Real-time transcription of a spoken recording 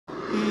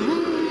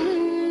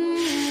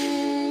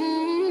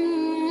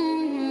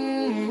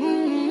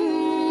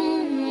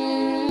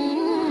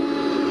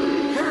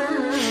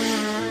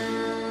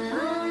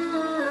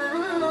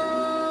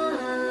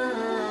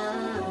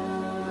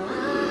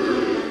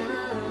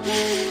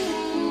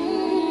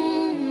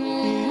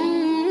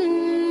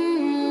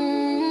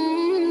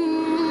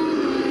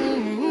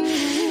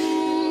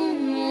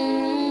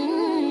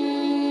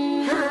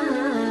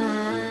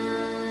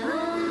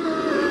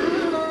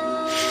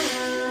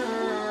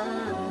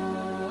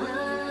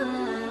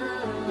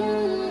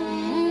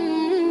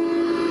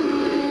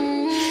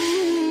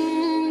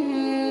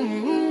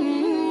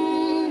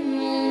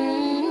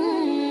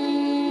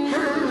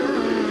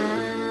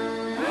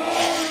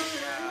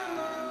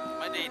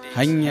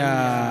Hanya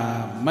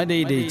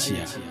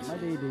Madaidaiciya.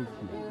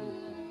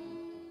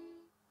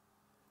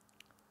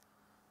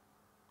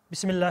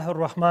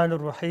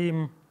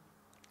 Bismillahirrahmanirrahim.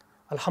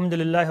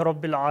 Alhamdulillahi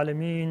rabbil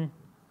alamin.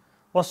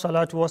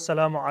 Wassalatu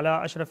wassalamu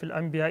ala ashrafil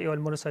anbiya'i wal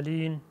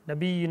mursalin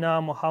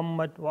nabiyyina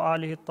Muhammad wa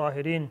alihi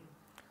tahirin.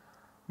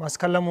 Masu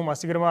kallon mu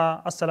masu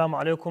girma, assalamu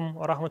alaikum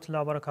wa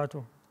rahmatullahi wa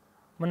barakatuh.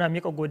 Muna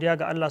miƙa godiya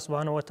ga Allah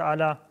subhanahu wa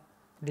ta'ala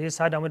da ya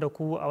sada mu da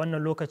ku a wannan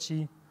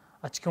lokaci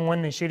a cikin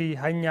wannan shiri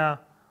Hanya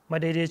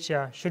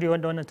Madaidaiciya, shiri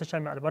wanda wannan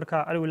tasha mai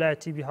albarka ALWILAYAH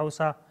TV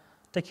Hausa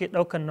take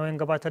ɗaukan nauyin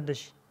gabatar da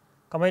shi.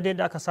 Kamar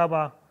yadda aka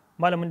saba,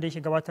 malamin da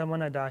yake gabatar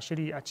mana da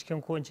shiri a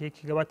cikin ko in ce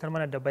yake gabatar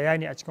mana da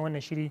bayani a cikin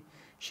wannan shiri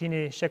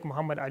shine Sheikh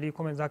Muhammad Ali,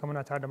 kuma yanzu haka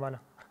muna tare da malam.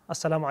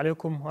 Assalamu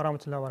alaikum wa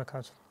rahmatullahi wa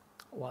barakatuh.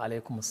 Wa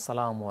alaikum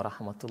assalam wa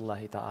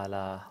rahmatullahi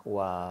ta'ala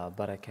wa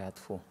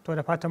barakatuhu. To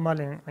da fatan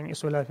malam an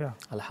iso lafiya.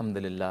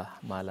 Alhamdulillah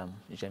malam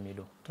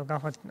Jamilu. To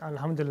gafat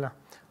alhamdulillah.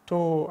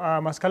 To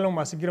masu kallon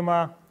masu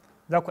girma,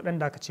 za ku ɗan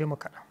dakace mu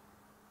kaɗan.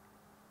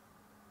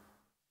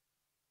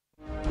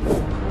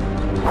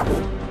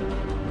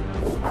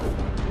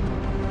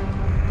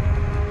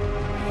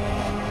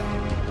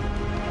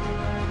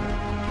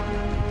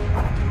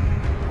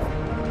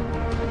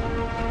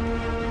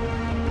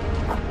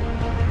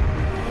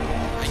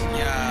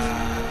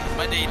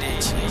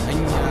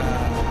 Hanya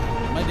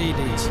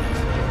Madaidaiciya.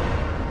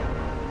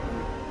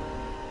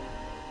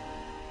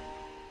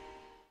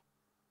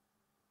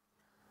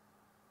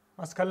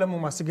 Masu kallon mu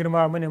masu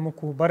girma, mune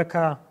muku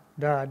barka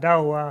da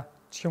dawowa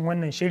cikin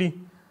wannan shiri.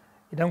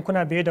 Idan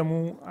kuna biye da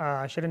mu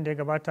a shirin da ya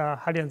gabata,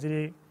 har yanzu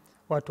dai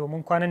wato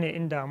mun kwana ne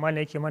inda malam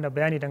yake mana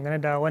bayani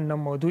dangane da wannan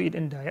maudu'i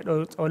din da ya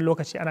ɗau tsawon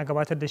lokaci ana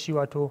gabatar da shi,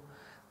 wato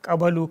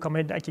kabalu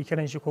kamar yadda ake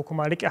kiran shi, ko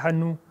kuma riƙe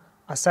hannu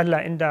a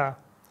sallah, inda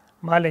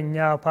malam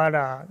ya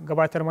fara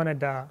gabatar mana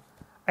da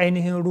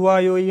ainihin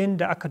ruwayoyin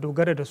da aka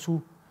dogara da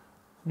su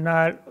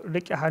na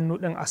riƙe hannu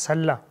ɗin a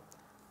sallah,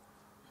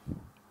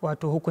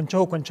 wato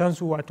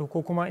hukunce-hukuncensu, wato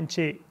ko kuma in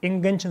ce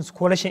ingancinsu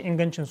ko rashin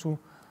ingancinsu,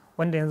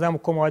 wanda yanzu za mu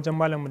koma wajen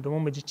malam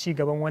domin mu ji ci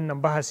gaban wannan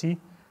bahasi.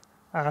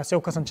 Sai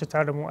ku kasance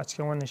tare da mu a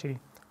cikin wannan shiri.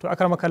 To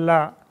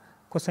akramakallah,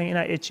 kusan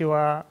ina iya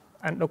cewa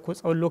an ɗauko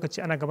tsawon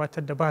lokaci ana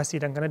gabatar da bahasi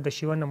dangane da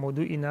shi wannan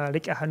maudu'i na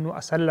riƙe hannu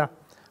a sallah.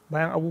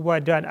 Bayan abubuwa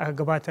da aka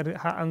gabatar,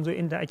 har an zo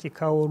inda ake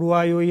kawo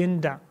ruwayoyin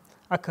da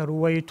aka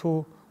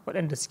ruwaito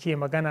waɗanda suke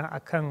magana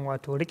akan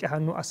wato riƙe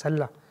hannu a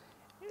sallah,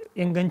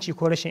 inganci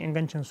ko rashin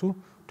ingancin su.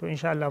 To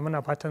insha Allah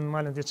muna fatan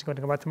malam zai cigaba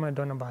da gabatar mana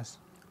da wannan bahas.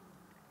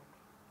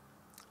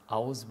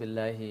 A'udhu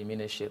billahi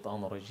minash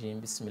shaitanir rajim.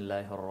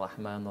 Bismillahir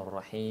rahmanir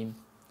rahim.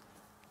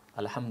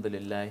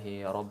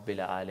 Alhamdulillahi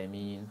rabbil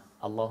alamin.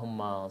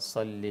 Allahumma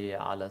salli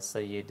ala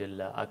sayyidil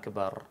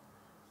akbar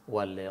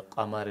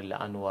والقمر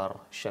الأنور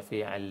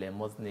شفيع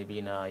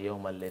المذنبين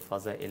يوم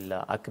الفزع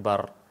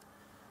الأكبر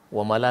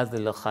وملاذ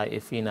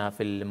الخائفين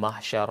في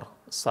المحشر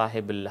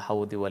صاحب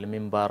الحوض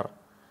والمنبر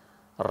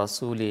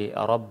رسول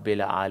رب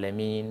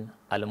العالمين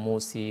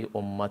الموصي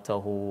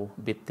أمته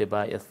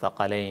باتباع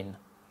الثقلين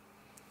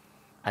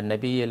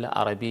النبي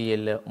العربي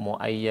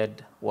المؤيد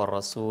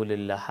والرسول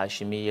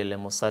الهاشمي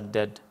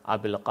المسدد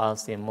أبي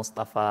القاسم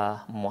مصطفى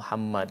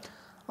محمد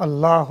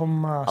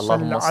اللهم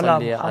صل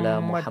على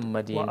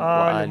محمد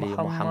وآل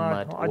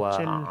محمد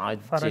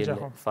وعجل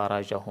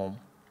فرجهم.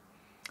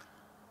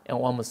 ‘Yan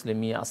uwa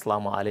musulmi,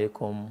 assalamu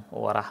alaikum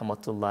wa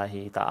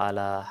rahmatullahi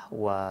ta'ala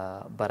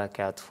wa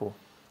barakatuhu.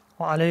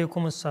 Wa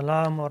alaikum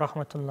assalam wa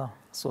rahmatullah.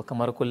 So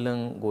kamar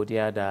kullum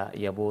godiya da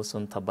yabo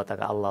sun tabbata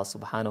ga Allah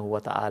subhanahu wa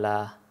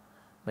ta'ala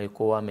mai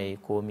kowa mai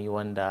komi,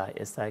 wanda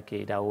ya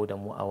sake dawo da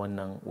mu a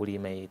wannan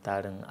wuri mai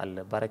tarin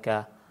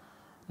albarka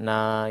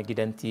na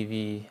gidan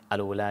TV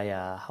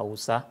ALWILAYAH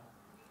Hausa,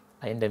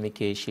 a inda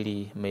muke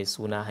shiri mai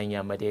suna Hanya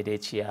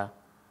Madaidaiciya.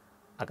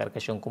 A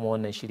ƙarƙashin kuma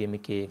wannan shiri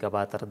muke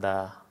gabatar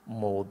da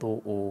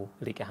maudu'u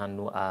riƙe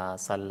hannu a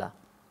sallah.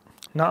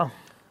 Na'am.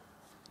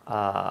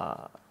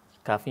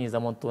 Kafin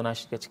zamanto na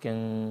shiga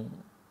cikin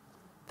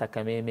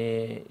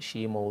takameme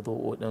shi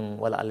maudu'u ɗin,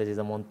 wala Allah zai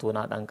zamanto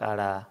na ɗan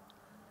ƙara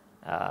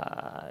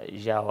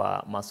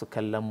jawa masu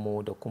kallon mu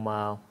da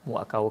kuma mu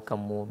a kawo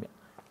kanmu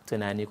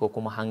tunani ko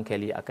kuma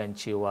hankali akan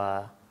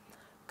cewa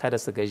kada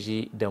su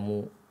gaji da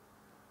mu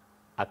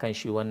akan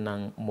shi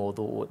wannan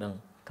maudu'u din,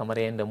 kamar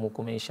yadda mu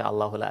kuma insha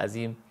Allahul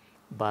azim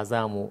ba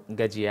za mu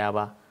gajiya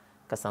ba,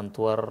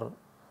 kasantuwar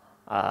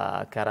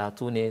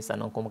karatu ne,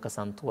 sannan kuma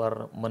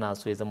kasantuwar muna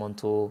so ya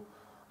zamanto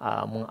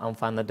mun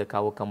amfanar da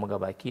kawo kanmu ga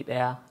baki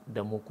daya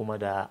da mu kuma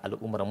da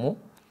al'ummar mu.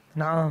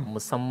 Na'am.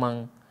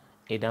 Musamman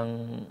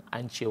idan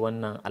an ce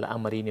wannan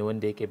al'amari ne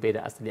wanda yake bai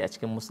da asali a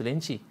cikin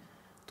musulunci,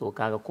 to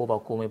kaga ko ba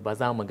komai ba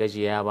za mu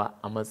gajiya ba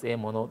a matsayin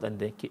mu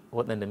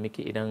waɗanda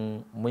muke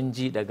idan mun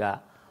ji daga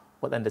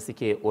waɗanda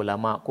suke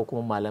ulama ko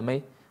kuma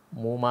malamai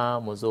mu ma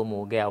mu zo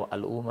mu gaya wa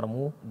al'ummar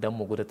mu don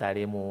mu gudu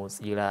tare mu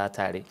tsira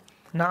tare.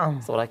 Na'am.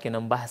 Saura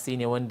kenan bahasi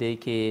ne wanda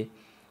yake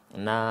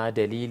na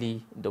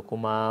dalili da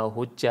kuma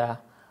hujja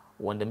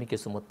wanda muke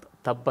su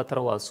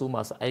tabbatarwa su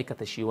masu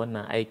aikata shi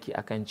wannan aiki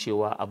akan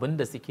cewa abin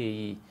da suke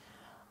yi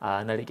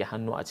na rike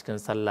hannu a cikin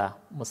sallah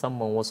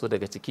musamman wasu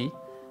daga ciki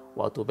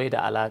wato bai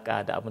da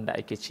alaka da abin da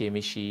ake ce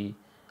mishi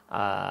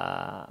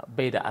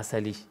bai da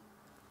asali,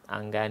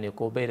 an gane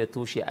ko bai da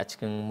tushe a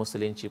cikin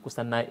musulunci.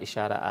 Kusan na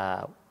ishara a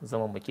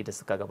zamanmaki da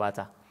suka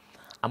gabata,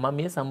 amma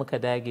me yasa muka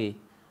dage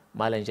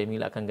malam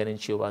Jamilu akan ganin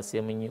cewa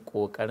sai mun yi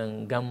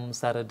kokarin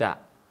gamsar da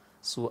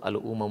su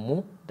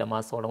al'ummanmu da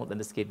ma sauran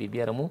waɗanda suke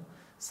bibiyar mu,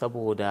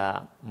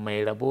 saboda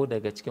mai rabo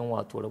daga cikin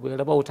wato rabo ya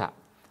rabauta,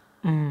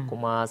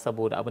 kuma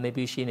saboda abu na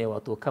biyu shine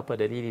wato kafa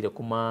dalili da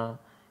kuma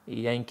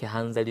yanke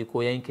hanzari ko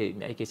yanke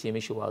me ake ce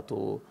mishi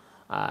wato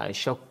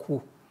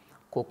shakku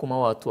ko kuma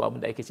wato abin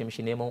da ake ce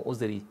mishi neman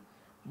uzuri.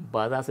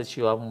 Ba za su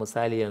cewa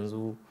misali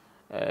yanzu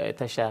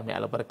tasha mai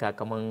albarka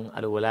kamar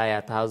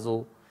alwilaya ta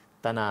zo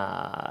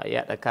tana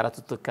yada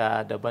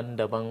karatuttuka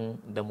daban-daban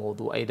da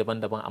maudu'ai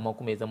daban-daban amma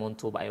kuma ya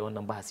zamanto ba a yi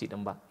wannan bahasi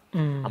din ba.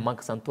 Amma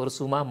kasantuwar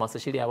su ma masu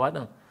shiryawa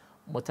din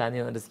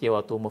mutane da suke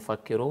wato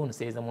mufakkirun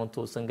sai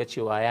zamanto sun ga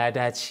cewa ya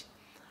dace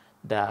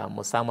da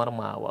musamar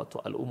ma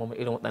wato al'umma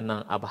irin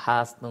waɗannan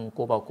abhas din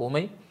ko ba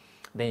komai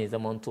dan ya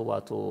zamanto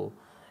wato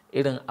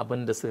irin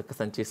abin da suka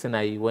kasance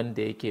suna yi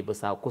wanda yake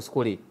bisa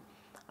kuskure,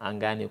 an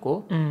gane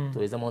ko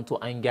to ya zamanto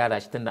an gyara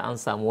shi tunda an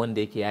samu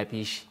wanda yake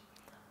yafi shi,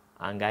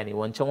 an gane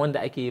wancan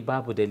wanda ake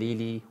babu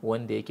dalili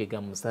wanda yake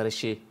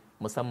gamsarshe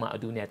musamman a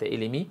duniya ta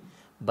ilimi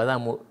ba za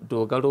mu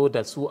dogaro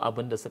da su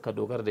abin da suka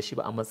dogara da shi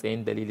ba a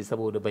matsayin dalili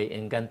saboda bai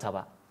inganta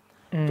ba.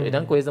 To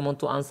idan kawai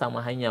zamanto an samu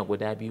hanya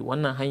guda biyu,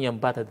 wannan hanyar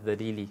ba ta da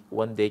dalili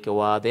wanda yake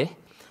wadih,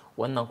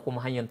 wannan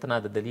kuma hanyar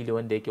tana da dalili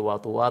wanda yake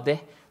wato wadih,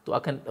 to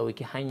akan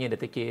ɗauki hanyar da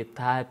take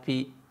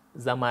tafi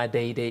zama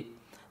daidai,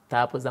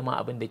 tafi zama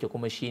abin da yake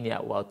kuma shine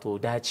wato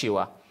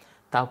dacewa,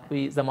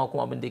 tafi zama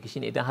kuma abin da yake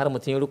shine idan har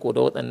mutum ya riko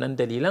da waɗannan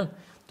dalilan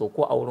to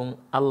ko a wurin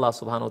Allah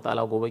subhanahu wa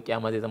ta'ala gobe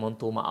kiyama zai zama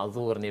to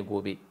ma'azur ne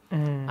gobe,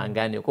 an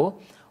gane ko.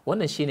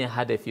 Wannan shine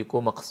hadafi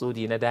ko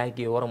maksudi na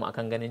dagewar mu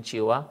akan ganin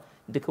cewa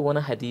duka wani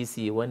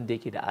hadisi wanda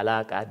yake da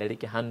alaka da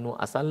rike hannu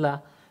a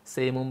sallah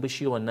sai mun bi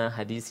shi wannan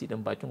hadisi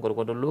din bakin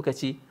gwargwadon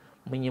lokaci,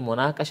 mun yi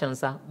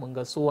munakashansa, mun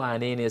ga su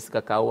wane ne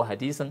suka kawo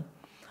hadisin,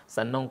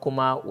 sannan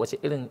kuma wace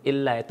irin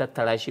illa ya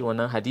tattara shi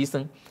wannan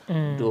hadisin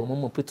domin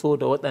mu fito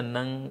da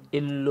waɗannan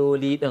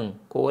illoli din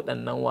ko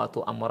waɗannan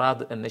wato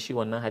amrad din na shi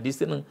wannan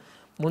hadisi din,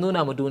 mu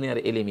nuna mu duniyar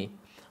ilimi,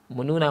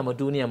 mu nuna mu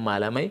duniyar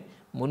malamai,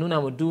 mu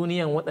nuna mu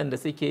duniyan waɗanda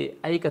suke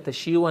aikata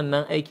shi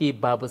wannan aiki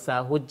ba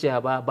bisa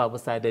hujja ba, ba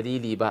bisa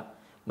dalili ba,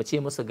 mu ce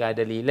musu ga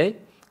dalilai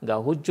ga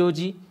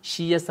hujjoji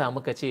shi ya samu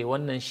ka ce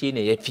wannan shi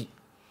ne ya fi,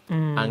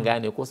 an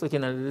gane ko. suke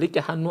nan rike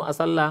hannu a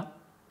sallah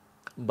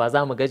ba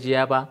za mu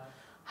gajiya ba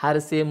har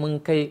sai mun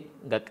kai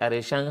ga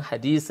ƙarshen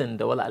hadisin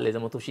da wala Allah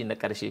zama to shi na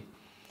ƙarshe.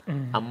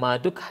 Amma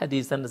duk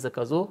hadisan da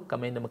suka zo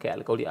kamar yadda muka yi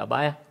alƙawari a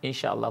baya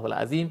insha Allahul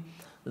azim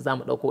za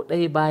mu ɗauko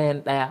ɗaya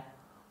bayan ɗaya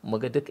mu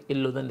ga duk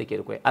illolin da ke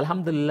da kwai.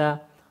 Alhamdulillah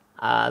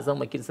a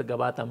zama kirsa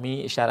gabata mun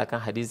yi ishara kan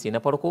hadisi na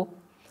farko,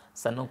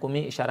 sannan kuma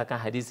mun yi ishara kan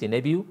hadisi na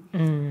biyu,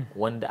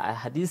 wanda a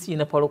hadisi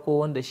na farko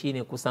wanda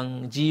shine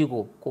kusan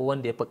jigo ko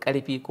wanda ya fi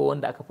karfi ko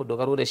wanda aka fi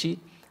dogaro da shi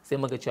sai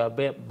muga cewa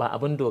ba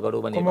abin dogaro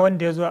bane kuma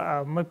wanda ya zo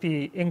a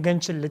mafi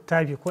ingancin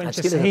littafi ko in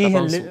ce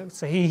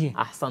sahihi.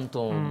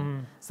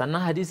 Ahsantum. Sannan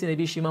hadisi na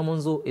biyu shi ma mun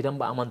zo idan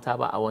ba a manta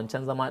ba a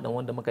wancan zama din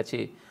wanda muka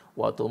ce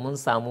wato mun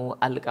samu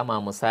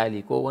alƙama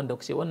misali ko wanda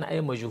ce wannan ai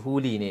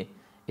majhuli ne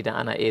idan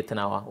ana iya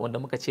tunawa, wanda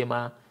muka ce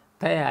ma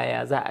ta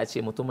yaya za a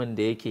ce mutumin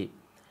da yake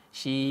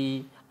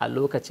shi a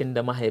lokacin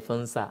da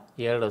mahaifinsa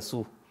ya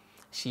rasu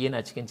shi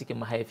yana cikin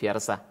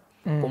mahaifiyarsa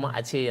kuma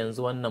a ce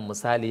yanzu wannan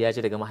misali ya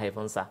ji daga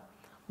mahaifinsa,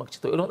 maka ce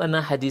to irin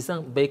waɗannan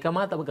hadisan bai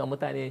kamata ba ga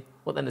mutane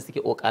waɗanda suke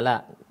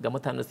okala, ga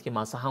mutane da suke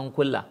masu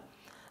hankula,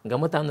 ga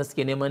mutane da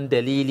suke neman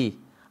dalili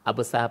a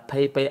bisa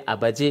faifai a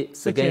baje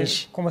su gan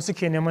shi kuma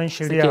suke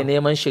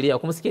neman shari'a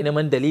kuma suke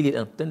neman dalili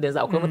din, tunda yanzu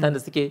akwai mutane da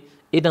suke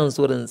idan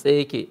su rintse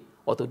yake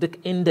wato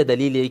duk inda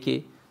dalili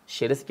yake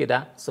shirye suke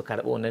da su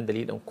karɓi wannan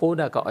dalilin ko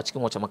da ka a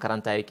cikin wace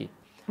makaranta yake,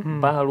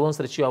 ba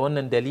ruwansu da cewa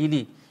wannan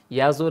dalili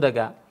ya zo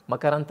daga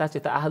makaranta ce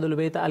ta ahlul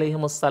bait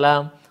alaihimus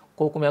salam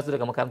ko kuma ya zo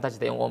daga makaranta ce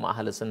ta yan uwan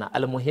ahlus sunna.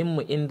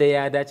 Almuhimmu inda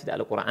ya dace da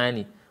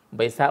alqur'ani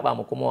bai saba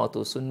mu kuma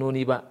wato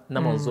sunnoni ba na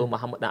manzo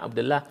Muhammad dan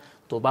Abdullah,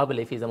 to babu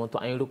laifi zaman to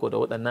an yi riko da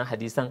waɗannan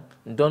hadisan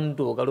don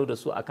dogaro da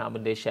su akan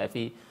abin da ya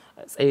shafi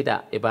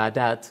tsaida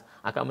ibadat,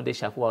 akan abin da ya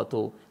shafi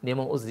wato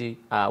neman uzuri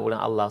a wurin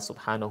Allah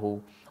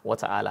subhanahu wa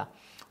ta'ala.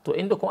 To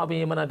inda kuma abin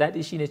ya mana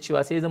daɗi shine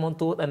cewa sai zaman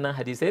to waɗannan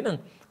hadisai din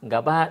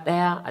gaba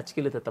ɗaya a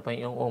cikin littattafan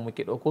yan uwan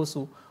muke ɗauko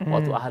su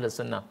wato ahlus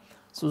sunna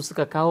su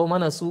suka kawo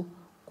mana su,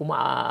 kuma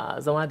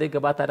a zama da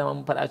gabata da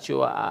mun faɗa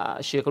cewa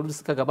a shekaru da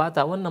suka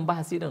gabata wannan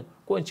bahasi din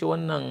ko in ce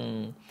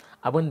wannan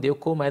abin da ya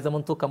koma ya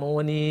zamanto kamar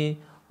wani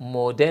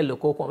model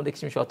ko kuma da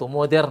kishin wato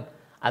modern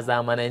a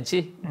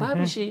zamanance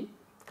babu shi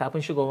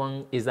kafin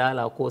shigowan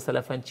izala ko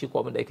salafanci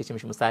ko abin da ake ce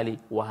mishi misali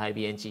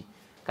wahabiyanci.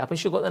 Kafin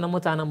shigo waɗannan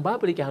mutanen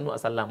babu rike hannu a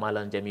sallah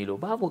malam Jamilu,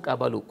 babu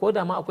kabalu, ko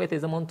da ma akwai ta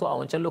zamanto a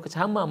wancan lokaci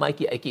har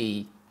mamaki ake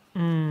yi.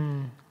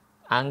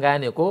 An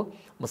gane ko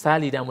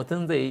misali da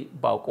mutum zai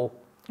bako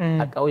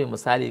a ƙauye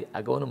misali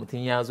a ga wani mutum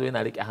ya zo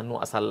yana rike hannu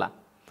a sallah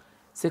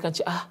sai kan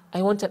ce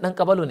ai wancan dan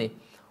kabalu ne,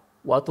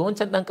 wato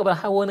wancan dan kabalu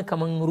har wani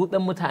kaman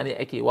rudan mutane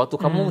ake, wato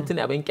kaman mutum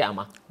ne abin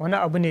kyama, wani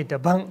abu ne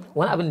daban,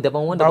 wani abin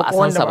daban wanda ba a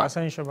san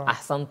sa ba.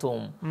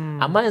 Ahsantum.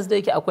 Amma yanzu da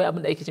yake akwai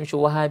abin da ake cin shi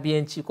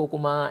wahabiyanci ko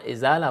kuma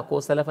izala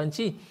ko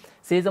salafanci,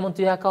 sai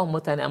zamanto ya kawo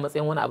mutane a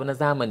matsayin wani abu na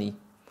zamani.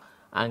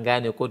 An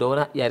gane ko da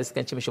wani yare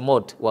sukan ci mishi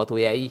mod, wato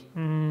yayi.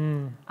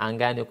 An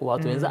gane ko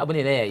wato yanzu abu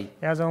ne na yayi,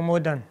 ya zama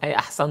modern. Ai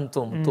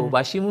ahsantum. To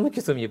ba shi mu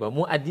muke so mu ba,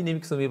 mu addini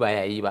muke so mu ba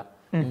yayi ba.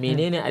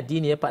 Menene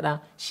addini ya faɗa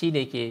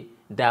shine ke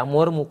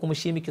damuwar mu, kuma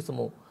shi muke so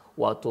mu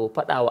wato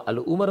faɗa wa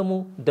al'ummar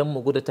mu don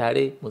mu gudu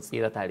tare mu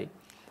tsira tare.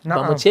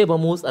 Ba mu ce ba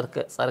mu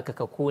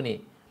tsarkakakku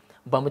ne,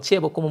 ba mu ce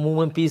ba kuma mu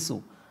mun fi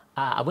su.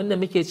 Abin da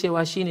muke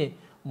cewa shine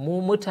mu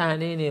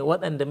mutane ne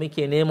waɗanda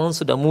muke neman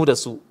su da mu da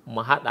su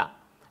mu haɗa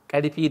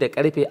ƙarfi da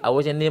ƙarfe a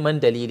wajen neman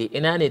dalili.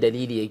 Ina ne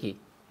dalili yake?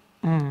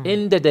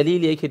 Inda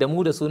dalili yake da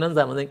mu da sunan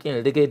zamanin kin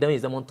rigai da mai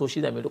zamanto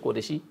shi da mai riko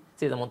da shi,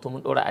 sai zamanto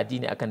mun ɗora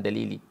addini akan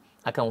dalili,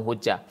 akan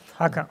hujja.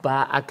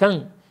 Ba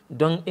akan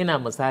don ina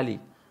misali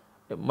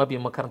mabi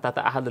makaranta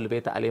ta ahlul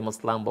bait alaihi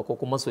assalam ba, ko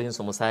kuma soyin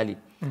su misali,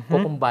 ko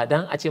kuma ba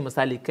dan a ce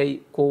misali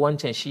kai ko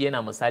wancan shi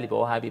yana misali ba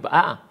wahabi ba.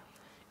 A'a,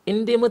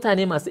 in dai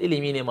mutane masu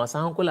ilimi ne masu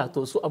hankula,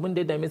 to su abin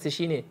da ya dame su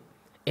shine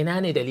ina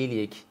ne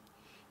dalili yake,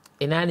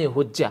 ina ne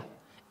hujja,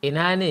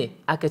 ina ne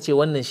aka ce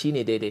wannan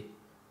shine daidai,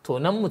 to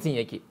nan mutum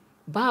yake.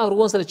 Ba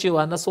ruwansa da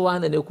cewa na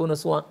suwana ne ko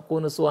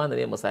na suwana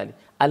ne misali.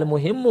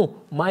 Almuhimmu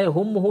ma ya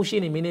hummuhu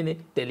shine menene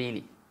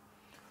dalili.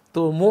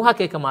 To mu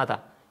haka ya kamata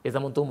ya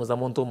zamanto mu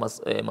zamanto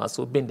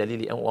masu bin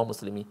dalili yan uwa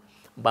musulmi.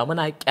 Ba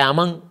muna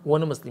kyaman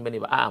wani musulmi ne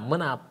ba, a'a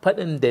muna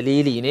faɗin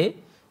dalili ne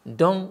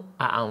don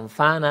a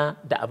amfana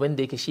da abin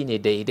da yake shine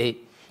daidai,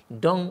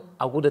 don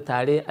a gudu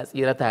tare a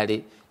tsira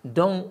tare,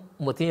 don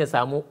mutum ya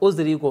samu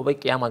uzuri gobe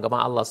kiyama gaban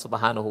Allah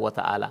subhanahu wa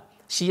ta'ala.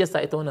 Shi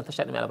yasa ita wannan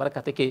tasha mai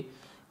albarka take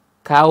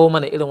kawo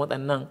mana irin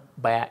waɗannan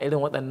irin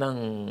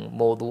waɗannan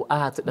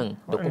maudu'at din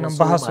da kuma su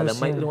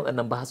malamai irin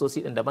waɗannan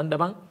bahasosi din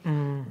daban-daban,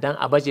 dan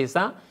a baje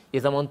sa ya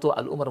zamanto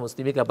al'ummar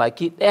musulmi ga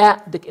baki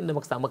ɗaya duk inda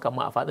muka samu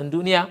kama a faɗin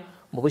duniya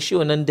mu bi shi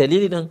wannan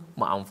dalili din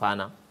mu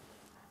amfana.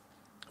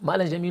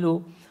 Malam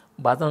Jamilu,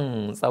 ba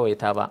zan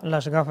tsawaita ba,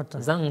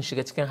 zan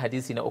shiga cikin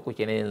hadisi na uku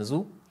kenan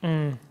yanzu,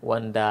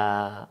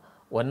 wanda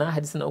wannan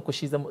hadisi na uku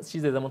shi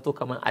zai zama to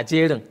kamar a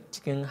jerin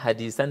cikin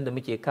hadisan da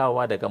muke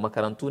kawowa daga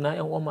makarantu na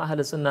yan uwan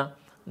ahlus sunna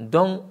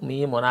don mu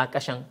yi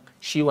munakashan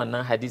shi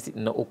wannan hadisi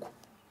na uku.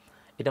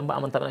 Idan ba a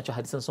manta bana cewa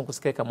hadisan sun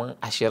kusa kai kamar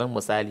 20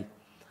 misali,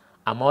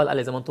 amma wal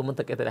alai zaman to mun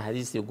takaita da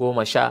hadisi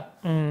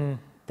 10,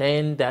 ta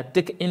yanda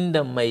duk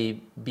inda mai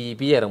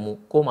bibiyar mu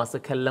ko masu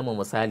kallon mu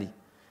misali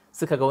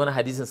suka ga wani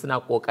hadisin suna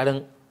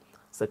kokarin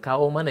su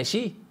kawo mana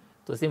shi,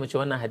 to sai mu ce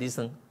wannan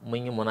hadisin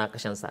mun yi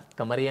munakashan sa.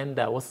 Kamar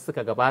yanda wasu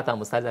suka gabata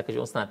misali zaka ji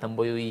wasu suna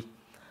tambayoyi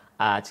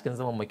a cikin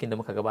zaman makin da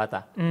muka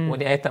gabata,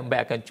 wani ya yi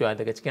tambaya kan cewa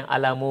daga cikin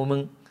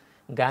alamomin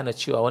gane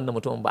cewa wannan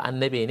mutumin ba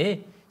annabe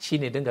ne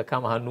shine dinga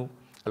kama hannu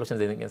a lokacin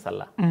zai yin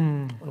sallah.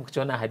 Wani kuce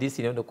wannan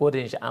hadisi ne wanda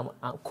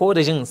ko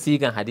da jin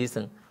sigan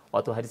hadisin,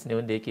 wato hadisi ne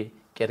wanda yake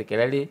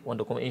kirkirare,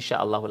 wanda kuma insha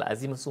Allahu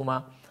azim su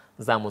ma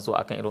za mu zo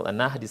akan irin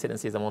waɗannan hadisai din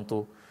sai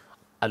zamanto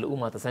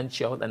al'umma ta san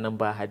cewa waɗannan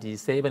ba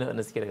hadisai bane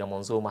wanda suke daga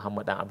manzo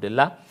Muhammad dan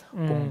Abdullah,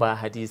 kuma ba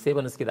hadisai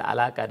bane suke da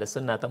alaka da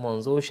sunna ta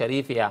manzo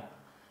sharifiya,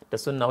 da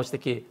sunna wacce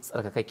take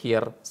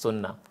tsarkakakkiyar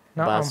sunna,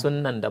 ba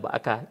sunnan da ba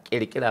aka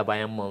kirkira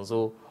bayan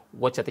manzo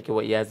wacce take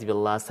wa iyazi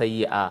billah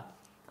sayyi'a.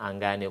 An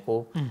gane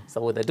ko?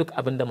 Saboda duk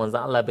abin da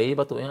manzon Allah bai yi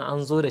ba, to in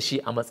an zo da shi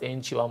a matsayin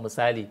cewa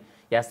misali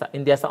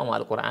inda ya sa mu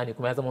alqur'ani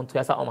kuma ya zama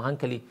ya sa mu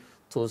hankali,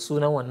 to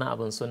sunan wannan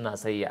abin sunna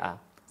sayyi'a,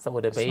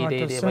 saboda bai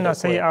daidai ba. Sunna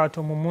sayyi'a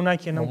to mummuna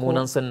kenan ko?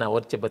 Mummunan sunna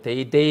wacce ba ta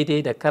yi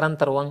daidai da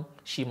karantarwan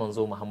shi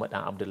manzo Muhammad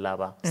dan Abdullah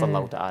ba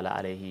sallallahu ta'ala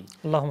alaihi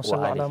Allahumma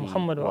salli ala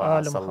Muhammad wa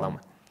ali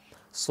Muhammad.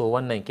 So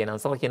wannan kenan,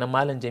 saboda kenan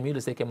malam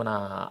Jamilu sai kai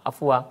mana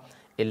afwa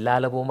in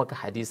lalabo maka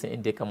hadisin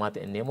inda ya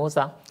kamata in nemo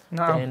sa,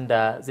 ta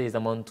yanda zai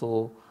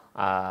zamanto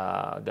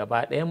a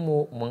gaba ɗayan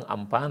mu mun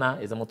amfana,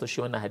 ya zamanto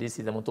shi wannan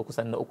hadisi zamanto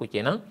kusan na uku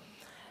kenan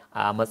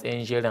a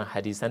matsayin jerin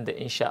hadisan da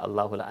insha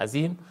Allahul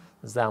azim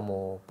za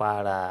mu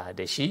fara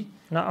da shi,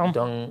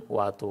 don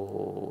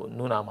wato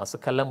nuna masu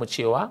kallon mu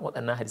cewa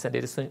waɗannan hadisan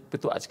da sun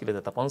fito a cikin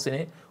littattafansu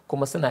ne,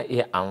 kuma suna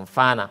iya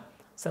amfana,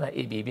 suna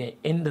iya bibiyan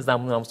inda za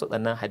mu nuna musu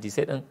waɗannan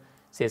hadisai din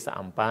sai su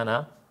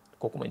amfana,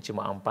 ko kuma in ci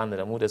mu amfana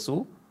da mu da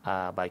su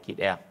a baki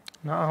ɗaya.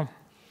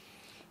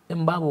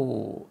 In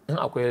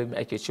akwai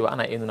mai ake cewa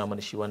ana iya nuna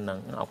mana shi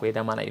wannan, in akwai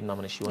dama ana iya nuna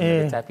mana shi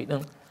wannan littafi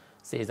din,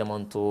 sai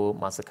zamanto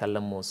masu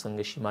kallon mu sun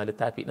ga shi ma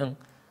littafi din,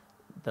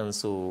 dan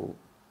su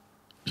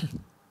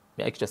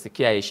mai ake cewa su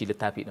kiyaye shi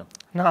littafi din.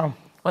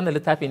 Wannan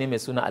littafi ne mai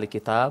suna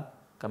alkitab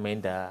kamar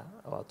yadda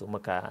wato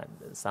muka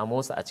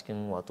samo su a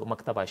cikin wato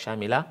maktaba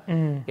shamila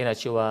yana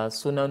cewa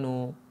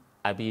sunanu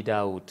abi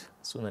dawud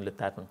sunan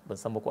littafin ban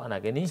san ba ko ana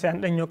gani sai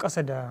an danyo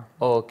kasa da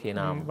okay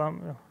na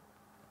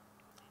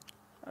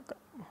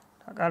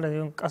a ƙara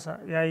yin kasa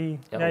yayi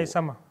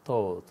sama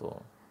to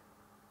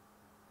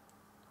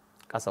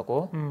kasa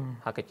ko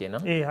haka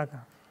kenan haka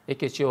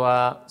yake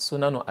cewa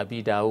sunanu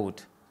abi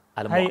dawud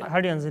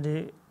har yanzu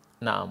dai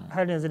na'am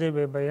har yanzu dai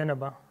bai bayyana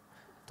ba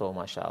to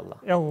masha Allah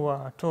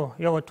yawa to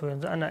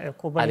yanzu ana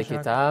aiko bane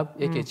alkitab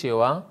yake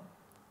cewa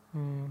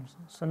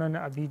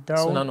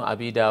sunanu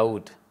abi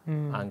dawud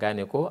an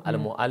gane ko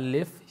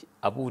al-muallif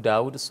abu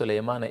dawud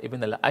sulaiman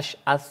ibn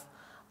al-ash'ath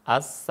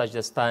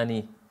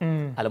as-sajistani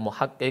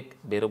al-muhaqqiq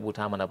bai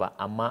rubuta mana ba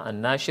amma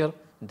an-nashir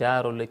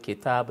darul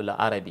kitab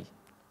al-arabi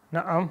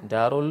na'am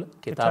darul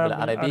kitab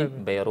al-arabi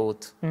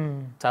beirut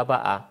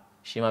taba'a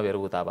shi ma bai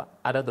rubuta ba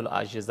adadul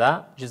ajiza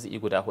juz'i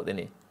guda 4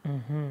 ne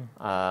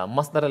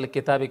masdar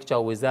al-kitab yake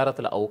cewa wizarat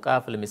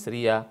al-awqaf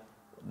al-misriya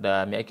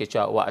da me ake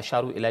cewa wa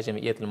asharu ila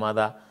jami'iyyat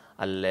al-madha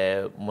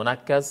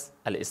al-munakkaz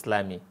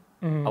al-islami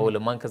aw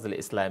al-mankaz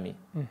al-islami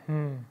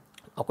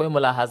akwai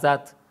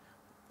mulahazat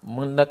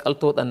mun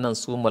nakalto dannan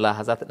su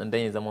mulahazat din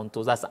dan ya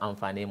zamanto za su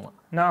amfane mu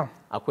na'am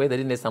akwai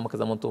dalilin da yasa muka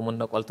zamanto mun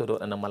nakalto da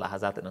wadannan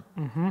mulahazat din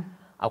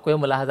akwai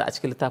mulahaza a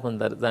cikin littafin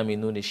da za mu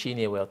nuni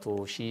shine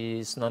wato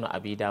shi sunan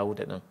abi dawud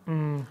din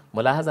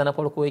mulahaza na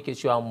farko yake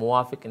cewa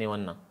muwafiq ne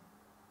wannan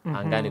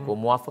an gane ko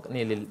muwafiq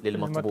ne lil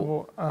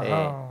matbu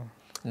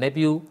na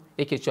biyu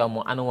yake cewa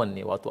mu'anwan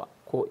ne wato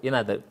ko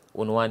yana da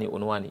unwani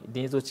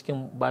idan yazo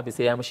cikin babu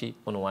sai ya mishi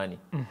unwani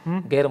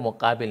gair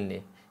muqabil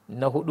ne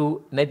na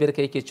hudu na biyar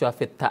kai yake cewa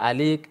fi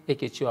ta'aliq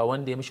yake cewa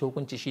wanda ya mishi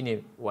hukunci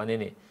shine wane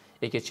ne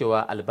yake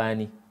cewa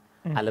albani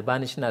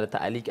shi na da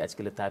ta'aliki a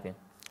cikin littafin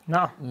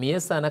me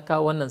yasa na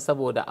kawo wannan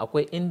saboda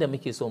akwai inda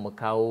muke so mu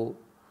kawo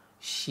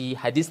shi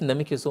hadisin da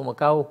muke so mu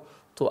kawo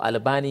to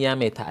albani ya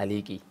mai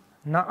ta'aliki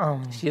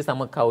shi yasa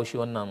muka kawo shi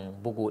wannan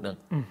bugu din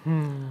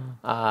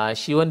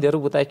shi wanda ya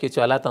rubuta yake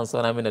cewa la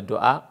tansawna min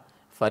ad-du'a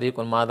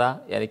fariqun madha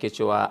yani ke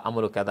cewa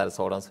amru kaza da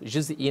sauransu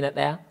juz'i na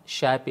 1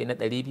 shafe na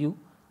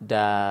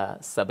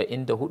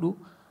 274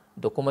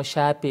 da kuma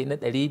shafe na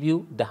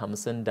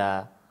 250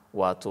 da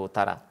wato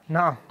tara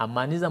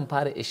amma ni zan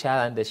fara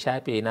ishara da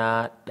shafe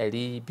na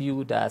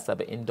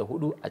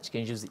 274 a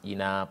cikin juz'i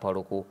na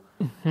farko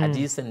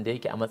hadisin da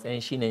yake a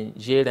matsayin shine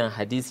jerin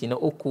hadisi na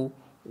 3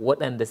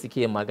 waɗanda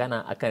suke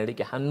magana akan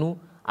rike hannu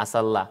a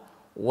sallah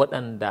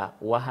waɗanda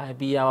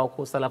wahabiyawa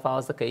ko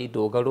salafawa suka yi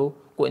dogaro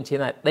ko in ce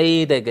yana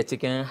ɗaya daga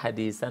cikin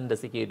hadisan da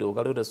suke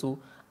dogaro da su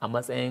a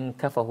matsayin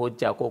kafa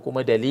hujja ko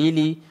kuma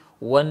dalili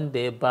wanda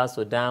ya ba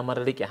su damar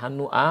rike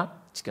hannu a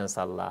cikin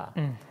sallah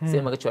sai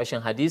muga cewa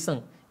shin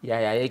hadisin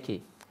yaya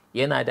yake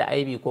yana da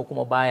aibi ko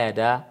kuma baya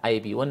da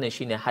aibi wannan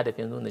shine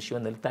hadafin nuna shi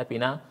wannan littafi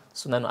na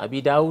sunan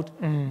abi dawud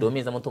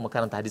domin zama to mu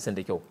karanta hadisin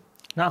da kyau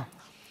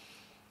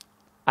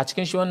a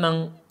cikin shi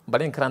wannan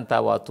bari in karanta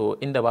wato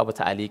inda babu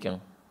ta'aliqin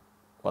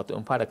wato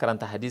in fara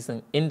karanta hadisin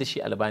inda shi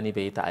albani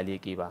bai yi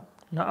ta'aliki ba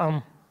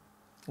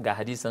ga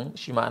hadisin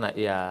shi ma ana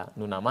iya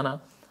nuna mana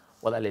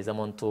wala ya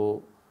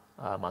zamanto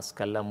masu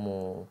kallon mu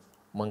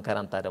mun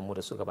karanta da mu da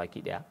su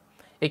gabaki daya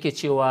yake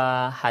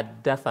cewa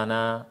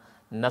haddathana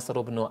nasr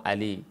ibn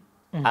ali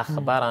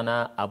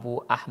akhbarana abu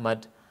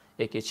ahmad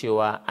yake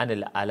cewa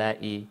anil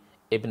ala'i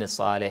ibn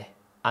salih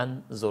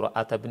an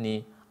zur'at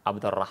ibn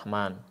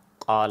abdurrahman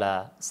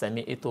qala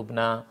sami'tu ibn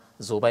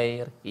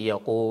zubair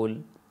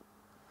yaqul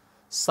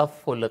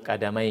صف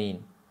القدمين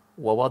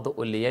ووضع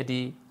اليد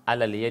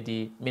على اليد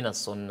من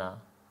السنة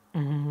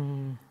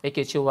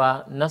yake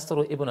cewa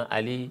Nasru ibn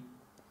Ali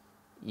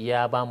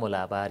ya ba mu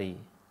labari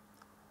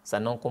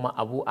sannan kuma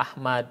Abu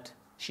Ahmad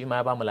shi ma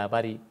ya ba mu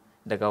labari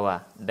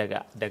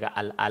daga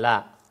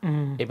Al'ala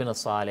ibn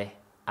Salih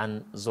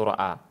an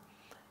Zur'a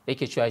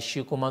yake cewa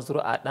shi kuma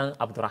Zur'a dan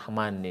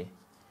Abdurrahman ne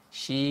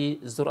shi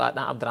Zur'a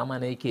dan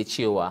Abdurrahman yake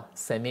cewa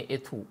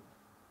sami'tu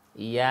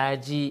ya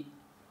ji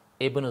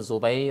ibn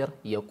Zubair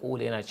ya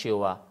kula yana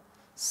cewa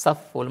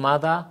safful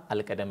madha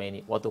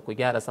alqadamaini wato ku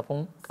gyara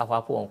safin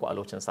kafafuwanku a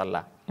lokacin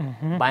sallah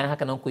bayan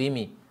haka nan ku yi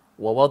mi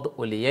wa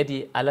wad'ul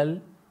yadi alal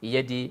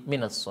yadi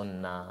min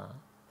sunna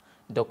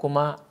da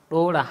kuma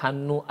dora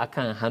hannu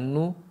akan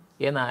hannu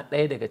yana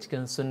ɗaya daga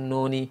cikin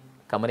sunnoni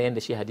kamar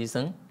yadda shi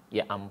hadisin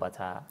ya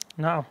ambata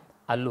na'am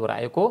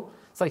allura aiko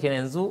sarki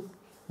yanzu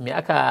me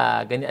aka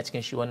gani a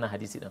cikin shi wannan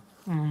hadisi din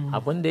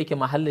abin da yake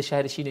mahallin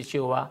shahid shine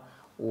cewa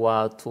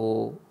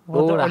wato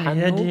dora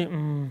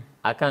hannu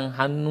akan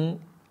hannu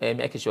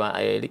me ake cewa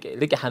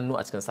rike hannu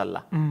a cikin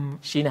sallah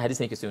shine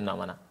hadisin yake nuna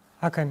mana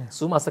haka ne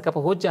su masu kafa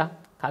hujja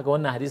kaga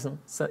wannan hadisin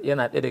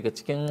yana ɗaya daga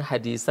cikin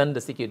hadisan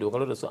da suke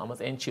dogaro da su a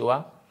matsayin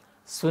cewa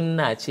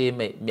sunna ce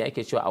me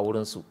ake cewa a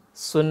wurin su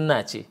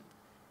sunna ce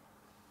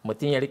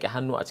mutum ya rike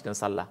hannu a cikin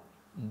sallah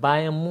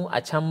bayan mu a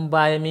can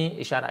baya min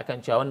ishara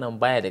akan cewa wannan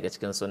baya daga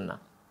cikin sunna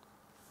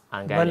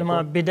an gane ko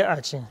balma bid'a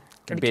ce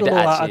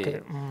bid'a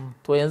ce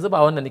to yanzu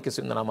ba wannan nake so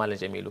ina malam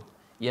Jamilu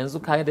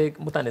yanzu kai da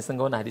mutane sun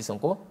ga wannan hadisin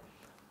ko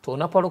to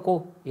na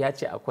farko ya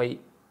ce akwai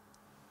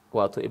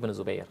wato Ibn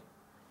Zubair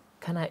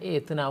kana iya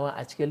tunawa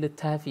a cikin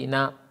littafi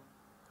na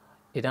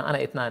idan ana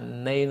itna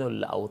nainul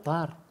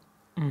autar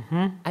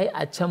ai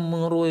a can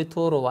mun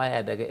rawaito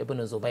ruwaya daga ibn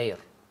zubair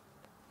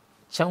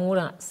can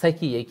wurin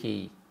saki yake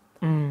yi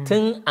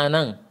tun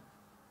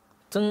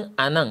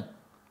anan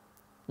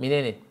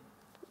menene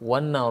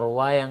wannan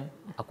ruwayan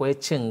akwai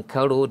cin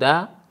karo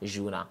da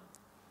juna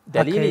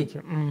dalili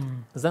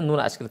zan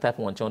nuna a cikin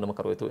littafin wancan wanda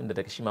muka rawaito inda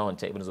daga shi ma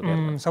wancan ibn zubair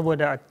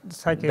saboda a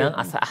sake dan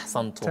a sa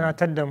ahsantu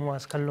tunatar da mu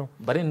masu kallo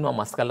bari in nuna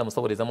masu kallon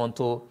saboda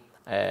zamanto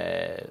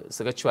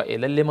su ga cewa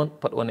lalle man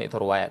faɗi wannan ita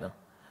ruwaya din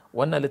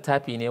wannan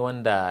littafi ne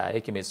wanda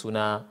yake mai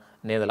suna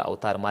Nailal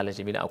Autar Malam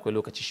Jamilu akwai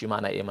lokaci shi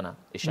ma ana iya mana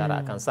ishara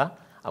a kansa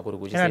a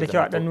gurguje yana da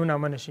kyau a dan nuna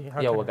mana shi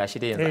haka yawa gashi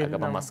dai yanzu a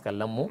gaban masu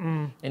kallon mu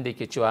inda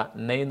yake cewa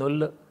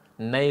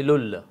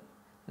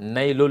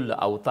nailul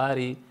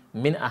autari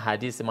من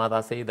أحاديث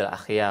ماذا سيد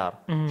الأخيار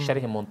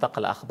شرح منطق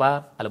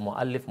الأخبار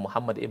المؤلف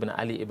محمد ابن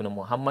علي ابن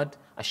محمد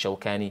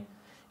الشوكاني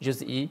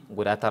جزئي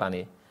قد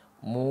تراني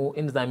mu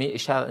in za mu yi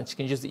ishara a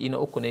cikin juz'i na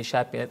 3 ne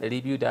shafi na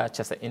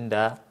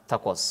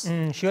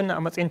 298 shi wannan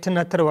a matsayin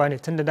tunatarwa ne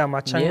tun da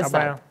dama can a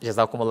baya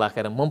jazakumullahu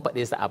khairan mun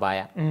faɗe su a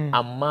baya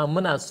amma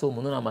muna so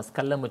mu nuna masu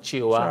kallon mu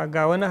cewa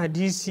ga wani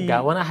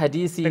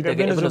hadisi daga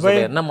ibn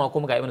zubair nan ma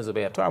kuma ga ibn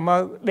zubair to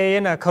amma ɗaya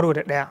yana karo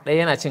da ɗaya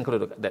yana cin karo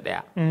da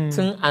ɗaya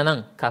tun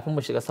anan kafin mu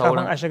shiga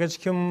sauran kafin a shiga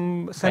cikin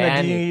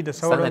sanadi da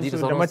sauransu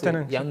da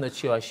matanin ya nuna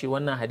cewa shi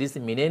wannan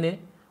hadisin menene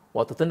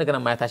wato tun daga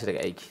nan ma ya tashi daga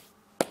aiki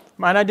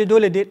ma'ana dai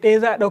dole dai ɗaya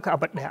za a ɗauka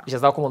abu ɗaya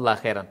jazakumullahu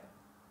khairan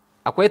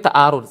akwai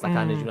ta'arud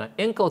tsakanin juna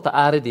in ka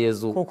ta'arud ya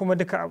zo ko kuma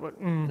duka abu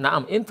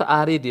na'am in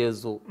ta'arud ya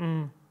zo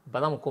ba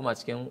za mu koma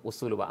cikin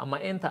usulu ba amma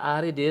in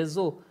ta'arud ya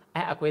zo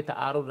ai akwai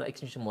ta'arud da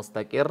ake shi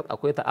mustaqir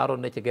akwai ta'arud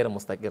da ke gaira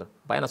mustaqir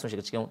ba yana son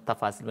shiga cikin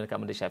tafasil ne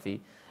kamar da shafi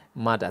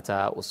mada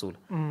ta usul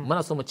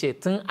muna so mu ce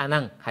tun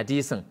anan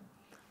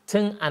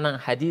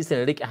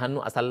hadisin rike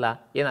hannu a sallah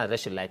yana da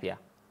rashin lafiya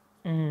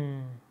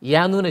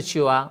ya nuna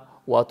cewa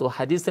wato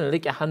hadisin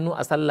rike hannu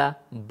a sallah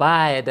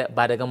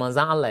ba daga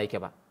manzan Allah yake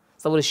ba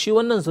saboda shi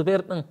wannan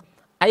Zubair din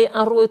ai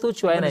an rawaito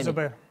cewa yana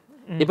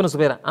Ibn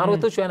Zubair an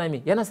rawaito cewa yana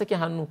yana sake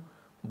hannu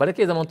bari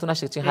ke zaman tuna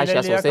shi cikin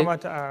hashiya sosai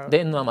da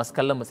in nuna masu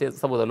kallon mu sai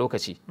saboda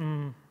lokaci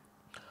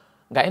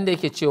ga inda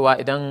yake cewa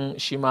idan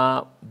shi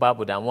ma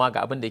babu damuwa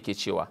ga abin da yake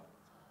cewa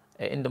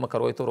inda muka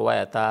rawaito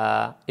ruwaya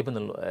ta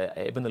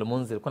Ibn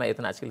al-Munzir kuna iya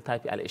tana a cikin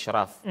littafi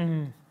al-Ishraf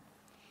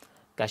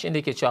gashi inda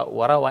yake cewa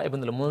warawa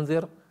Ibn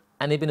al-Munzir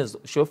عن ابن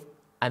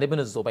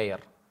الزبير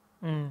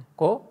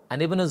عن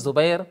ابن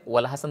الزبير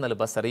والحسن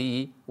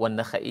البصري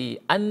والنخعي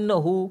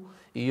أنه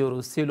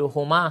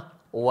يرسلهما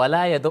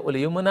ولا يدع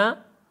اليمنى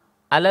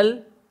على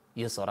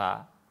اليسرى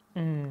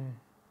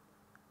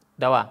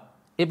دوا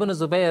ابن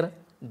الزبير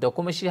da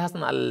kuma shi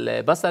Hassan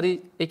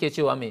al-Basri yake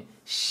cewa me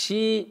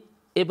shi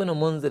Ibn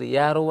Munzir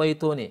ya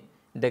rawaito ne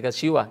daga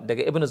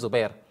Ibn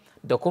Zubair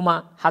da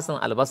kuma Hassan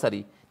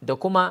al-Basri da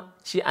kuma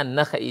shi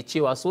an-Nakhai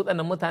cewa su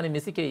ɗannan mutane me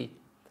suke yi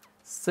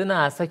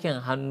suna sakin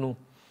hannu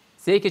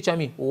sai yake cewa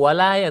mi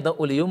wala ya da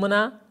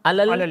ulyumna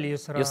alal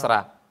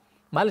yusra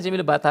Malam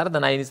Jamilu ba tare da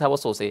nayi nisa ba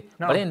sosai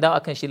bari in dawo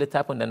akan shi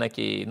littafin da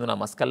nake nuna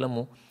masu kallon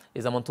mu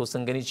ya zaman to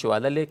sun gani cewa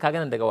lalle ka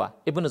ganin daga wa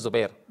Ibn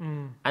Zubair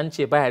an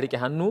ce baya rike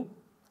hannu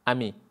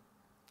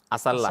a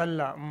sallah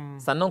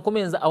sannan kuma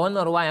yanzu a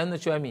wannan ruwa ya nuna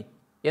cewa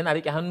yana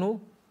rike hannu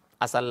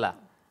a sallah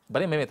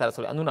bari mai tare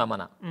sauri an nuna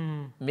mana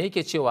me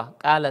yake cewa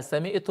qala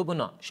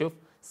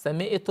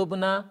sami'tu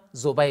ibn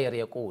Zubair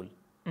yaqul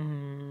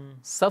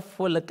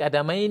صف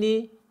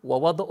القدمين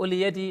ووضع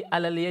اليد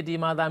على اليد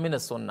ماذا من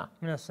السنة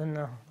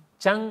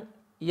can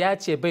ya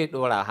ce bai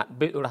dora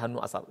hannu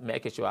a sallah me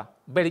ake cewa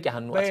bai rike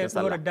hannu a cikin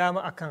sallah bai dora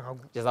dama akan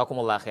hagu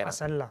jazakumullahu khairan a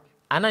sallah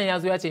anan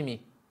yazo ya ce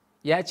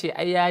ya ce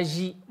ai ya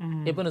ji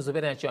Ibn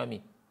Zubair ya cewa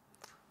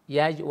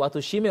ya ji wato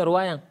shi mai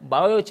ruwayan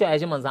ba wai ya ce ya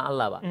ji manzon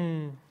Allah ba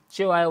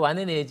cewa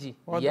wane ne ya ji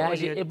ya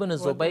ji Ibn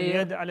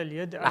Zubair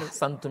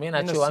ahsantum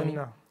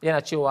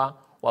yana cewa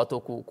wato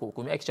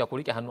ku me ake cewa ku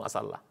rike hannu a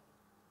sallah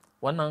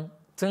wannan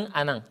tun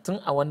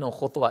a wannan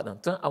khutwa din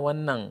tun a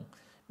wannan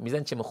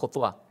mizanci mu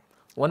khutwa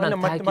wannan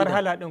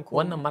marhala din ko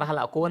wannan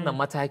marhala ko wannan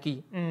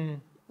mataki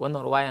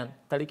wannan ruwayan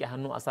ta rike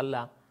hannu a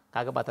sallah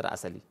kaga ba ta da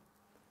asali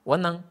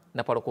wannan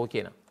na farko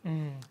kenan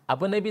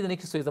abu na biyu da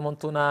nake so ya zama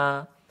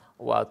tuna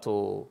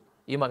wato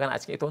yi magana a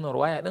cikin ita wannan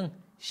ruwaya din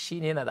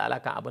shine yana da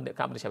alaka abin da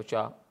kamar shafi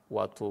cewa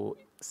wato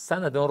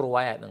sanadin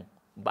ruwaya din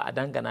ba a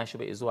dangana shi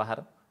ba zuwa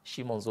har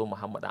shi manzo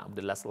Muhammad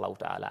Abdullahi sallallahu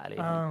ta'ala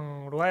alaihi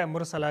ruwaya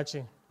mursala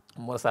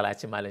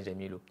ce Malam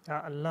Jamilu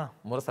ya Allah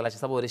mursala ce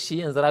saboda shi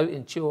yanzu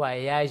rawi'in cewa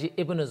ya ji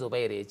Ibn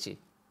Zubair ya ce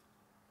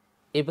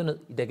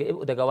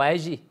daga waye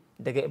ji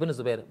daga Ibn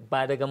Zubair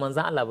ba daga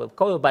manzan Allah ba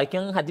kawai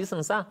bakin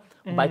hadisin sa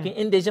bakin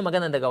inda ya ji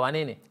magana daga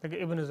wane ne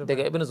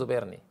daga Ibn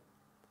Zubair ne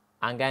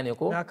an gane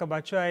ko haka ba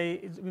cewa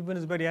Ibn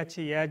Zubair ya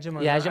ce ya ji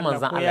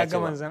manzan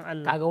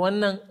Allah kaga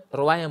wannan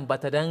ruwayan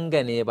bata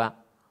dangane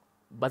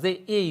ba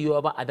zai iya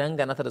yiwuwa ba a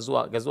dangana ta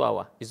zuwa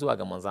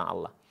ga manzan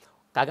Allah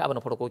kaga abu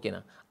na farko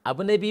kenan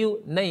abu na biyu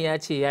nan ya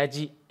ce ya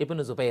ji Ibn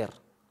Zubair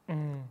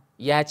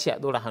ya ce a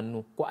ɗora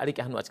hannu ko a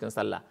riƙe hannu a cikin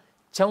sallah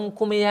can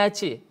kuma ya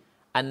ce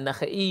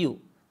an-Nakhai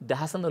da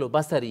Hassan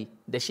al-Basri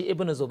da shi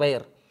Ibn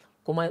Zubair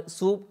kuma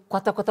su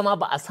kwata-kwata ma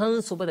ba a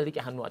san su ba da rike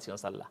hannu a cikin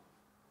sallah.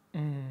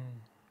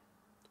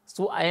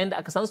 Su a yanda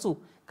aka san su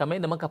kamar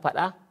yadda muka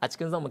faɗa a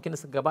cikin zamanin da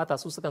suka gabata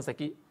su sukan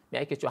saki me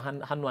ake cewa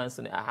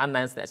hannayensu ne a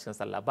cikin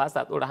sallah ba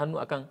sa ɗora hannu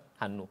akan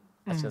hannu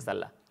a cikin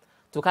sallah.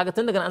 To kaga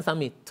tun daga nan an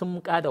samu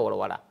tumka da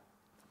warwara.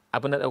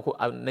 Abu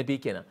na biyu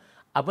kenan.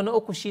 Abu na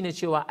uku shine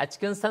cewa a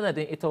cikin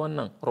sanadin ita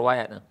wannan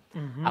ruwaya din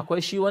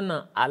akwai shi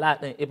wannan Ala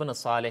din Ibn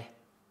Salih.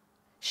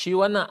 Shi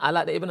wannan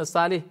Ala din Ibn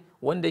Salih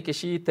wanda yake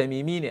shi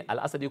Tamimi ne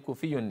al-Asadi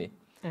Kufiyun ne.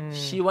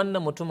 Shi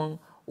wannan mutumin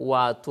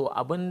wato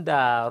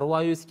abinda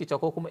ruwayoyi suke cewa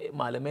ko kuma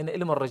malamai na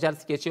ilmin rijal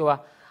suke cewa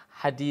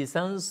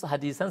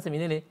hadisansa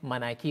menene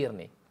manakir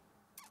ne.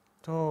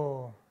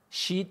 To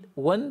shi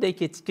wanda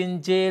yake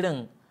cikin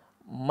jerin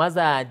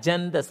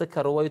mazajen da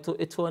suka ruwaito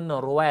ita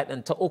wannan ruwaya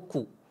din ta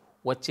uku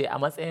wacce a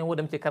matsayin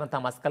wanda muke karanta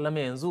masu kallon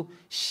yanzu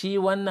shi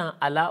wannan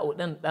Ala'u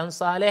din dan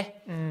Saleh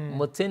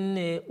mutum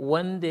ne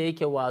wanda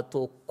yake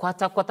wato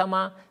kwata-kwata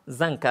ma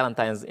zan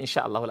karanta yanzu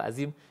insha Allahul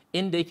Azim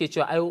inda yake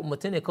cewa ai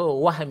mutum ne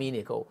kawai wahami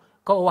ne kawai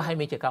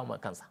wahami yake kawo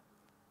kansa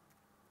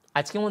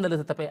a cikin wannan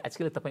littattafai a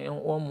cikin littattafan yan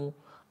uwanmu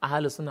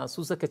ahli suna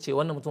su suka ce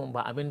wannan mutum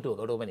ba abin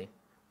dogaro bane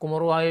kuma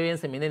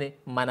ruwayoyinsa menene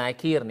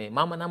manakir ne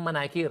mamanan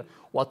manakir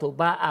wato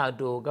ba a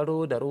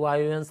dogaro da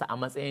ruwayoyinsa a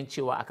matsayin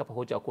cewa a kafa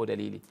hujja ko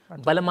dalili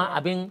balma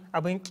abin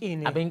ki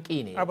ne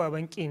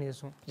ababen ki ne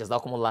su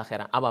jazakumullahu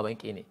khairan ababen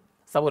ki ne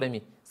saboda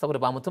me saboda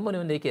ba mutum bane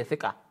wanda yake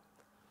fika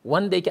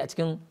wanda yake a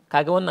cikin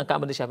kaga wannan ka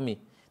abin da shafi me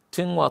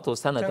tun wato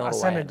sanadin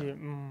ruwaya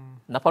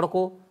na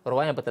farko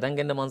ruwayan bata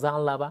dangane da manzon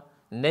Allah ba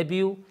na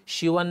biyu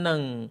shi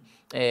wannan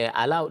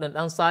Ala'u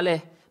dan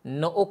Saleh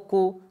na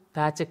uku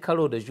ta ci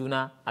karo da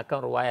juna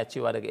akan ruwaya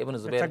cewa daga Ibn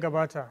Zubair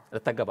da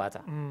ta gabata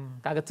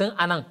kaga tun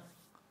anan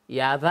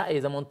ya za a yi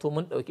zamanto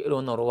mun dauki irin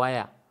wannan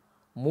ruwaya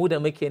mu da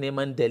muke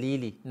neman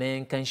dalili na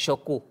yankan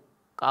shakku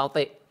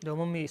qatai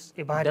domin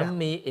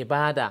mu yi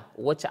ibada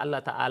wacce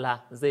Allah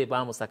ta'ala zai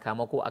ba mu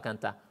sakamako akan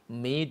ta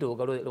mu yi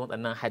dogaro da irin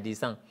waɗannan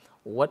hadisan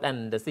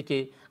waɗanda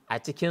suke a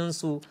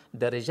cikinsu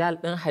da rijal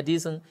ɗin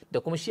hadisin da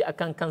kuma shi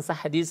akan kansa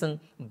hadisin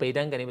bai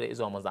dangane da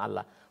izuwa manzo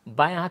Allah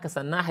bayan haka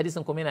sannan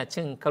hadisin kuma yana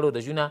cin karo da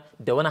juna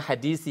da wani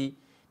hadisi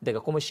daga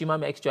kuma shi ma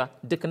mai ake cewa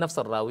duk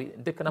nafsar rawi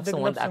duk nafsin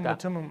wanda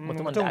aka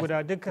mutum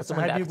guda duk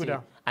sahabi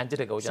guda an ji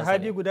daga wajen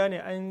sahabi guda ne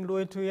an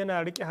roito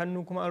yana rike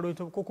hannu kuma an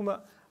roito ko kuma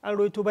an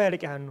roito baya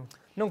rike hannu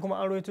nan kuma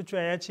an roito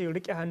cewa ya ce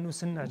rike hannu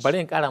sunna ce bari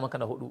in kara maka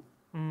na hudu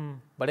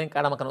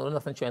na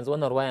san cewa yanzu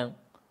wannan ruwayan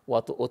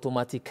wato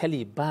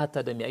automatically ba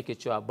ta da me ake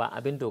cewa ba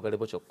abin dogare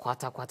ba ce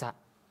kwata-kwata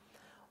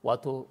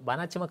wato ba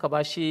na ce maka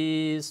ba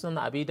shi sunan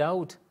Abi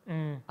Dawud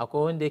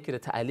akwai wanda yake da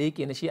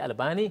ta'aliki na shi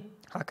Albani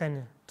haka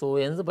ne to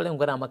yanzu bari in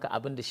gwada maka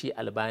abin da shi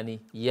Albani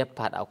ya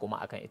faɗa kuma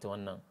akan ita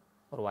wannan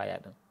ruwaya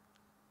din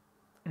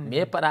me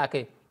ya faɗa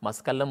akai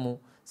masu kallon mu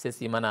sai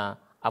su yi mana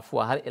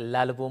afuwa har in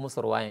lalubo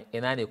musu ruwayan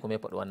ina ne kuma ya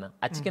faɗi wannan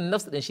a cikin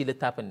nafs din shi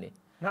littafin ne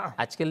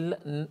a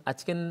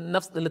cikin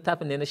nafs din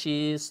littafin ne na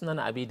shi sunan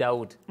Abi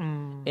Dawud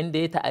inda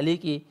ya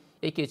ta'aliki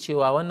yake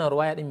cewa wannan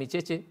ruwaya din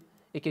mecece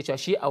yake cewa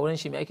shi a wurin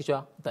shi mai ake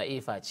cewa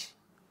da'ifa ce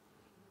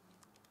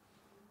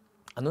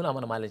a nuna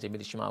mana malam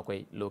Jamilu shi ma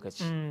akwai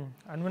lokaci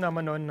a nuna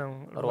mana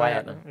wannan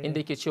ruwaya din inda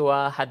yake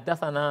cewa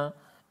haddathana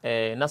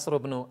Nasr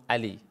ibn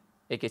Ali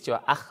yake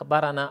cewa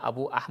akhbarana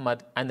Abu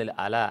Ahmad an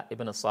al-Ala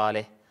ibn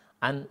Salih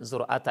an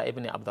Zur'ata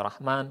ibn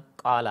Abdurrahman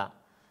qala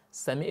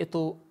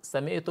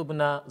سمعت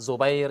ابن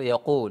زبير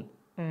يقول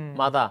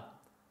ماذا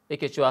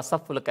yake cewa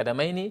safful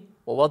kadamaini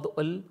wa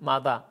wad'ul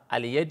madha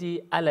al yadi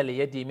ala al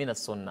yadi min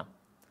as sunnah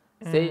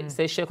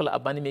sai Sheikhul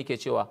Albani yake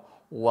cewa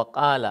wa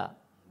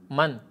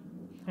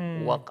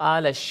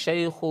qala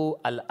Shaykh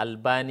al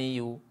Albani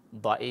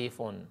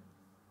da'ifun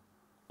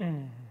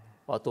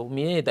wato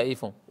me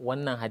da'ifun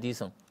wannan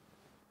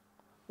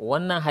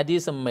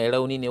hadisin mai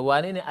rauni ne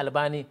wane ne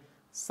Albani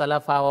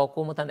salafawa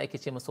ko mutane ake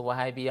ce musu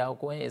wahabiya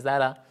ko yan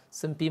izara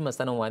sun fi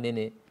masanin wane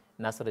ne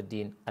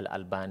Nasiruddin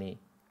al-Albani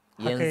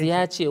yanzu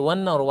ya ce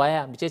wannan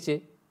ruwaya mace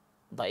ce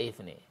da'if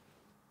ne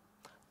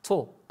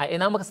to a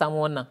ina muka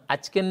samu wannan a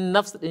cikin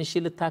nafs din shi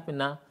littafin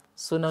na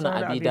sunan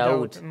Abi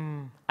Dawud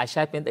a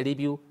shafin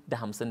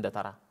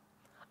 259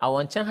 a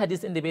wancan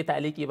hadisin da bai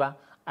ta'aliki ba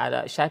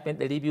a shafin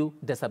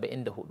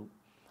 274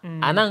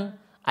 a nan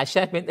a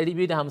shafin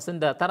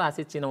 259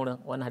 sai ce na wurin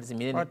wannan hadisin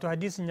menene wato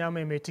hadisin ya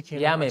maimaitu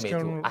kenan ya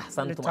maimaitu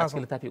ahsantum a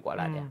cikin littafi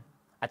kwara daya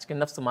a cikin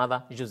nafsu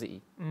maza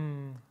juz'i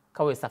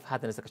kawai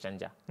safhata ne suka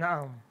canja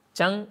na'am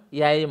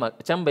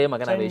can bai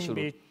magana bai shiru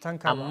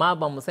amma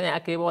ba mu sani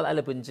aka yi ba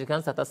wal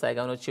bincikansa ta sai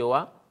gano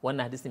cewa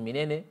wannan hadisin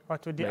menene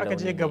wato da aka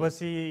je gaba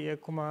sai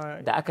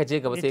kuma da aka je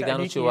gaba sai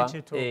gano cewa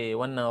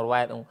wannan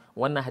ruwaya din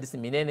wannan hadisin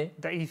menene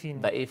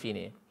da'ifi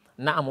ne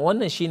na'am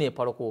wannan shine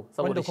farko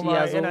saboda shi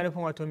ya zo yana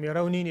nufin wato mai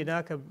rauni ne da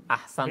aka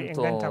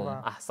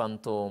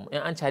ahsantum in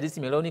an ci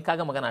hadisi mai rauni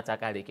kaga magana ta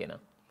kare kenan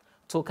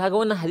to kaga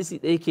wannan hadisi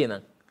ɗaya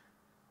kenan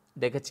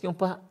daga cikin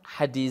fa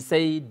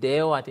hadisai da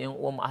yawa ta yan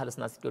uwan ahlus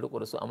sunna suke riko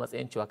da su a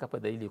matsayin cewa kafa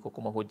dalili ko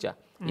kuma hujja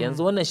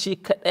yanzu wannan shi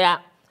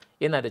kadaya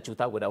yana da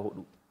cuta guda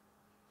 4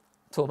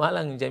 to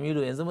malam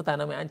Jamilu yanzu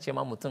mutanen mai an ce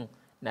ma mutum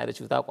na da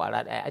cuta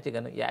kwara ɗaya ake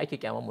ganin ya ake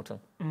kyaman mutum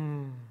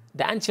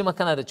da an ce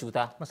maka na da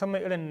cuta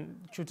musamman irin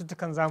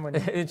cututtukan zamani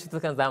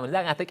cututtukan zamani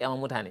za ka ta kyaman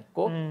mutane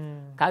ko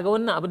kaga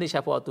wannan abin da ya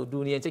shafi wato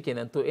duniyance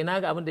kenan to ina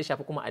ga abin da ya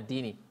shafi kuma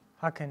addini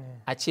haka ne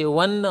a ce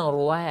wannan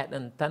ruwaya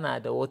din tana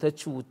da wata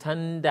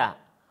cutan da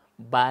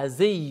ba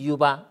zai yi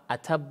ba a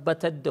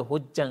tabbatar da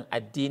hujjan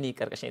addini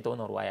karkashin ita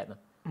wannan ruwaya din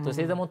to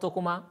sai zaman to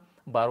kuma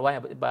ba ruwaya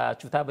ba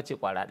cuta bace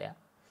kwara ɗaya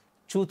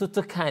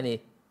cututtuka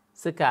ne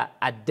suka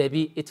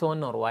addabi ita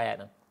wannan ruwaya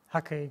din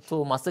haka yake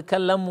to masu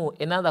kallon mu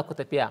ina za ku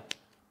tafiya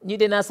ni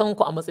dai na san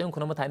ku a matsayin ku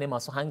na mutane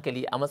masu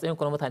hankali a matsayin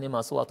ku na mutane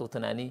masu wato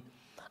tunani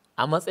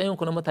a matsayin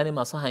ku na mutane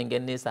masu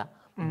hangen nesa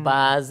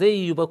ba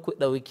zai yi ba ku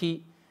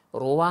ɗauki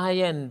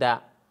ruwayan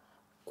da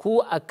ku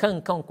a kan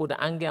kanku da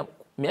an gaya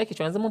me ake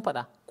cewa yanzu mun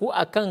faɗa ku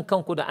a kan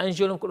kanku da an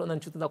shirin kuɗin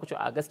cutar za ku ce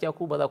a gaskiya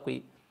ku ba za ku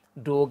yi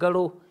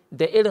dogaro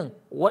da irin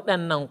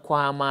waɗannan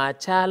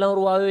kwamacalan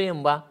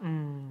ruwayoyin ba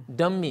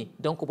don me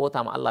don ku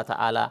bauta ma Allah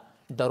ta'ala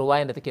da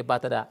ruwayan da take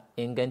bata da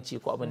inganci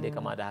ko abin da ya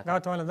kama da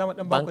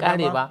haka ban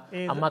kare ba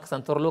amma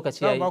kasantar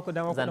lokaci yayi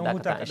zan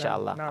dakata insha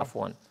Allah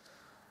afwan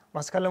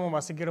masu kallon mu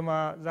masu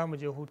girma za mu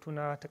je hutu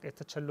na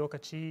takaitaccen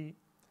lokaci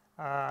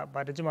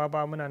ba da jima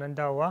ba muna nan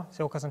dawowa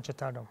sai ku kasance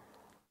tare da mu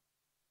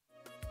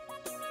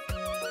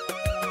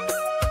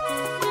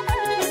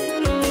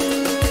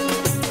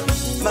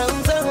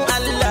manzon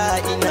Allah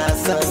ina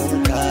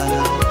son ka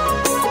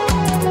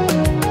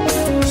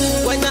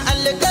wani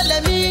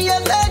alƙalami ya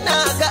zana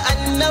ga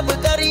annabi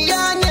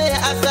ƙarya ne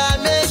a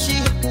same shi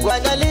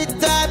wani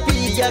littafi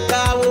ya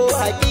kawo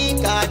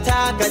hakika ta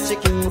ga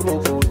cikin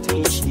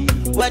rubutun shi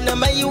wani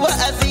mai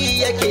wa'azi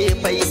yake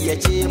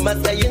fayyace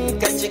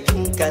matsayinka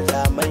cikin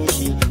kalaman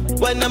shi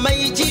wani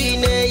mai ji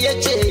ne ya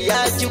ce ya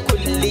ji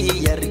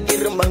kulliyar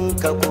girman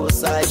ka ko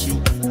sashi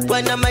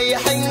wani mai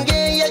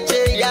hange ya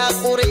ce ya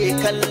ƙure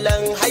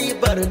kallon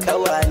haibar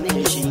kawane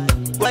shi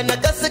wani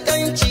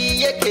kaskanci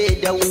yake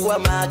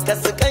dawwama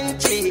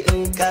kaskanci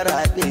in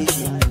karaɗe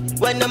shi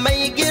wani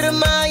mai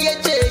girma ya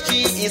ce shi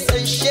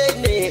isasshe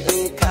ne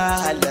in ka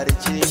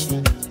halarce shi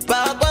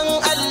baban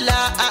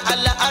Allah a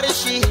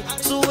al'arshi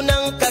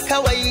sunanka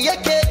kawai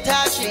yake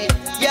tashi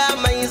ya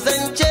mai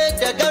zance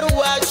da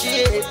garwashi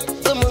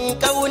tsumin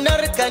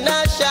ƙaunar ka na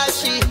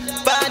shashi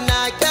ba na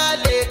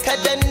kyale ka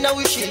dan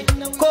naushi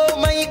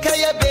komai ka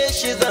yabe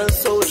shi zan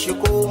so shi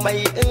komai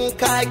in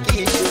ka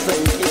ki shi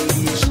zan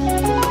ki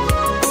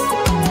shi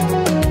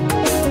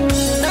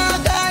na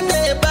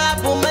gane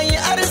babu mai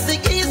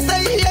arziki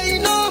sai yayi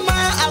noma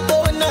a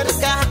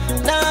gonarka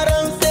na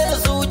rantse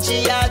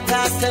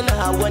zuciyata tana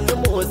wani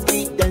motsi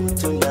dan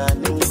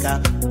tunaninka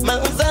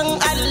manzon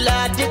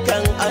Allah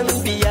dukan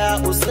anbiya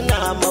suna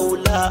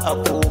maula a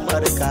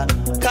komarka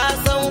ka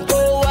san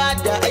kowa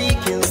da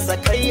aikinsa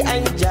kai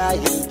an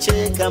jahilce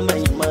ka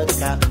mai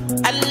maka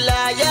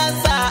Allah ya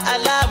sa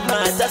alama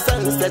ta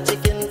sansa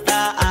cikin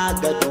da'a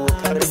ga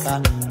dokarka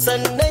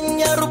sannan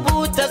ya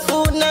rubuta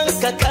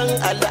sunanka kan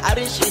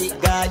al'arshi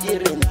ga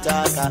irin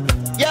taka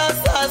ya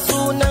sa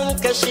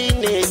sunanka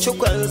shine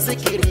cikon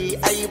zikiri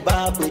ai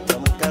babu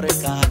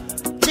tamkarka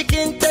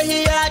cikin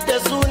tahiya da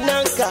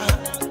sunanka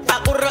a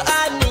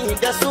ƙur'ani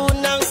da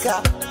sunanka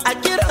a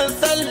kiran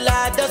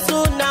sallah da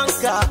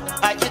sunanka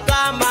a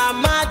iqama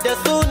ma da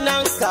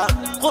sunanka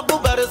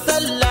hudubar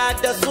sallah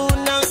da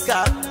sunanka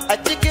a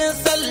cikin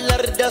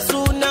sallar da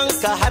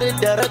sunanka har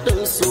da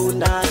raɗin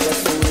suna da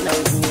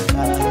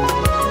sunanka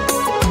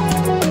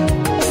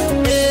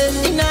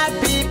ina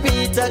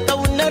fifita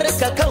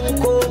ƙaunarka kan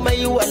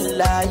komai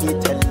wallahi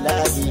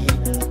tallahi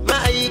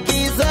ma'aiki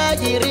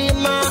zahiri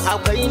ma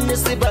akwai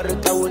nisbar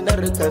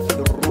ƙaunarka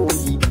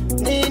firruhi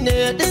ni ne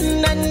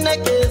dinnan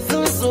nake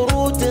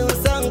surutun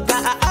san ka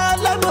a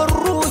alamin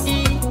ruhi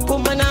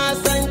kuma na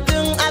san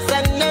tun a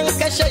sannan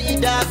ka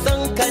shaida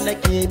san ka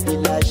nake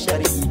bila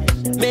sharhi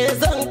me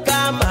zan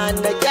kama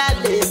na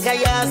kyale ka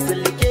ya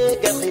silke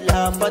ga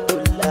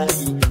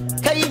khilafatullahi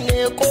kai ne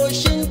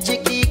koshin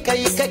ciki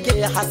kai kake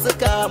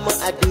haska mu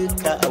a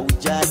duka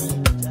aujahi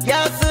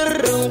ya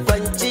sirrin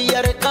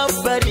kwanciyar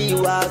kabari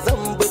wa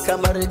zan bi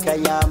kamar ka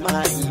ya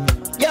mai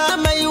ya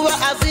mai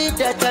wa'azi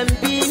da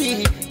tambihi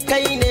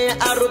kai ne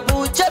a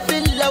rubuce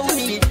bin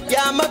launi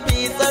ya mafi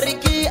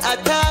tsarki a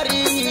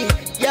tarihi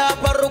ya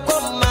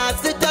farkon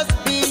masu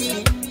tasbihi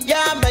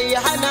ya mai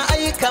hana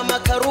aika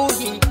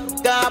makaruhi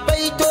ga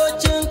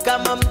baitocin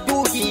kaman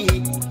duhi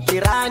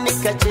kirani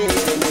ka ce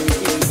da ni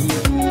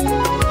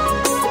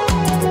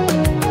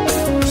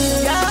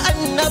ya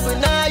annabi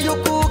na yi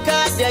kuka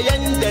da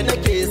yanda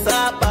nake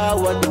saba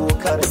wa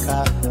dokarka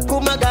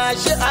kuma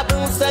gashi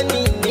abin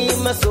sani ni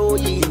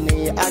masoyi ne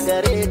a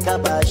gare ka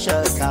ba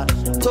shakka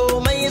to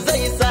mai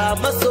zai sa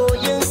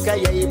masoyinka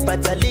yayi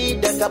fatali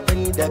da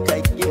kafin da ka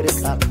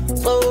girka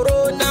tsoro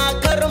na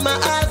karma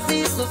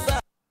asisu sa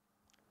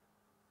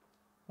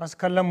masu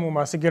kallon mu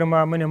masu girma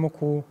mune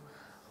muku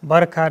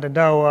barka da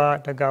dawowa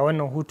daga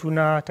wannan hutu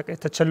na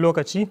takaitaccen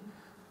lokaci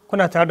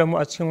kuna tare da mu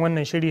a cikin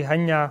wannan shiri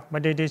hanya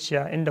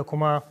madaidaiciya inda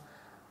kuma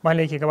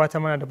malai ke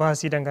gabatar mana da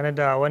bahasi dangane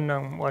da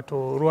wannan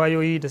wato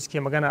ruwayoyi da suke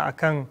magana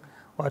akan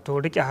wato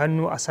rike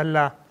hannu a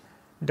sallah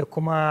da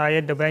kuma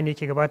yadda bayani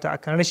ke gabata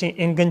akan rashin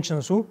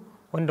ingancinsu,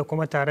 wanda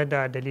kuma tare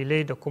da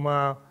dalilai da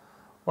kuma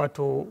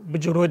wato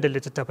bijiro da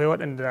littattafai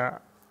waɗanda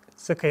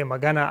suka yi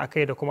magana a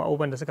kai da kuma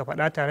abubuwan da suka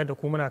faɗa tare da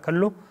ku muna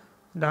kallo.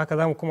 Da haka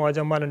za mu kuma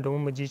wajen malam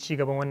domin mu ji ci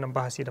gaban wannan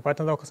bahasi, da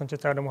fatan za ku kasance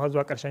tare da mu har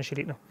zuwa ƙarshen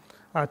shiri din.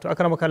 To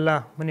akrama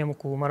kallah mu ne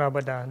muku maraba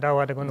da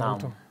dawa daga wannan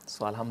hutu.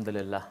 So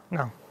alhamdulillah.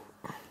 Na'am.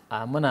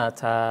 Muna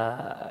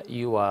ta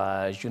yi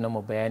wa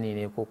junanmu bayani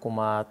ne ko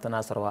kuma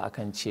tunasarwa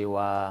akan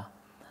cewa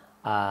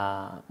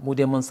mu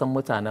dai mun san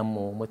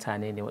mutanenmu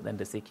mutane ne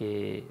waɗanda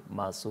suke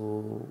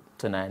masu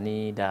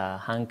tunani da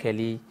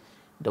hankali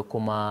da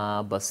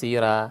kuma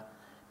basira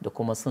da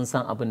kuma sun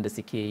san abin da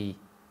suke yi.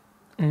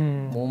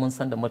 Mu mun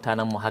san da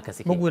mutanenmu haka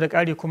suke. Bugu da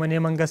ƙari kuma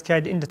neman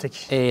gaskiya da inda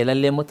take.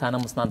 Lalle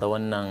mutanenmu suna da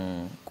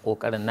wannan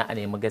ƙoƙarin na a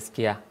nemi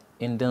gaskiya.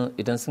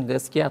 Idan sun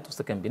gaskiya to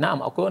sukan bi.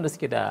 Na'am, akwai wanda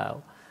suke da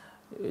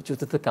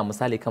cututtuka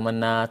misali kamar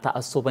na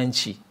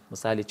ta'assubanci,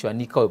 misali cewa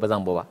ni kawai ba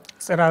zan ba.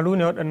 Tsiraru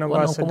ne waɗannan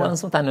ba su da. Kuma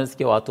sun mutane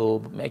suke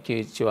wato me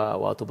ake cewa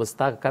wato ba su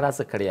taka kara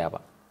su karya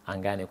ba.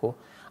 An gane ko?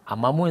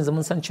 Amma mu yanzu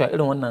mun san cewa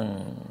irin wannan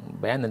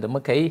bayanin da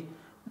muka yi,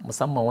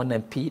 musamman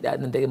wannan fiɗa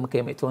ɗin da muka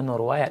yi mai ita wannan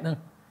ruwaya ɗin,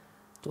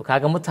 to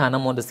kaga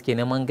mutanen wanda suke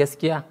neman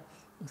gaskiya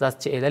za su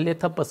ce lalle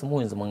tabbas mu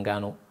yanzu mun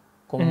gano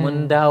kuma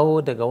mun dawo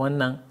daga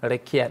wannan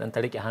rakiya ɗin ta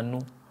rike hannu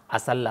a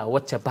sallah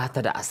wacce ba ta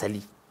da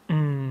asali.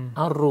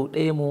 An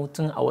roɗe mu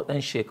tun a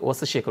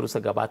wasu shekaru su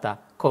gabata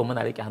kawai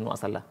muna rike hannu a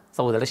sallah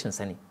saboda rashin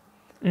sani.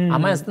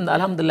 Amma yanzu tunda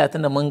alhamdulillah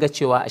tunda mun ga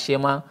cewa ashe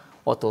ma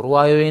wato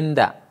ruwayoyin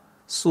da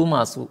su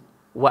masu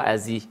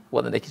wa'azi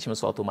waɗanda ake ce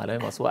musu wato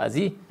malamai masu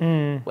wa'azi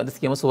wanda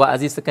suke musu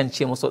wa'azi sukan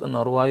ce musu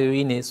waɗannan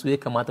ruwayoyi ne su ya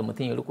kamata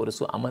mutum ya riko da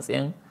su a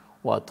matsayin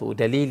wato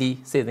dalili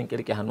sai zan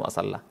kirke hannu a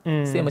sallah.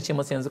 Sai mu ce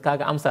masa yanzu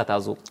kaga amsa ta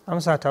zo.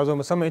 Amsa ta zo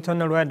musamman ita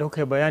wannan ruwaya da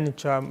kuka yi bayanin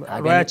cewa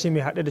ruwaya ce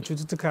mai haɗe da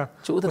cututtuka.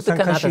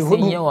 Cututtuka na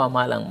sun yawa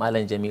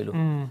malam Jamilu.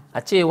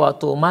 A ce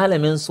wato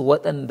malamin su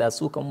waɗanda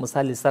su kan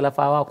misali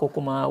salafawa ko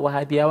kuma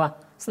wahabiyawa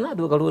suna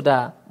dogaro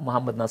da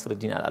Muhammad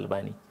Nasiruddin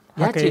Al-Albani.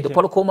 Ya ce da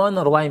farko ma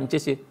wannan ruwaya mace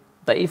ce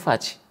da'ifa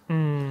ce.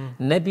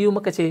 Na biyu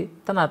muka ce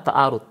tana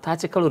ta'arud, ta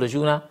ci karo da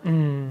juna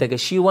daga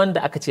shi wanda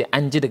aka ce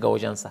an ji daga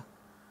wajensa.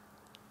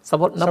 Na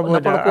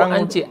farko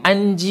an ce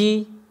an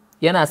ji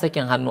yana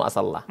sakin hannu a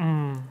sallah,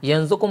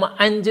 yanzu kuma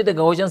an ji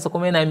daga wajensa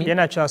kuma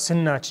yana cewa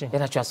sunna ce.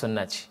 Yana cewa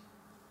sunna ce.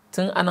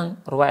 Tun anan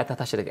ruwaya ta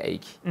tashi daga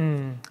aiki.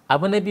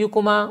 Abu na biyu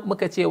kuma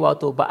muka ce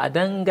wato ba a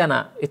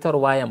dangana ita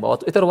ruwayan ba,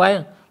 wato ita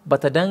ruwayan ba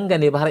ta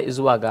dangane ba har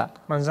zuwa ga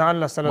manzan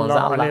Allah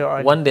sallallahu alaihi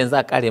wa wanda yanzu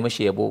a kare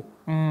mashi yabo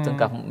tun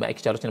kafin mai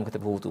aiki lokacin muka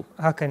tafi hutu.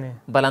 Haka ne.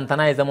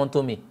 Balantana ya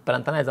zamanto me?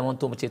 Balantana ya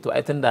zamanto mu ce to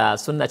ai tunda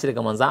sunna ce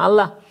daga manzan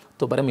Allah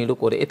to bari mu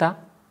riko da ita.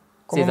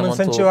 Kuma mun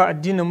san cewa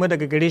addinin mu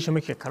daga gare shi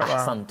muke karba.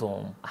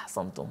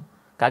 Ahsantum.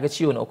 Kaga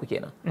ciwo na uku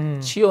kenan.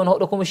 Ciwo na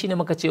hudu kuma shine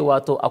muka ce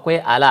wato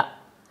akwai ala.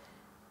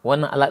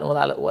 Wannan ala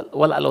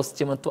wala Allah su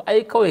ce man to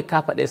ai kawai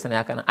ka faɗe sa ne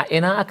haka nan. A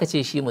ina aka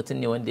ce shi mutum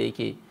ne wanda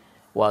yake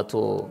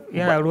wato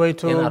yana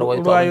ruwaito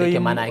ruwayoyi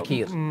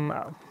manakir.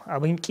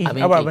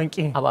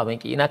 Ababen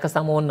ki. Ina ka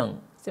samu wannan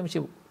sai mu ce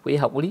ku yi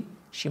haƙuri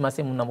shi ma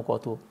sai mun na muku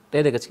wato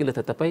ɗaya daga cikin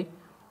littattafai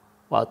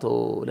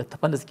wato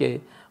littattafan da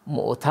suke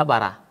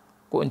mu'tabara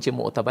ko in ce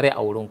mu'tabarai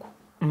a wurinku.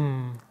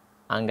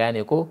 An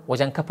gane ko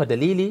wajen kafa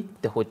dalili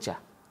da hujja.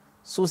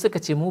 Su suka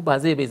ce mu ba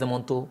zai bai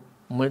zamanto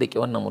mun rike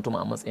wannan mutum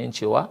a matsayin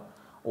cewa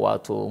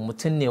wato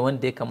mutum ne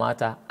wanda ya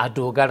kamata a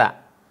dogara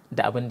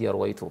da abin da ya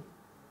rawaito.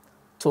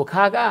 To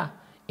kaga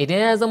idan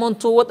ya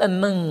zamanto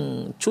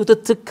waɗannan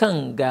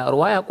cututtukan ga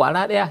ruwaya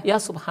kwara ɗaya ya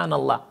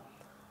subhanallah.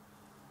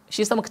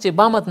 Shi sama kace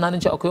ba ma tunanin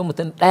cewa akwai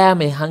mutum ɗaya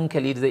mai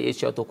hankali da zai iya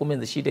cewa to kuma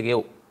yanzu shi daga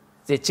yau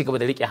zai ci gaba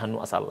da riƙe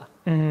hannu a sallah.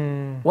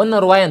 Wannan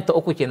ruwayan ta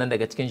uku kenan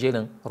daga cikin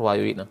jerin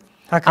ruwayoyi din.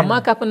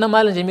 Amma kafin na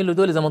malam Jamilu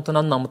dole zaman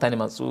tunan mutane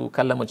masu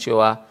kallon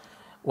cewa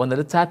wanda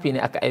littafi ne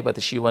aka aibata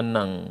shi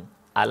wannan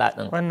ala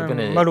din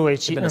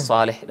Ibn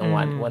Salih din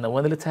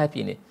wani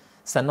littafi ne.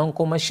 Sannan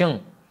kuma shin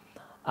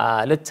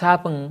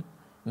littafin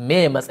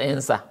me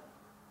matsayinsa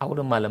a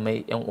wurin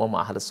malamai yan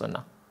uwa ahlus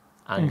sunna.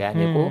 An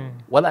gane ko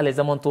wala alai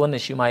zaman to wannan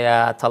shi ma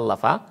ya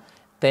tallafa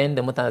ta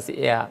yanda mutane su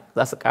iya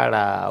za su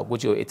ƙara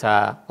gujewa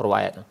ita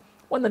ruwaya din.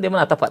 Wannan dai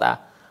muna ta faɗa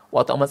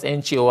wato a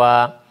matsayin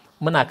cewa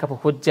muna kafa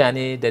hujja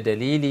ne da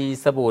dalili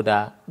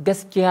saboda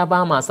gaskiya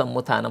ba ma son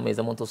mutanen mai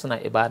zamanto suna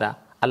ibada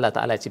Allah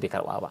ta'ala ce bai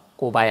karba ba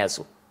ko baya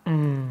so.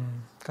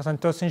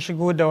 Kasanto sun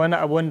shigo da wani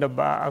abu wanda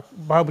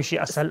babu shi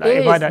a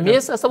ibada. Me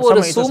yasa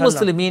saboda su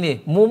musulmi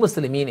ne mu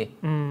musulmi ne.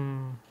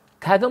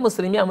 Kaga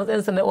musulmi a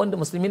matsayin sa wanda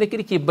musulmi na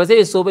kirki ba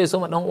zai so bai so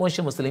ma dan uwan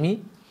shi musulmi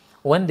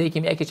wanda yake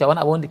mai ake cewa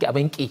wani abu wanda ke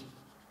abin ki.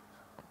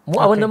 Mu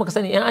abin da muka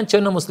sani in an ce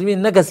wannan musulmi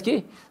na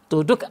gaske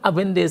to duk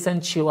abin da ya san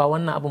cewa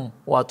wannan abin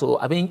wato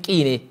abin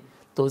ki ne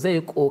to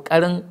zai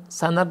kokarin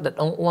sanar da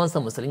dan uwansa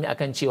musulmi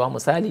akan cewa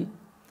misali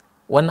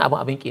wannan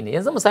abin ki ne.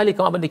 Yanzu misali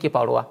kamar abin da ke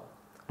faruwa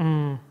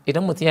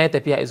idan mutum ya yi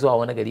tafiya zuwa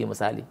wani gari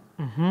misali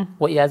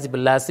wa iyazi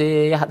billah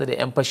sai ya hada da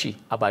yan fashi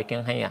a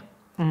bakin hanya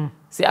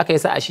sai aka yi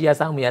sa shi ya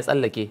samu ya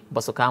tsallake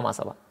ba su kama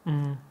sa ba.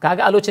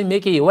 Kaga a lokacin me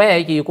yake yi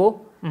waya yake yi ko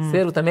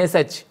sai rubuta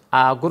message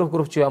a group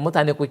cewa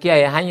mutane ku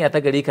kiyaye hanya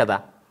ta gari kaza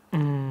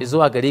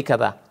zuwa gari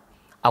kaza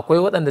akwai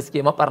waɗanda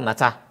suke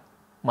maɓarnata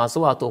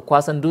masu wato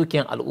kwasan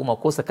dukiyan al'umma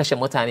ko su kashe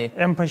mutane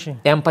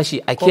yan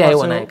fashi a kiyaye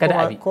wannan kada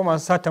abi ko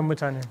masu satan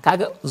mutane.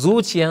 Kaga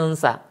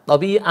zuciyansa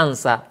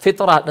ɗabi'ansa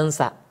fitra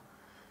ɗinsa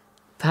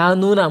ta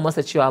nuna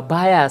masa cewa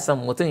baya son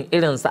mutum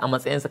irinsa a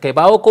matsayinsa, kai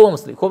ba ko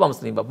ba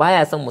musulmi ba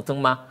baya son mutum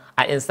ma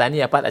a insani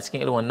ya fada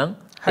cikin irin wannan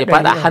ya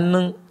fada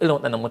hannun irin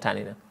waɗannan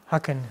mutane ne.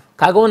 Hakan ne.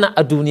 Kaga wannan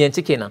a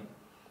duniyanci kenan.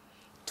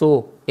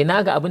 To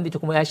ina ga abin da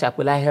kuma ya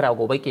shafi lahira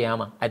gobe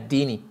kiyama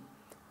addini.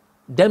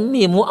 Dan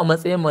me mu a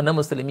matsayin mu na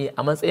musulmi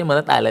a matsayin mu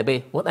na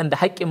ɗalibai waɗanda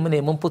haƙƙin mu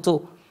ne mun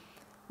fito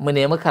mu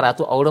nemi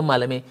karatu a wurin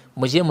malamai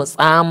mu je mu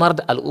tsamar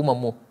da al'ummar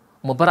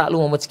mu bar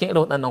al'ummar mu cikin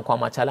irin waɗannan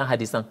kwamacalan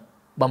hadisan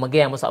ba mu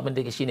gaya musu abin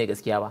da yake shine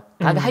gaskiya ba.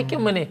 Kaga haƙƙin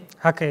mu ne.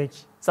 Haka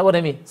yake.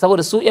 Saboda me?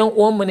 Saboda su ƴan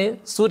uwan mu ne,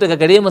 su daga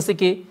gare mu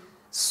suke,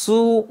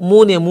 su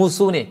mu ne mu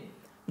su ne.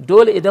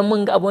 Dole idan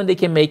mun ga abin da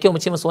yake mai kyau mu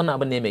ce musu wannan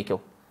abin ne mai kyau.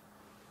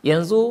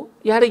 Yanzu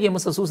ya rage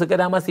musu su ga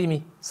dama su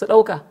yi su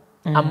ɗauka.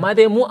 Amma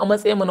dai mu a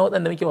matsayin mu na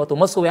waɗanda muke wato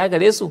masoya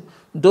gare su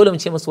dole mu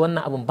ce musu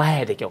wannan abin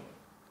baya da kyau.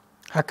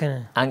 Haka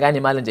ne. An gane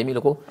Malam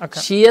Jamilu ko?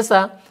 Shi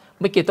yasa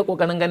muke ta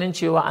kokarin ganin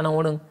cewa a nan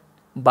wurin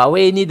ba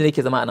wai ni da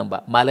nake zama a nan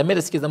ba, malamai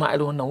da suke zama a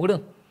irin wannan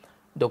wurin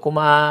da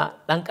kuma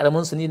ɗan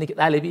ƙaramin su ni nake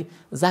ɗalibi,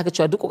 za ka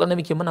cewa duk kokarin da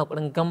muke muna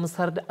kokarin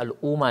gamsar da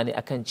al'umma ne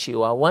akan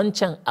cewa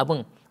wancan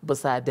abin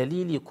bisa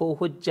dalili ko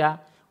hujja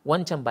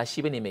wancan ba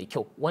shi bane mai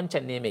kyau,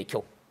 wancan ne mai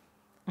kyau.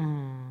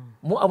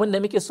 Mu abin da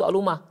muke so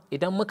al'umma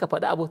idan muka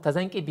faɗi abu ta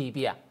zanki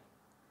bibiya,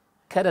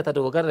 kada ta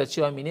dogara da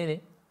cewa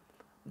menene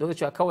dogara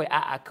cewa kawai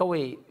a'a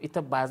kawai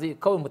ita ba zai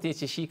kawai mutum ya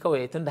ce shi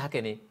kawai tun da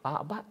haka ne,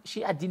 ba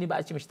shi addini ba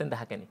a ce mishi tun da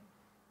haka ne,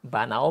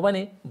 ba nawa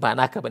bane ba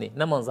naka bane,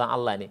 na manzon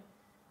Allah ne.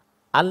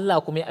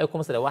 Allah kuma ya aiko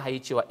masa da wahayi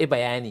cewa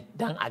bayani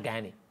dan a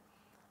gane,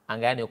 an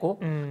gane ko?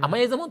 Amma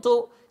ya zama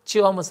to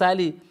cewa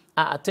misali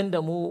a tun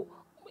da mu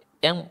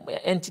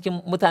yan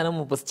cikin mutanen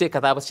mu ba su ce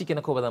kaza ba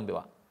shikenan ko ba zan bi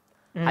ba.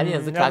 Har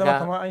yanzu kaga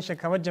kamar an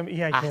kamar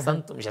jam'iyya kenan.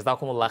 Ahsantum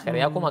jazakumullahu khair.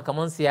 Ya kuma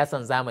kamar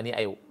siyasan zamani a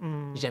yau.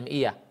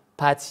 Jam'iyya,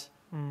 party.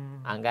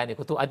 An gane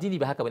ko? To addini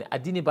ba haka bane.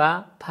 Addini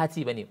ba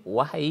party bane.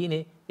 Wahayi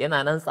ne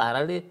yana nan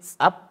tsararre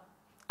tsab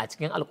a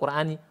cikin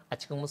alkur'ani a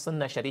cikin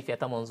sunna sharifiya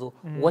ta manzo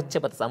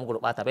wacce bata samu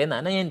gurbata ba, yana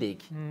nan yanda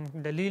yake.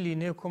 Dalili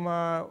ne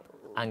kuma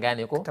an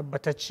gane ko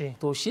tabbatacce.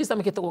 To shi yasa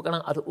muke ta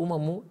kokarin al'ummar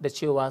mu da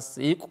cewa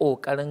su yi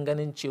kokarin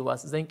ganin cewa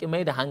su zanki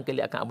mai da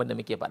hankali akan abin da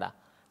muke faɗa,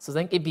 su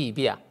zanki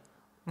bibiya.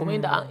 Kuma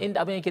inda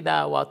abin yake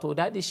da wato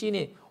daɗi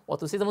shine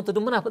wato sai zama duk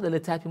muna faɗa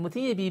littafi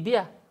mutum ya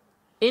bibiya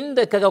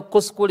inda kaga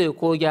kuskure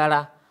ko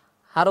gyara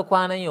har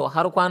kwanan yau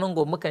har kwanan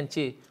gobe mukan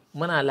ce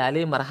muna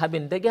lale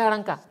marhabin da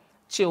gyaranka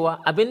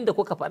cewa abin da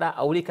kuka faɗa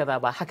a wuri kaza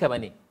ba haka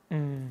bane.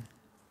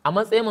 A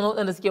matsayin mu na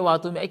waɗanda suke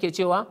wato me ake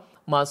cewa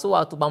masu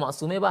wato ba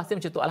masumai ba sai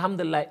mu ce to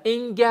alhamdulillah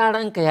in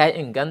gyaranka ya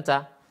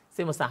inganta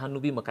sai mu sa hannu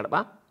biyu mu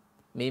karɓa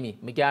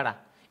mu gyara,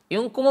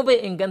 in kuma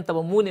bai inganta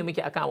ba mu ne muke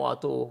akan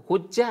wato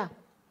hujja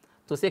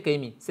to sai ka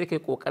yi sai ka yi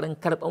kokarin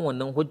karɓan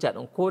wannan hujja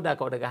ɗin ko da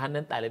daga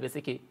hannun ɗalibai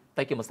suke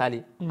take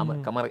misali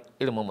kamar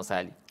ilimin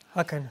misali.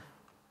 Haka ne.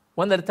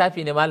 Wannan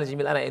littafi ne Malam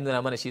Jamil ana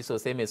nuna mana shi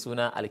sosai mai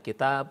suna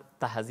Alkitab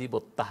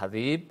Tahzibut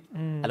Tahzib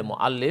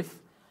Al-Mu'allif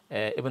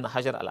Ibn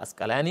Hajar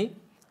Al-Asqalani,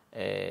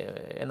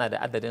 yana da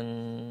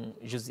adadin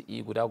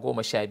juz'i guda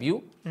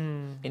 12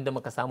 inda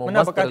muka samu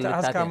masdar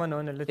littafin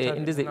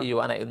inda zai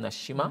iya ana irin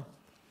shi ma.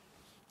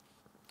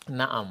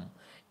 Na'am,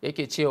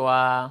 yake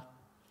cewa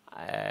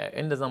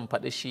inda zan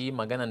faɗi shi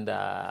maganan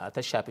da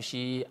ta shafi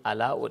shi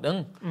ala'u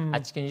ɗin a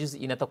cikin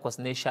juz'i na 8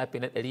 ne shafi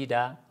na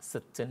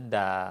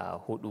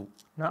 164.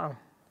 Na'am.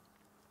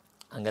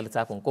 An ga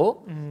littafin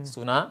ko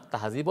suna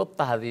Tahzibut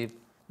Tahzib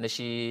na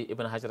shi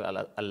Ibn Hajar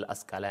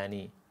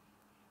al-Asqalani.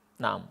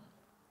 Na'am.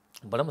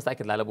 Bari mu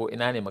sake lalabo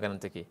ina ne maganan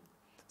take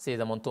sai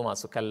zamanto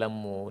masu kallon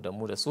mu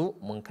da su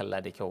mun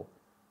kalla da kyau.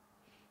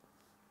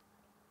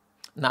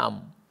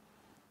 Na'am.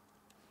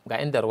 Ga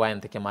inda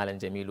ruwayan take Malam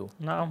Jamilu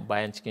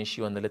bayan cikin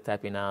shi wanda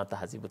littafi na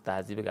Tahzibut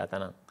Tahzib ga ta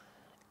nan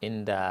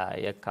inda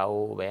ya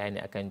kawo bayani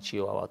akan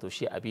cewa wato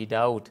shi Abi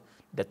Dawud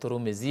da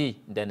Tirmidhi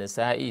da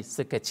Nisa'i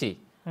suka ce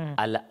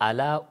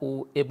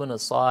al-Ala'u ibn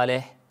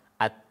Salih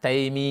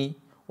at-Taimi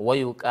wa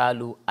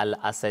yuqalu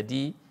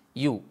al-Asadi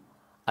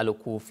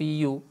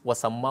al-Kufi wa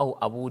sammahu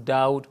Abu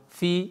Dawud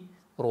fi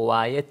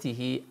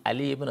riwayatihi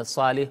Ali ibn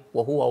Salih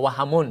wa huwa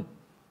wahamun.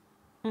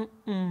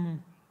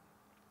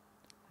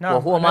 Wa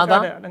huwa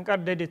maza? Dan kar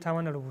daidaita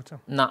mana rubutun.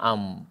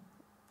 Na'am.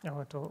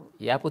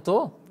 Ya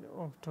fito?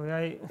 To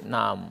yayi.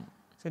 Na'am.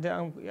 Sai dai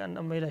an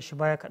maida shi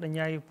baya kadan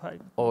yayi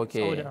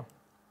okay.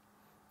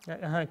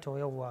 Ya to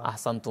yawa.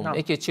 Ahsantum.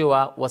 Yake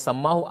cewa wa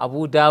sammahu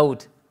Abu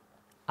Dawud.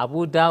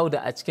 Abu Dawud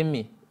a cikin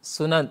me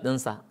sunan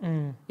dinsa.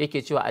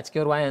 Yake cewa a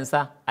cikin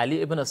ruwayansa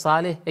Ali ibn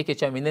Salih yake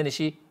cewa menene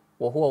shi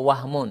wa huwa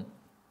wahmun.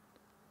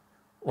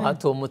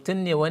 Wato mutum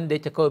ne wanda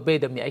yake kawai bai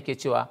da mai ake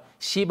cewa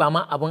shi ba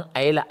ma abin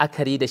a yi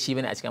la'akari da shi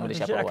bane a cikin abin da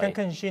shafi waye. Shi akan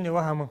kan shine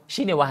wahamin.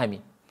 Shine wahami.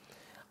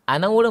 A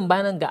nan wurin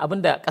bayanan ga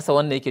abin da ƙasa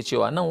wannan yake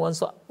cewa nan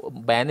wasu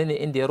bayanai ne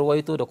inda ya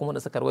rawaito da kuma da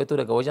suka rawaito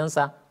daga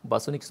wajensa ba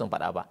su nake son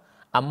faɗa ba.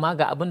 Amma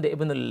ga abin da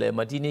Ibn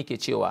al-Madini yake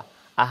cewa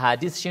a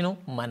hadis shine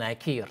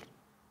manakir.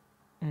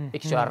 yake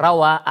cewa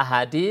rawa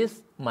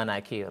ahadith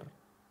manakir.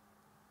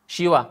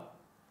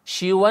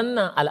 Shi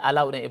wannan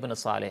al'alau ɗin ibn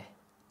Salih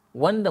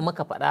wanda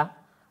muka faɗa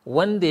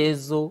wanda ya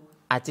zo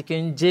a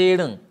cikin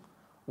jerin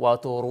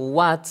wato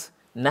ruwat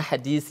na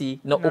hadisi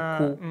na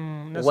uku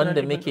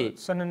wanda muke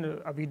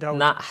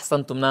na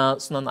ahsantum na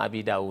sunan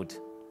abi dawud.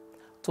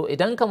 To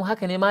idan kam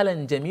haka ne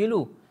malam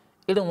Jamilu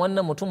irin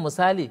wannan mutum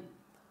misali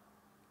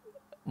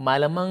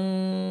malaman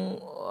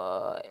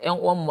yan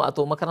uwanmu a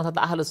to makarantar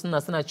ta ahlus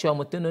sunna suna cewa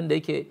mutumin da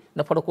yake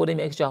na farko da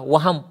mai ake cewa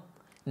waham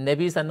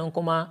nabi sannan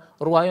kuma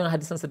ruwayoyin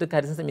hadisansa duka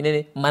hadisansa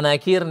menene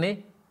manakir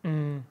ne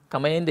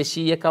kamar yadda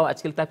shi ya kawo a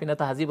cikin littafi na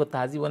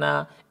tahzibu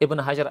na ibn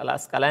hajar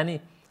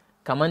al-asqalani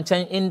kamar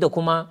can inda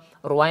kuma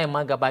ruwayan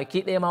ma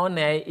gabaki ɗaya ma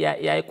wannan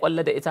ya yi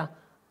kwalla da ita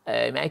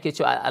mai ake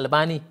cewa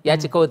albani ya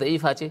ci kawai da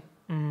ifa ce.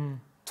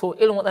 To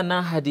irin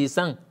waɗannan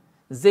hadisan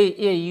zai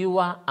iya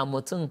yiwa a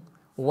mutum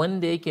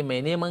wanda yake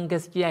mai neman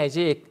gaskiya ya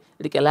je ya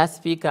rike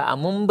lasifika a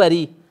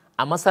mumbari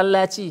a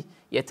masallaci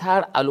ya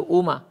tara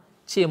al'umma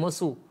ce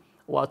musu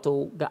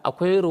wato ga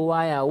akwai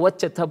ruwaya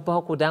wacce ta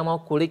ba ku dama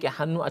ku rike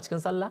hannu a cikin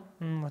sallah?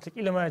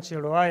 Wataƙila ma ya ce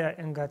ruwaya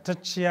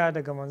ingantacciya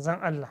daga manzon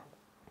Allah.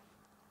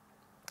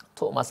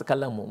 To masu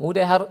kallon mu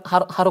dai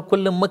har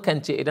kullum mukan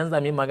ce idan za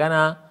mu yi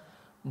magana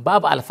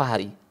babu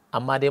alfahari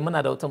amma dai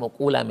muna da wata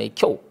maƙula mai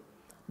kyau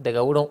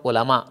daga wurin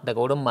ulama daga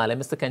wurin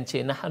malami sukan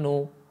ce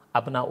nahnu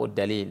abna'ud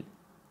dalil.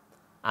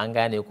 An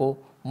gane ko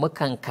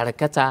mukan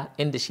karkata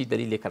inda shi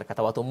dalili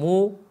karkata wato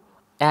mu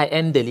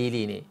 'ya'yan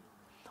dalili ne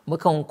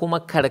mukan kuma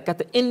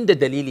karkata inda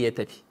dalili ya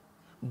tafi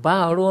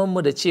ba ruwanmu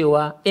da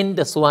cewa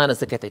inda suwana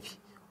suka tafi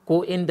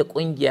ko inda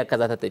kungiya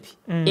kaza ta tafi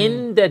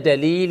inda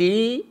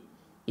dalili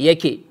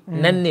yake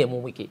nan ne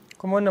mu muke.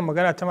 Kuma wannan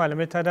magana ta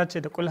malamai ta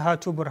dace da qul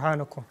hatu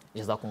burhanakum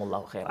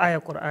jazakumullahu khairan aya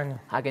qur'ani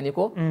haka ne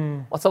ko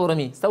saboda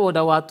me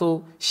saboda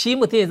wato shi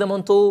mutum ya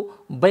zamanto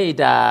bai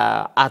da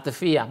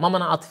atifiya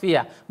mamana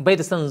atifiya bai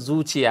da son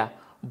zuciya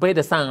bai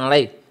da son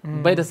rai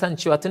bai da son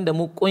cewa tunda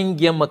mu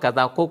kungiyar mu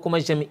kaza ko kuma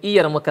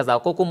jam'iyyar mu kaza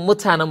ko kuma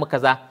mutanen mu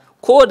kaza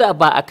ko da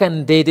ba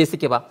akan daidai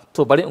suke ba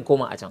to bari in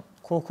koma a can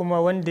ko kuma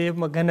wanda ya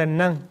maganan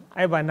nan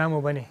ai ba namu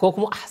bane ko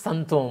kuma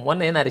ahsantum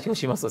wannan yana da kyau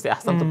shi ma sosai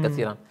ahsantum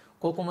kasiran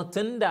ko kuma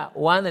tunda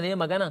wane ne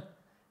maganan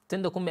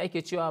tunda kuma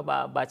ake cewa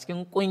ba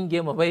cikin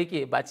kungiyar mu ba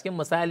yake ba cikin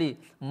misali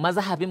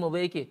mazhabin mu ba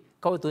yake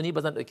kawai to ni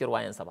ba zan dauki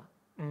ruwayansa ba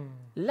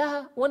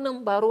la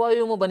wannan ba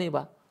ruwayoyin mu bane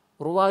ba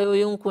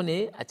ruwayoyinku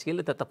ne a cikin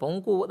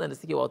littattafanku waɗanda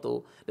suke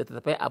wato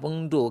littattafai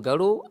abin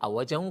dogaro a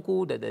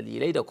wajenku da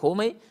dalilai da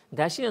komai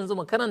gashi yanzu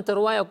mu karanta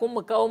ruwaya kuma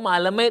mu kawo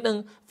malamai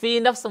din fi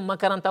nafsin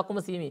makaranta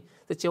kuma su yi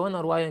su ce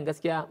wannan ruwayoyin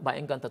gaskiya ba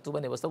ingantattu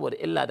bane ba saboda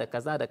illa da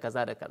kaza da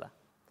kaza da kaza.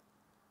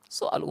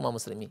 So al'umma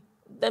musulmi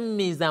dan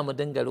me za mu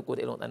dinga riko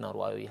da irin waɗannan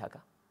ruwayoyi haka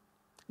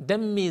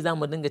dan me za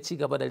mu dinga ci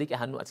gaba da rike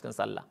hannu a cikin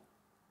sallah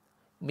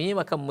mu yi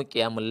makan mu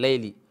qiyamul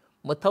laili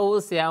mu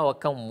tausaya wa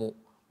kanmu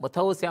mu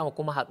tausaya mu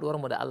kuma haɗuwar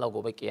mu da Allah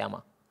gobe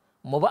kiyama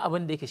mu ba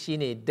abin da yake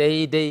shine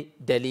daidai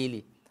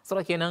dalili.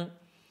 Saboda kenan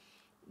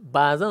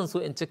ba zan so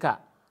in cika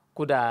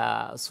ku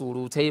da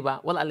surutai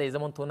ba wal Allah ya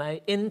zama to na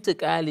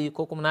intikali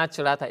ko kuma na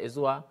cira ta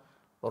zuwa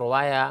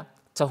ruwaya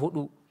ta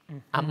hudu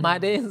amma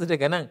dai yanzu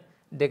daga nan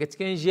daga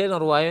cikin jerin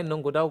ruwayoyin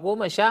nan guda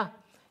 10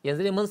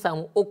 yanzu ne mun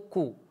samu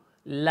 3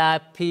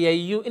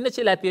 lafiyayyu ina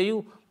ce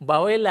lafiyayyu ba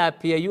wai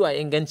lafiyayyu a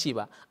inganci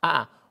ba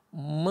a'a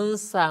mun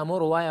samu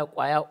ruwaya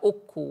kwaya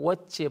 3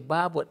 wacce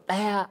babu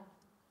ɗaya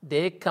da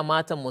ya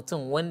kamata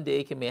mutum wanda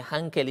yake mai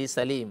hankali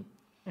salim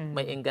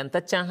mai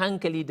ingantaccen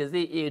hankali da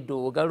zai iya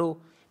dogaro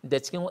da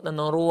cikin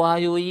waɗannan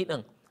ruwayoyi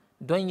ɗin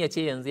don ya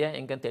ce yanzu ya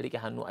inganta rike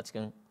hannu a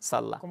cikin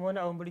sallah. Kuma wani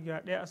abin burgewa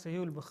ɗaya a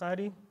sahihul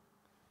bukhari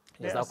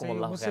ɗaya a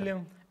sahihul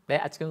muslim ɗaya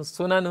a cikin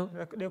sunanu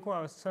ɗaya kuma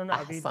a sunan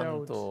abi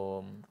dawud.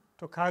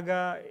 To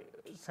kaga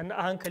sannan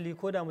a hankali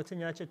ko da mutum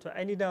ya ce to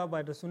ai ni dama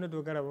ba da suna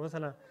dogara ba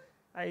masala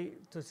ai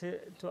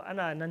to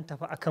ana nan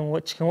tafi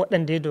akan cikin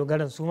waɗanda ya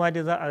dogara su ma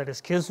dai za a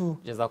riske su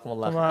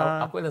jazakumullah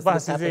akwai ba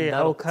su zai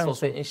hau kansu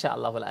sosai insha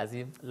Allah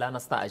alazim la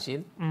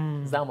nasta'jil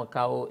za mu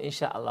kawo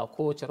insha Allah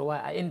kowace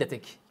ruwaya a inda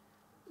take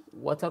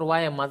wata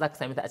ruwayan ma za ka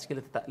sami ta a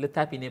cikin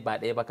littafi ne ba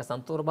ɗaya ba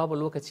kasantuwar babu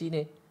lokaci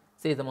ne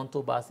sai zaman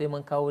to ba sai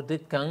mun kawo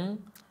dukkan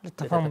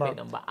littafin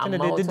ba amma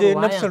wata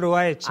ruwaya nafsin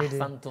ruwaya ce dai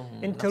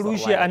in ta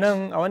rushe a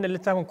nan a wannan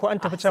littafin ko an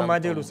tafi can ma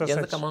dai rusassa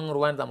yanzu kaman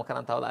ruwayan za mu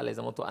karanta wala Allah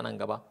zaman to anan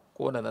gaba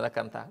ko wanda na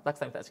karanta za ka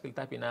sami ta a cikin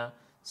littafi na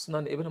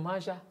sunan ibn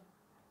majah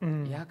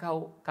ya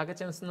kawo kaga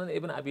can sunan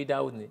ibn abi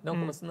dawud ne nan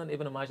kuma sunan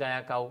ibn majah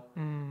ya kawo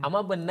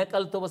amma ban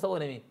nakalto ba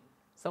saboda me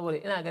saboda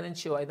ina ganin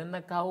cewa idan na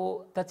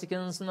kawo ta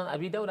cikin sunan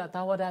abi dawud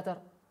ta wadatar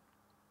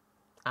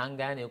an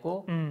gane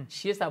ko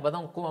shi yasa ba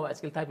zan koma ba a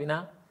cikin littafi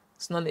na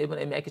sunan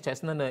ibn ake cewa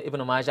sunan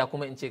ibn majah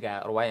kuma in ce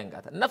ga ruwayan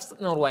gata nafs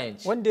din ruwayan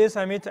ce wanda ya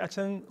same ta a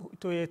can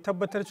to ya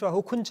tabbatar cewa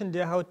hukuncin da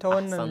ya hau ta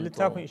wannan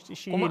littafin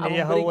shi ne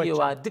ya hau wacce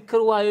kuma duk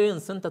ruwayoyin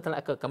sun tattala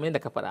aka kamar yadda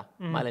ka faɗa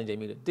malam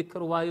Jamilu duk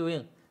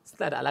ruwayoyin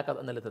suna da alaka da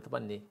wannan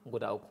littattafan ne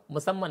guda 3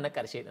 musamman na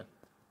ƙarshe din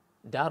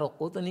Dara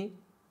Qutni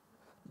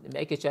me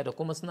ake cewa da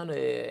kuma sunan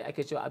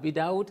ake cewa Abi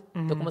Dawud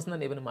da kuma sunan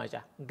Ibn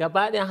Majah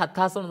gaba ɗayan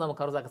hatta sunan zamu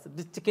karo zaka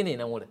duk ciki ne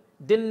nan wurin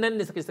din nan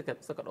ne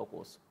suka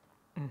dauko su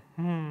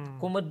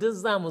kuma duk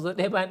za mu zo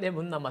ɗaya bayan ɗaya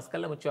muna masu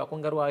kallon cewa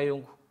kun ga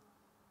ruwayoyinku.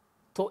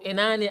 To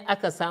ina ne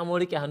aka samu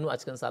rike hannu a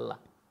cikin sallah?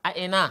 A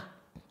ina?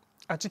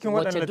 A cikin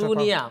waɗannan wace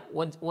duniya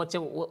wace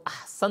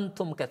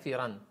ahsantum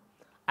kathiran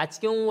a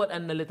cikin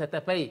waɗannan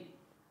littattafai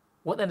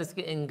waɗanda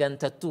suke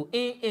ingantattu,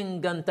 in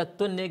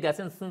ingantattun ne ga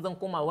sun zan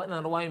koma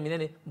waɗannan ruwayoyin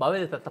ne ba wai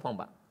littattafan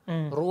ba,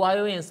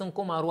 ruwayoyin sun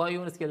koma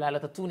ruwayoyin da suke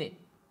lalatattu ne.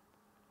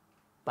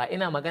 Ba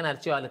ina magana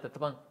cewa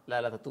littattafan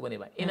lalatattu bane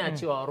ba, ina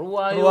cewa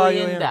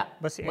ruwayoyin da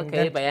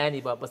muka yi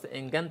bayani ba su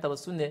inganta ba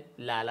su ne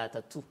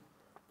lalatattu.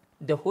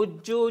 Da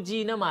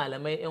hujjoji na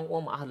malamai yan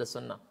uwan ahlus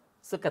sunna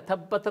suka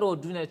tabbatar wa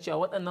duniya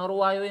cewa waɗannan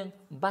ruwayoyin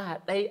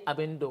ba ɗai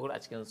abin dogaro a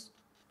cikinsu.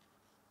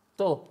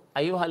 To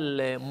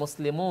ayyuhal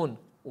muslimun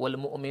wal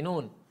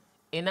mu'minun,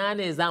 ina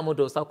ne za mu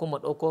dosa kuma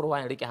ɗauko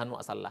ruwayan riƙe hannu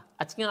a sallah?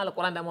 A cikin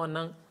alƙur'ani da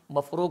wannan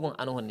mafrugun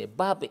anhun ne,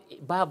 babu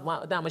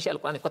dama shi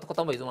alƙur'ani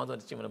kwata-kwata bai zama zuwa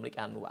da ce mu riƙe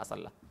hannu a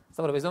sallah,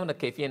 saboda bai zama da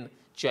kaifiyan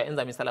cewa in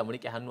za mu sallah mu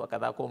riƙe hannu a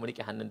kaza ko mu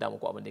riƙe hannun dama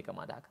ko abin da ya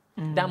kama da haka.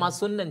 Dama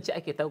sunnan ce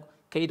ake ta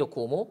kai da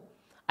komo,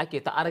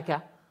 ake ta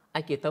arka,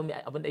 ake ta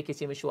abin da ake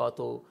ce mishi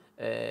wato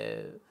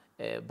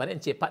bari in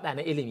ce faɗa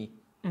na ilimi,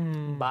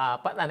 ba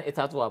faɗa na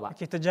itatuwa ba.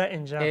 Ake ta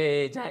ja'in ja.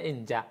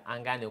 Ja'in ja,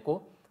 an gane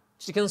ko?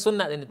 Cikin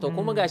sunna ɗin. To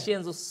kuma gashi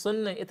yanzu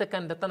sunnan ita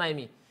kan da tana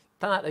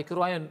tana ɗauki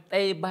ruwayan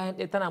ɗaya bayan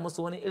ɗaya tana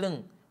musu wani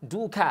irin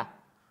duka.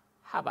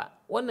 Haba,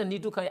 wannan ni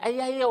duka ai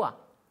yayi yawa.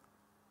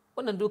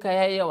 Wannan duka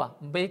yayi yawa.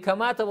 Bai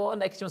kamata ba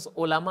wanda ake ce musu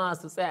ulama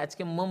su tsaya a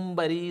cikin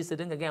mambari su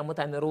dinga gaya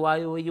mutane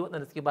ruwayoyi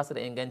waɗanda suke ba su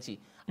da inganci.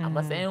 A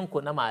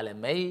matsayinku na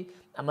malamai,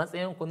 a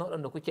matsayinku na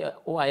waɗanda kuke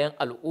uwayen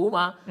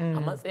al'umma, a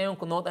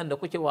matsayinku na waɗanda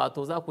kuke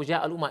wato za ku ja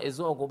al'umma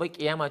zuwa gobe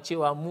kiyama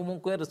cewa mu mun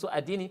koyar da su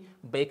addini,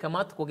 bai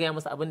kamata ku gaya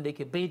masa abin da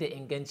yake bai da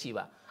inganci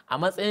ba. A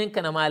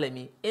matsayinka na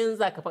malami, in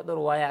za ka faɗa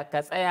ruwaya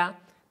ka tsaya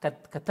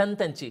ka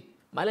tantance.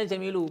 Malam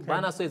Jamilu ba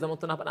na so ya zama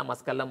tuna faɗa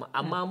masu kallon mu,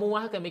 amma mu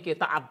haka muke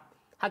ta'ab,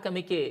 haka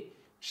muke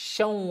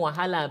shan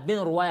wahala bin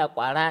ruwaya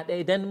ƙwara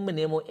ɗaya don mu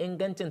nemo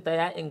ingancin ta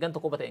ya inganta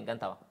ko bata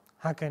inganta ba.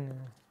 Haka ne.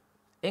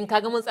 In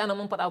kaga mun tsaya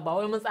mun faɗa ba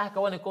wai mun tsaya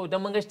kawai ne kawai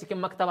don mun gashi cikin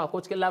maktaba ko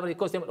cikin labari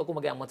kawai sai mu ɗauko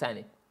mu ga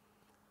mutane.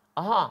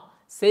 Aha,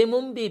 sai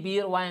mun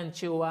bibiyar wayan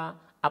cewa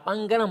a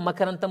ɓangaren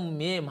makarantar mu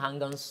meye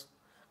mahangansu,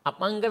 a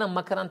ɓangaren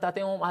makaranta ta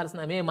yawan mahal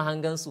suna meye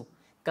mahangansu,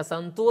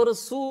 kasantuwar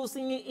su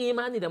sun yi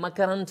imani da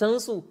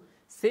makarantansu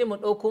sai mu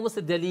ɗauko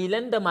musu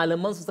dalilan da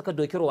malamansu suka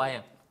doki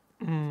ruwayan.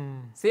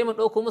 Sai mu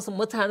ɗauko musu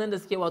mutanen da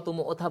suke wato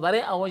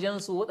mu'tabarai a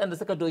wajensu waɗanda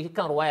suka doki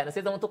kan ruwayan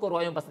sai zama tuko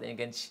ruwayan ba su da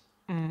inganci.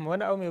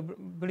 Wani abu mai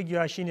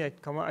burgewa shine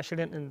kamar a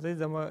shirin din zai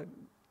zama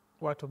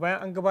wato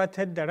bayan an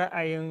gabatar da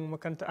ra'ayin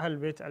makarantar ahlul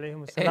bait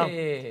alaihi salam,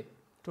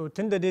 to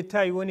tunda dai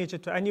ta yi wani ce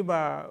to ani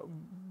ba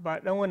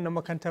dan wannan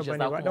makarantar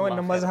bane ba dan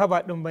wannan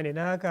mazhaba din bane,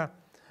 dan haka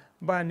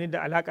ba ni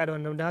da alaka da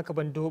wannan, dan haka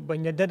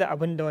ban yadda da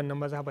abin da wannan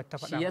mazhabar ta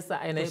faɗa. Shi yasa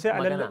ainihin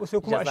magana sai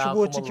kuma a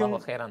shigo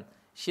cikin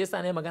shi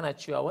yasa ne magana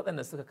cewa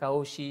waɗanda suka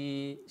kawo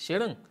shi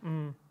shirin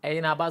ai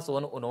na ba su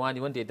wani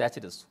unwani wanda ya dace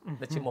da su,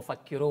 na ce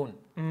mufakkirun.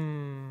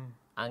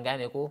 An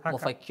gane ko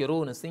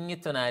mufakkirun sun yi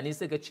tunani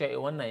suka ce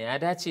wannan ya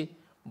dace,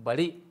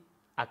 bari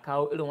a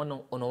kawo irin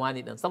wannan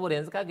unwani din, saboda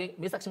yanzu kaga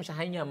me yasa kashin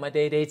hanya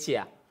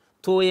madaidaiciya.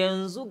 To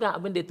yanzu ga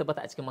abin da ya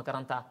tabbata a cikin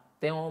makaranta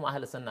ta yawan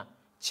ahli sunna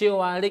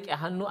cewa rike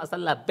hannu a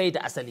sallah bai da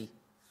asali,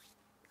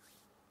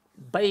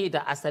 bai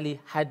da asali.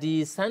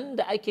 Hadisan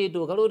da ake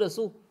dogaro da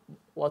su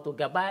wato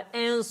gaba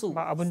ɗayan su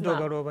ba abin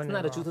dogaro bane,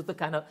 suna da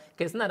cututtuka na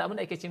kai, suna da abin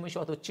da ake ce mishi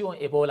wato ciwon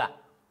Ebola.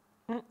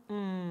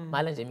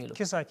 Malam Jamilu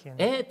kisa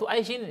kenan. To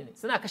ai shine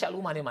suna kashe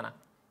al'umma ne mana.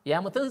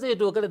 Ya mutum zai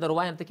dogara da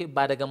ruwayan take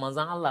ba daga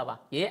manzon Allah ba,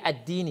 yayi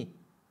addini,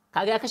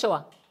 kaga ya kashe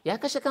wa? Ya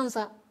kashe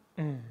kansa.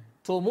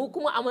 To mu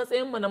kuma a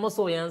matsayin mu na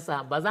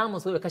masoyansa ba za mu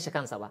so ya kashe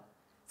kansa ba,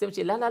 sai mu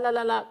ce la la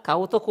la la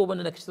kawo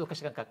takobin da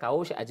kashe kanka,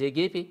 kawo shi a je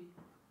gefe,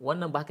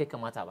 wannan ba kai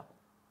kamata ba.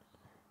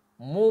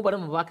 Mu bari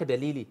mu baka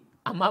dalili,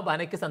 amma ba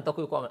na kisan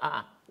takobi ko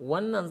a'a,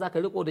 wannan zaka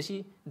riko da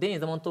shi dan ya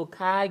zama to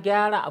ka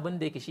gyara abin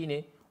da yake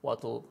shine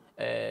wato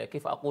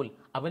kaifa aqul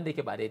abin da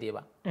yake ba daidai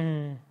ba.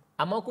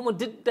 Amma kuma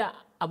duk da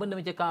abin da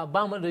muke kawo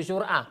ba mu da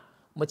shur'a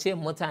mu ce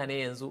mutane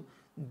yanzu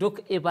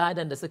duk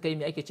ibadan da suka yi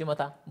me ake ce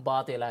mata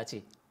batila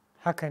ce.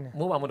 Haka ne.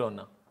 Mu ba mu da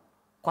wannan.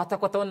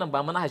 Kwata-kwata wannan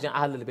ba manhajin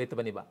ahlul bait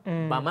bane ba,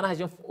 ba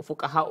manhajin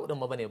fuqaha din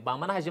bane, ba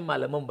manhajin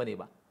malaman bane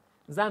ba.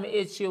 Za mu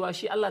iya cewa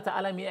shi Allah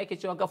ta'ala me ake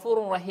cewa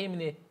gafurun rahim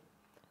ne.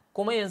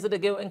 Kuma yanzu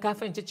daga yau in ka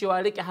fahimci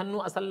cewa rike hannu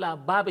a sallah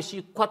babu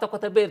shi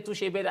kwata-kwata bai da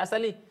tushe bai da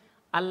asali,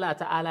 Allah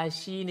ta'ala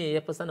shi ne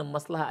ya fi sanin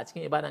maslaha a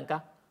cikin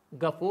ibadanka.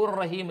 Gafurun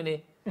rahim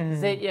ne,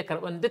 zai iya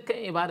karɓan dukkan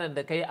ibadan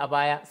da ka yi a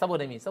baya.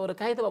 Saboda me? Saboda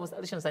ka yi ta ba bisa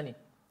rashin sani.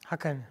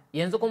 Hakan.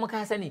 Yanzu kuma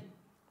ka sani,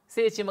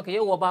 sai ya ce maka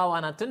yau wa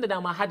bawa na tun da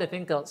dama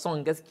hadafinka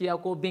son gaskiya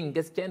ko bin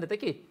gaskiya inda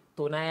take,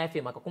 to na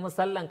yafe maka. Kuma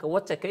sallanka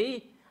wacce ka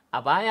yi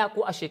a baya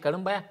ko a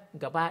shekarun baya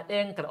gaba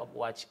ɗayan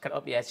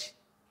karɓaɓɓiya ce.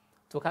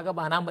 To kaga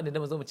ba nan bane da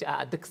mu zo mu ce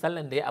a duk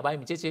sallan da ya a baya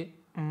mu ce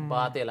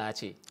ba ta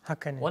lace.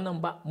 Haka ne. Wannan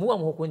ba mu a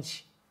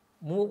hukunci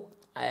mu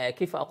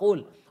kifa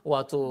aqul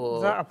wato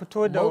za a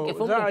fito da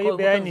za a yi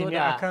bayani ne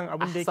akan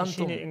abin da yake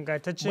shine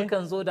ingantacce.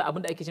 Mukan zo da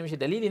abin da ake ce mishi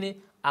dalili ne,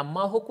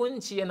 amma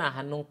hukunci yana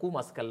hannun ku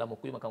masu kallon mu,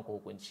 ku yi makan ku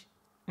hukunci.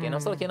 kenan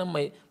sau kenan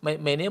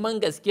mai neman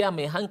gaskiya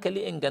mai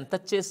hankali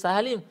ingantacce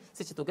salim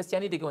sai ce to gaskiya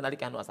ni daga wani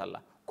rike hannu a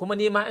sallah kuma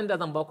ni ma inda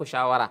zan ba ku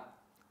shawara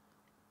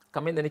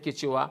kamar yadda nake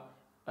cewa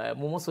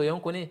mu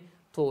masoyanku ne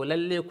to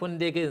lalle kun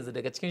dai ga yanzu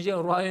daga cikin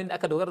jerin ruwayoyin da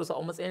aka dogara da su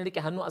a matsayin rike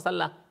hannu a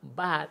sallah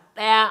ba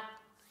daya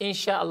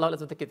insha Allah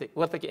wata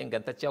take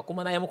ingantacciya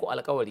kuma na yi muku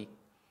alkawari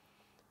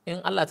in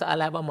Allah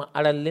ta'ala ya ba mu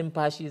aran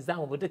limfashi za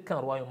mu bi dukkan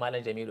ruwayoyin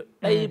malam Jamilu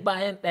ɗaya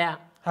bayan ɗaya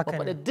mu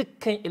faɗi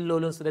dukkan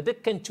illolinsu da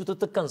dukkan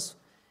cututtukansu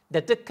da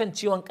dukkan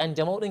ciwon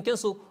kanjamau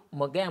ɗinkinsu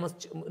mu gaya masu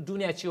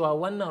duniya cewa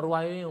wannan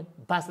ruwayoyin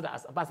ba su da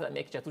mai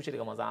ake tushe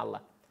daga manzon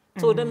Allah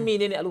to dan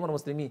menene al'ummar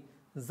musulmi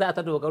za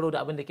ta dogaro da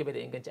abin da ke bai da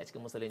inganci a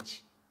cikin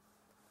musulunci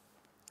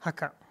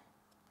haka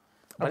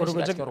a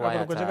gurguje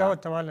ga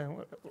wata malam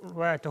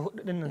ruwaya ta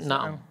hudu din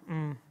nan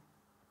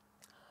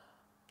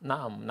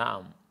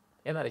na'am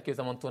yana da kyau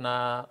zaman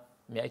tuna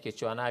me ake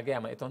cewa na gaya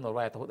ma ita wannan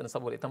ruwaya ta hudu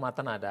saboda ita ma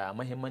tana da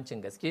mahimmancin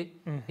gaske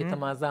ita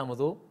ma za mu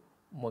zo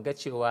mu ga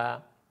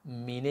cewa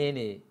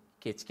menene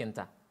ke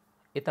cikinta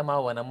ita ma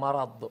wani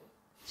marad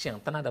shin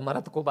tana da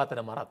marad ko ba ta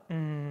da marad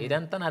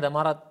idan tana da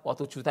marad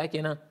wato cuta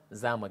kenan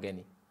za mu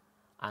gani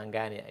an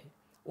gane ai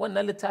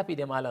wannan littafi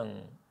da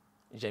malam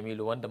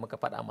Jamilu wanda muka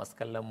faɗa masu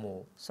kallon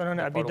mu Sunan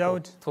Abi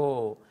Dawud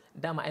to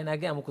dama ai na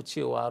gaya muku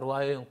cewa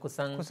ruwayoyin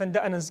kusan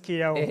da anan suke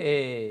yawo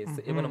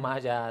su Ibn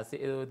Majah su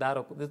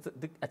Dara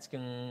duk a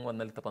cikin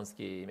wannan littafin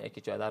suke me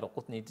ake cewa Dara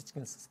Qutni duk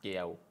cikin su suke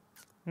yawo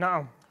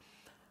na'am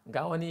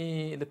ga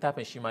wani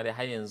littafin shi ma dai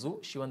har yanzu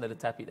shi wanda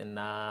littafi din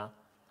na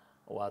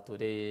wato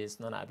dai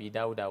Sunan Abi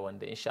Dawuda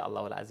wanda insha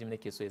Allah al'azim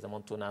nake so ya zama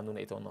to na nuna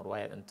ita wannan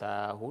ruwaya din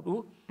ta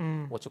hudu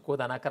wacce ko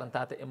da na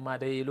karanta ta in ma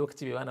dai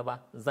lokaci bai bani ba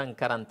zan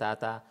karanta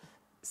ta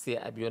sai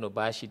a biyo ni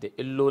bashi da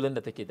illolin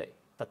da take da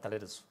tattare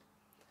da su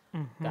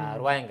ga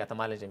ruwayan ga ta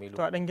malam Jamilu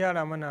to a dan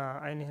gyara mana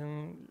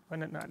ainihin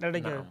wannan na dan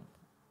rage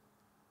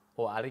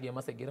o a rage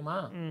masa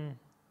girma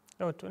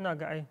yau to ina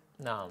ga ai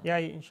na'am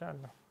yayi insha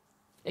Allah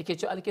yake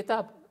ce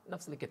alkitab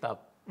nafs alkitab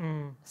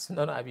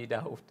sunan Abi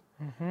Dawud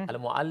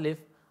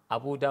al-muallif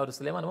Abu Dawud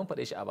Suleiman mun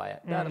faɗe shi a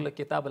baya darul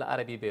kitab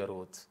al-arabi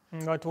Beirut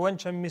wato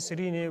wancan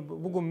Misri ne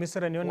bugun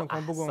Misra ne wannan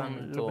kuma bugun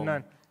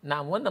Lebanon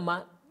na'am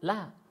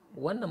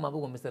wannan ma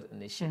bugun Misr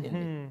ne shi ne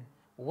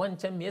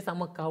wancan me yasa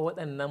muka kawo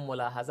waɗannan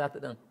mulahazat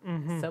din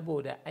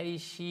saboda ai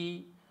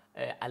shi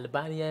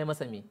Albani yayi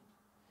masa me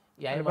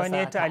yayi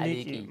masa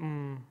ta'aliki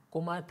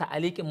kuma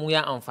ta'alikin mu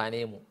ya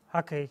amfane mu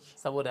haka yake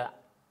saboda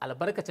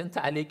albarkacin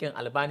ta'alikin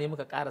Albani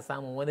muka ƙara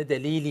samun wani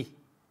dalili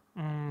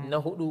na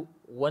hudu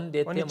wanda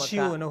ya taimaka wani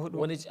ciwo na hudu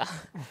wani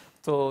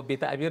to bai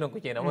ta'abirin ku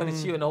kenan wani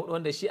ciwo na hudu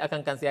wanda shi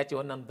akan kansa ya ce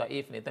wannan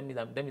da'if ne dan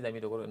mizami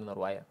da gurin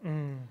ruwaya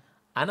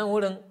a nan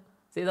wurin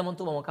sai zaman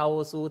tuba mu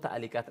kawo su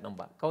ta'alikat din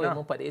ba kawai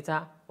mun faɗi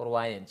ita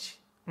ruwayanci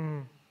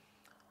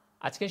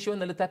a cikin shi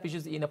wannan littafi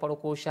juz'i na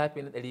farko shafi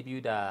na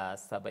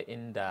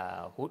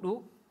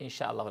 274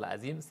 insha Allah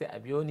al'azim sai a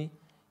biyo ni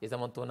ya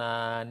zaman to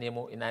na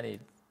nemo ina ne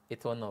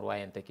ita wannan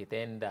ruwayan take ta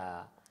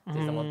yanda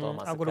sai zaman to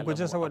masu a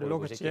gurguje saboda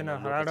lokaci yana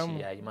hararan mu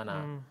yayi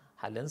mana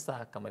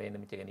halinsa kamar yadda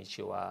muke gani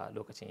cewa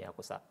lokacin ya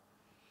kusa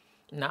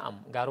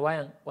na'am ga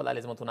ruwayan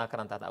wallahi zaman to na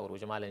karanta ta a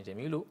gurguje malam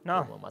Jamilu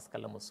kuma masu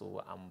kallon su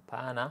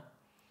amfana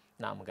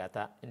نعم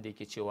قاتا عندي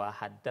كتشوا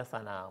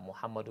حدثنا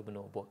محمد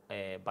بن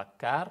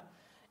بكار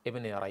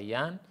ابن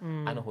ريان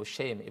عن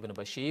هشيم ابن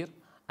بشير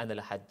عن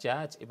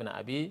الحجاج ابن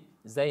أبي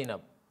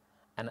زينب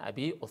عن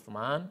أبي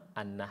عثمان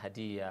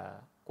النهدية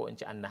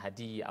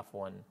النهدية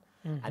عفوا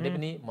عن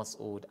ابن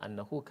مسعود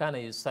أنه كان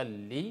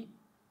يصلي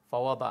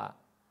فوضع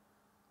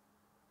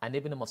عن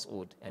ابن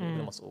مسعود يعني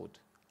ابن مسعود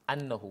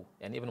أنه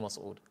يعني ابن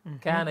مسعود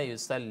كان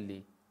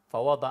يصلي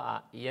فوضع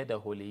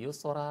يده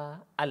اليسرى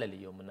على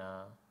اليمنى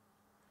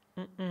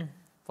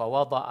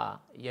فوضع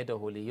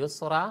يده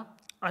اليسرى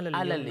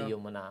على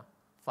اليمنى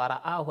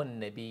فرآه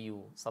النبي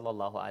صلى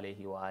الله عليه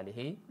وآله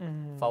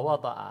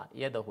فوضع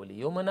يده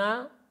اليمنى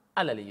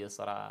على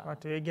اليسرى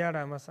wato ya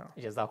gyara masa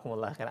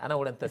jazakumullahu khair ana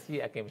wurin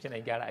tasiri akai mishi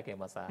nan gyara akai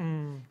masa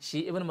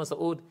shi ibn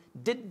mas'ud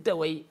duk da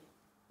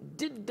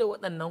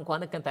waɗannan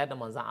kwanukan tare da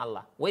manzon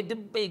Allah wai duk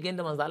bai ga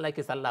inda manzon Allah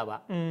yake sallah ba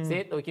sai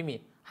ya dauki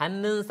me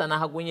hannunsa na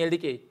hagun ya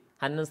rike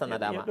hannunsa na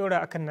dama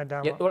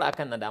ya dora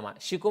akan na dama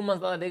shi kuma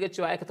manzo da ya ga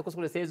cewa aikata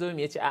kuskure sai zo mu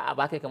yace a'a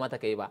ba kai kamata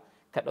kai ba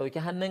ka dauki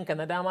hannunka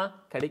na dama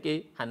ka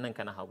rike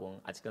hannunka na hagu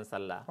a cikin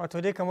sallah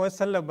wato dai kamar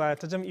sallah ba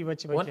ta jam'i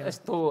bace ba kenan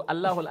to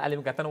Allahul alim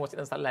ga tan wace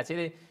din sallah ce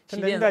dai shi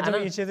dai da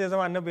jam'i ce zai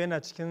zama annabi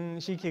yana cikin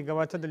shi ke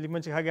gabatar da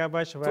limanci kaga ya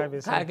bashi baya bai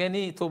ka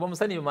gani to ba mu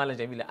sani malam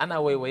Jamila ana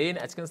waiwaye ne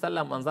a cikin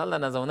sallah manzo Allah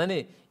na zaune ne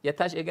ya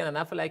tashi ya gana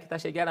nafila ya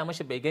tashi ya gyara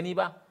mashi bai gani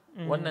ba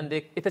wannan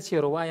dai ita ce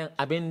ruwayan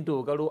abin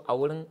dogaro a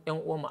wurin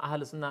yan uwan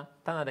ahli sunna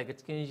tana daga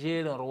cikin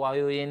jerin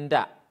ruwayoyin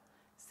da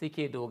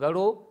suke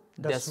dogaro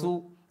da su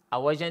a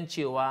wajen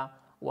cewa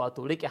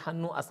wato rike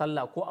hannu a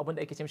sallah ko abin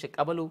da ake ce mishi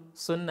kabalu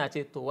sunna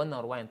ce to wannan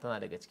ruwayan tana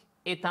daga ciki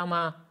ita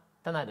ma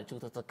tana da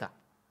cututtuka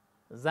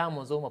za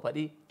mu zo mu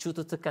faɗi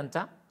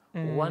cututtukanta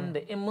wanda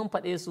in mun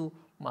faɗe su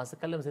masu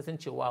kallon sai sun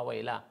ce wa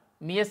waila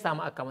me ya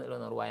samu aka mana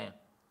irin ruwayan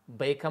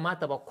bai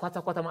kamata ba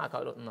kwata-kwata ma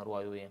aka irin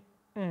ruwayoyin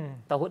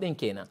ta hudun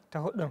kenan ta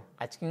hudun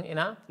a cikin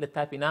ina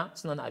littafi na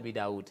sunan Abi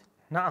Dawud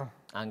na'am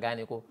an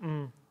gane ko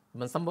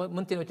ban san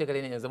mun tino ce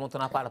gare ne yanzu mun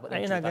tuna fara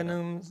faɗin ina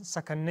ganin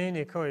sakannai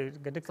ne kawai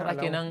ga dukkan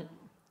alamu kenan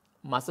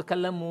masu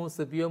kallon mu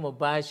su biyo mu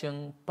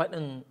bashin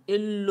faɗin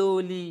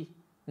illoli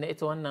na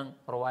ita wannan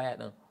ruwaya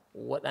din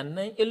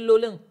waɗannan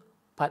illolin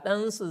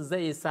faɗansu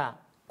zai sa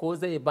ko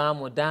zai ba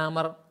mu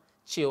damar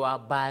cewa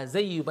ba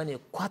zai yi bane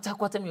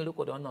kwata-kwata mai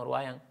riko da wannan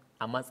ruwayan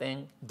a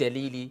matsayin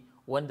dalili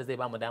wanda zai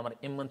ba mu damar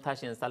in mun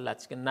tashi yin sallah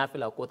cikin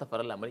nafila ko ta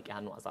farilla mu riƙe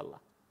hannu a sallah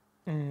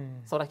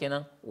saboda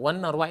kenan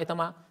wannan ruwa ita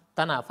ma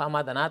tana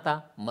fama da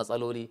nata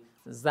matsaloli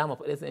za mu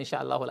faɗi su insha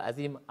Allahu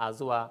azim a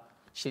zuwa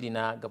shiri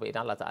na gaba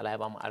idan Allah ta'ala ya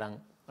ba mu aran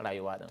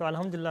rayuwa din to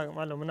alhamdulillah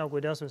malam muna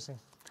godiya sosai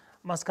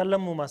masu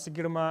kallon mu masu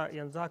girma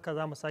yanzu haka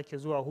za mu sake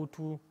zuwa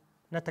hutu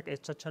na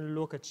takaitaccen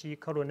lokaci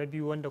karo na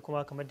biyu wanda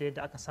kuma kamar da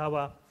yadda aka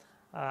saba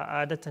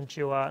a adatan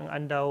cewa in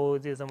an dawo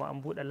zai zama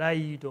an buɗe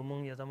layi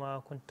domin ya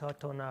zama kun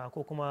tattauna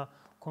ko kuma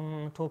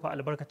kun tofa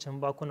albarkacin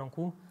bakunan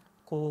ku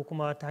ko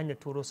kuma ta hanyar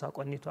turo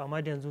saƙonni to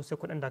amma da yanzu sai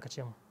kuɗin da aka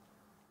ce mu.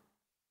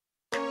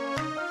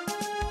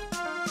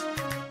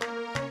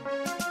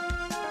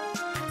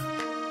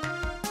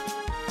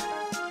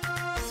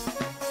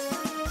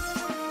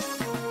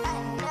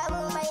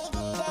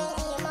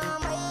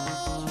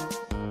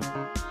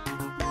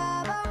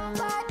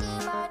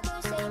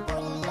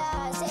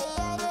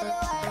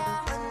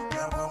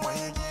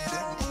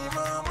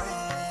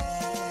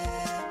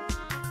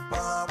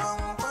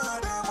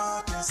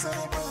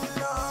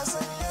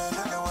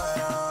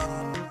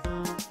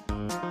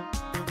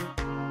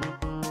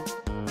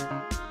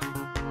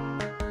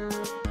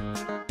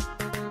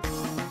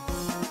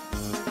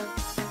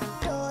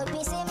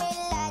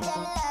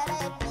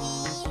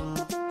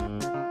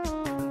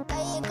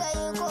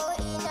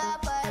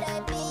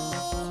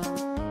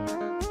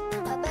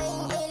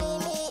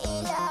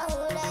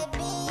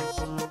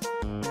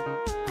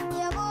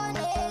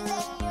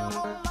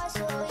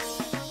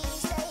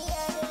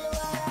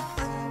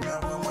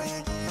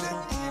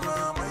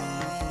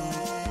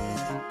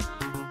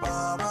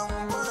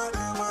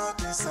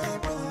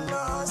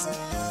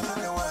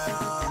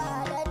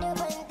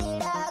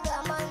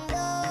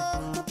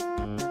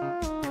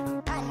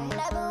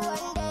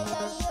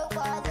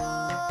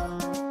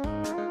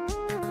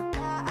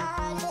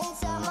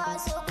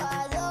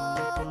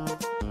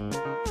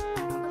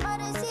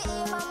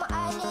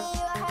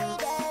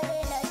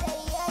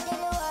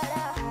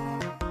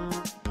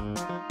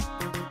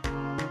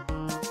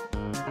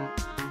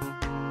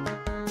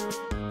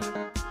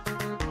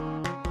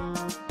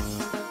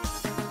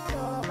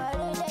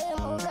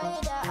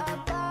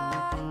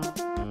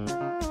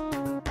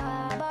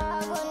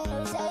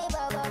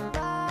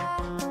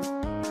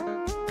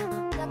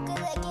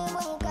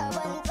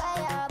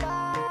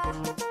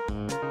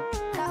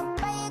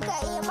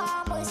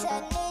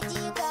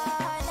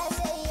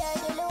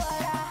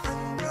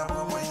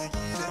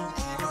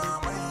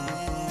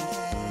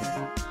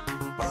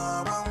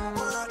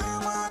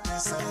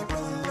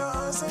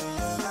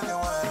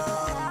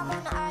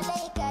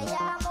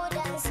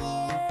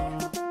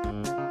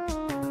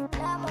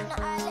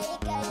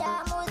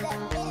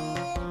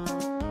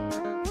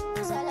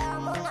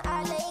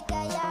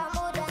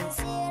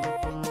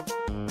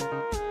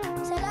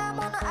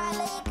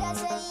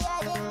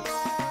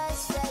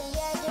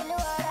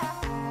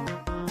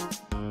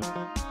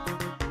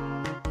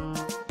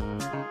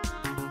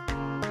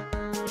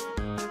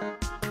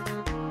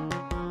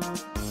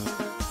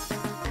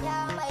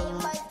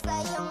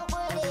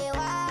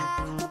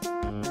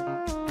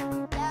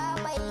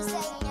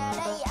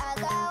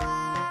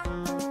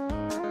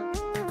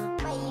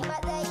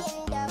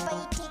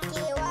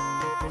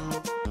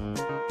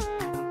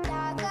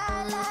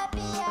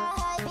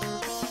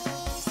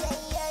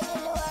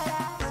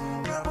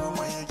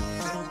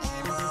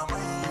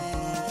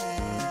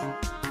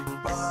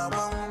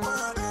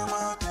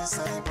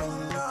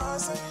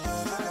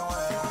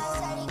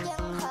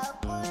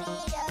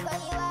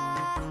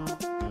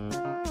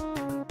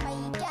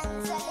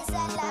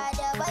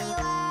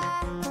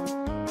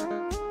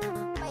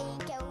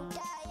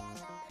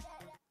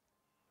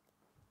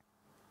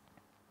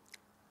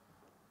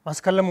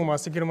 masu kallon mu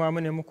masu girma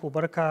mune muku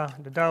barka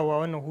da dawowa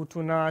wannan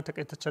hutu na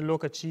takaitaccen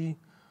lokaci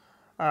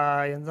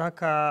a yanzu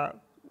haka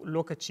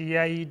lokaci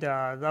yayi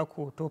da za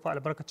ku tofa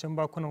albarkacin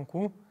bakunan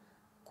ku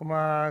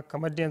kuma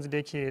kamar da yanzu da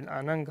yake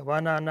a nan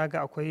gabana na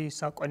ga akwai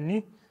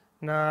sakonni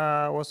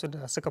na wasu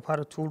da suka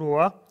fara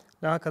turowa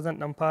don haka zan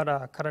dan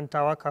fara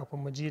karantawa kafin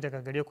mu ji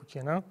daga gare ku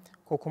kenan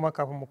ko kuma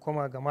kafin mu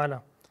koma ga malam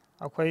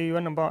akwai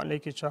wannan bawan Allah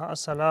yake cewa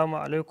assalamu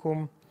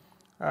alaikum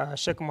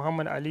Sheikh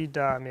Muhammad Ali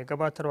da mai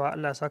gabatarwa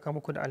Allah ya saka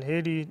muku da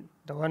alheri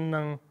da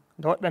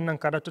waɗannan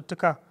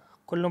karatuttuka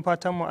kullum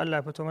fatan mu Allah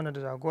ya fito mana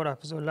da jagora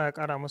fi Allah ya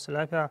ƙara musu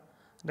lafiya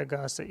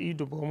daga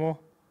Sa'idu Bomo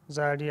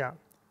Zaria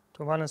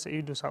to malam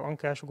Sa'idu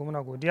sakonka ya shigo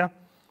muna godiya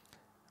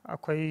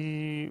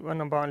akwai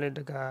wannan bawan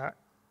Allah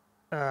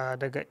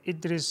daga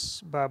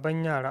Idris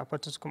baban yara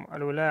Fatuskum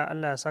alwilayah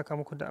Allah ya saka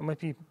muku da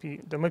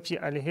mafi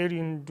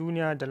alherin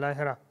duniya da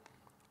lahira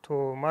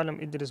to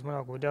malam Idris muna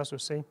godiya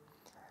sosai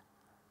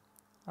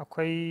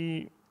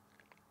akwai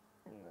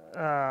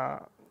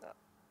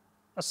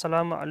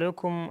assalamu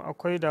alaikum,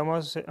 akwai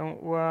damuwa sosai yan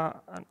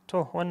uwa.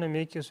 To wannan me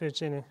yake so ya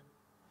ce ne?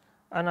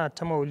 Ana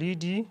ta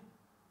maulidi.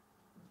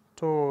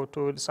 To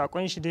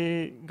sakon shi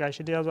dai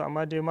gashi dai ya zo,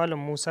 amma dai malam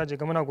Musa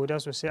jiga muna godiya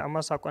sosai,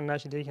 amma sakon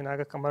nashi da yake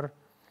naga kamar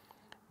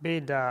bai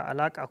da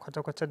alaka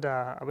kwata-kwata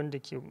da abin da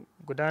ke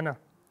gudana.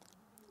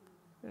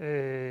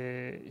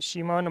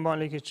 Shi ma wannan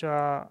bawan yake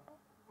cewa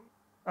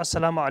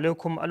assalamu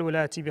alaikum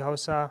alwilaya TV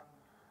Hausa.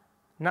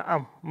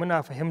 Na'am,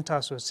 muna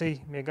fahimta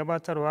sosai. Mai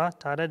gabatarwa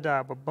tare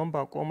da babban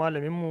bako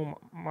malaminmu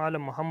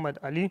Malam Muhammad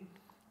Ali.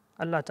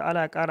 Allah ta'ala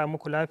ya ƙara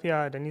muku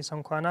lafiya da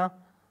nisan kwana.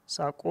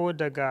 Sako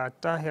daga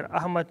Tahir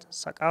Ahmad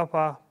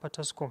Sakafa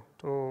Fataskum.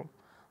 To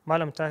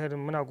Malam Tahir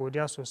muna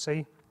godiya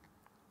sosai.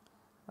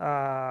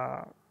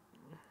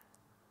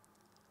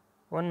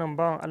 Wannan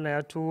bawan Allah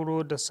ya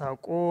turo da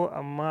sako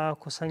amma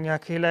kusan ya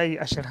kai layi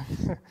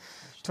 20.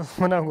 To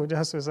muna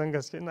godiya sosan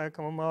gaske, ina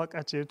kamar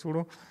mawaka ce ya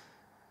turo.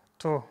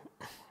 To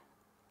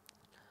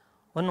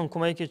wannan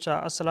kuma yake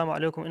cewa assalamu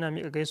alaikum, ina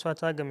miƙa gaisuwa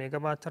ta ga mai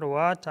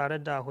gabatarwa tare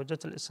da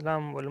hujjatul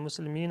islam wal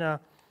muslimina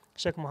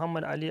Sheikh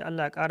Muhammad Ali.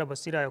 Allah ya ƙara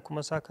basira ya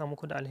kuma saka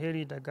muku da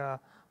alheri, daga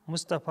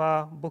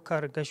Mustapha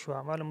Bukar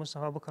Gashuwa. Malam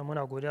Mustapha Bukar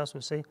muna godiya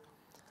sosai.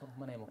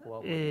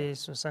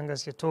 Sosan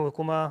gaske. To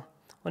kuma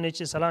wani ya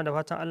ce salam, da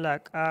fatan Allah ya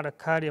ƙara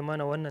kare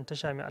mana wannan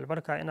tasha mai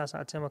albarka. Ina son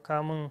a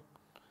taimaka min.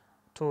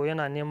 To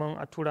yana neman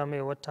a tura mai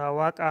wata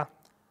waka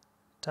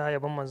ta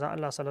yaban manzan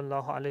Allah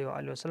sallallahu alaihi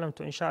wa sallam.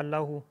 To insha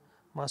Allahu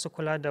masu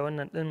kula da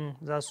wannan din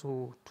za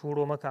su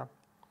turo maka.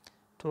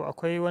 To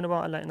akwai wani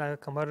ban Allah ina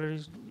kamar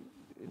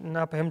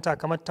na fahimta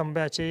kamar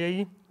tambaya ce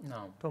yayi.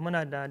 To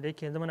muna da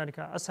yake yanzu muna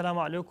da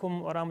assalamu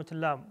alaikum wa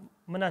rahmatullah.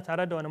 Muna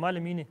tare da wani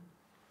malami ne?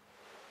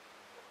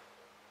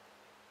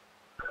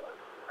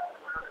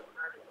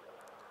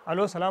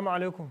 Alo, salamu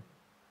alaikum.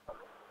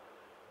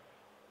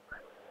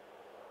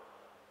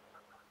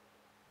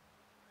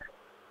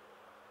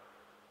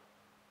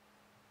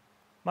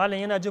 Malam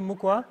yana jin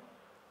muku wa?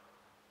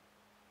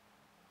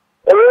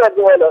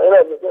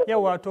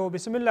 Yawa, to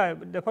bismillah,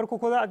 da farko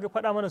ko za a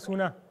faɗa mana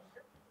suna?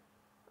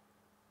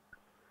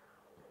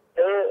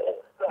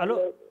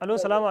 Alo,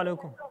 salamu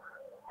alaikum.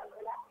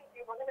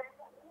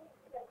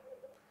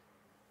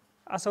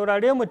 A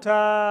saurare mu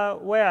ta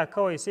waya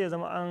kawai sai ya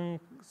zama an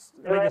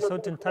rage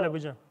sautin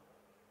talabijin.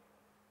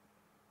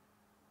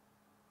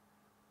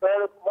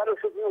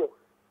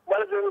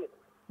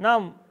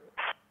 Na'am,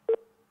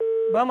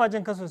 ba ma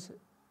jin kaso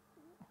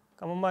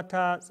kamar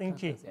mata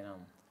tsinke.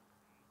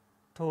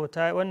 To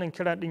ta wannan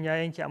kira din ya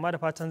yanke, amma da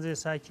fatan zai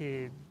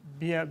sake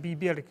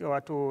bibiyar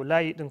wato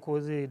layi din ko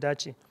zai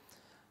dace.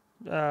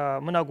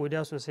 Muna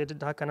godiya sosai duk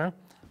da haka nan.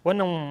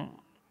 Wannan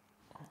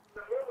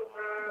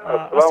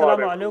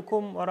assalamu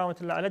alaikum wa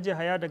rahmatullah. Alhaji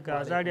Haya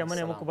daga Zaria,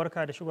 muna muku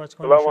barka da shigowa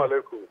cikin wannan. Assalamu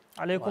alaikum.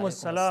 Alaikum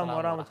assalam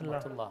wa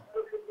rahmatullah.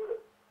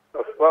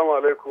 Assalamu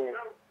alaikum.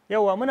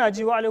 Yawa, muna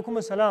ji. Wa alaikum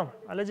assalam.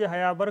 Alhaji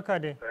Haya barka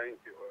dai.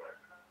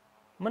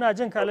 Muna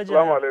jin ka Alhaji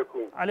Haya. Assalamu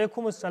alaikum.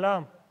 Alaikum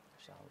assalam.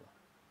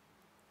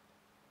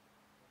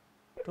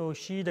 To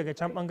shi daga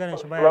can bangaren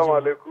shi baya ji.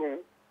 Assalamu alaikum.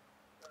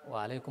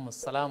 Wa alaikum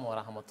assalam wa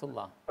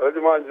rahmatullah.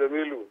 Alhaji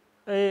Jamilu.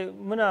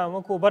 Muna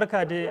muku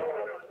barka dai.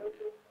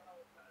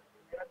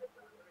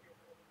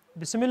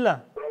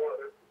 Bismillah.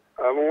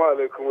 Amin wa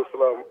alaikum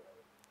assalam.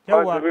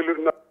 Yawa.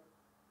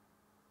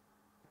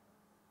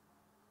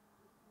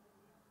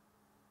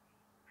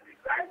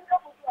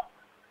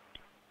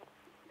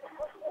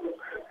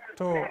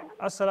 To,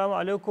 assalamu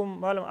alaikum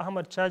Malam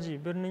Ahmad Caji,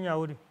 birnin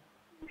Yawuri.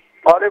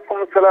 Alaikum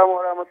assalam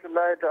wa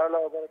rahmatullahi ta'ala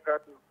wa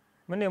barakatuh.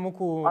 Mune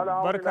muku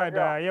barka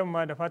da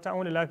yamma, da fatan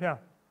wani lafiya.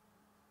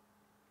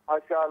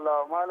 Masha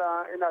Allah,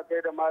 malam ina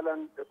gaida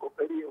malam da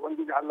kokari,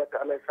 ubangiji Allah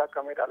ta'ala ya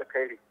saka mai da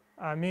alkhairi.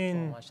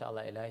 Amin. Masha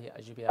Allah, ilahi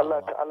ajibi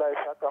Allah ta'ala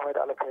ya saka mai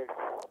da alkhairi.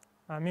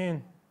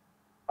 Amin.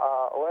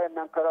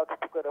 Wayannan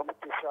karatuka da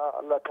muke sha,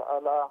 Allah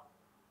ta'ala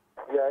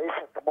ya yi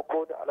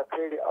sakamako da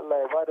alkhairi, Allah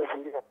ya bada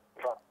zuriya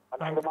ba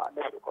alfarma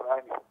annabi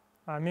Qur'ani.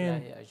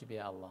 Amin. ilahi ajibi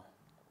Allah.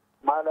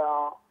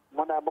 Malam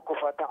muna muku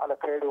fatan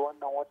alkhairi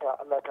wannan wata,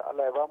 Allah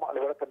ta'ala ya ba mu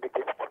albarkar da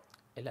ke ciki.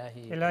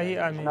 Ilahi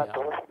amin. Ina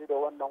tawassuli da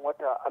wannan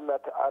wata, Allah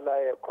ta'ala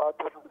ya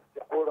kwato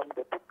da koram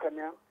da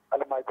dukkanin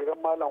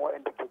almajiran malam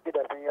waɗanda ke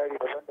gidajen yari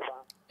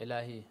daban-daban.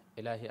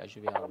 Ilahi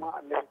ajibi Allah. Kuma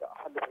annabi da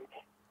ahlul bait.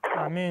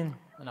 Amin.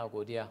 Muna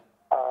godiya.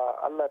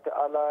 Allah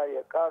ta'ala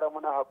ya ƙara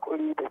muna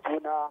haƙuri da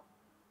juna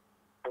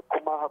da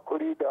kuma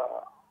haƙuri da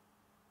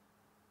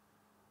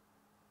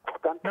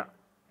fuskanta.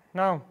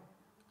 Na'am.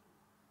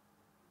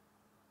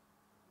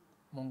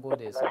 Mun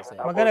gode sosai.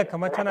 Magana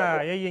kamar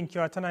tana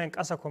yayyankewa, tana yin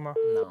ƙasa kuma.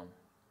 Na'am.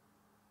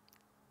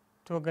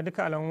 To ga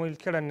duka alamun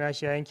kiran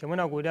nashi ya yanke,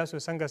 muna godiya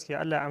sosan gaske.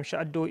 Allah ya amshi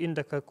addu'o'in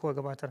da ka kuwa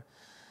gabatar.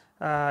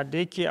 Da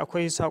yake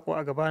akwai sako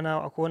a gabana,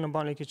 akwai wannan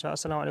bawan yake cewa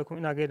assalamu alaikum,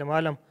 ina gaida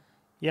malam,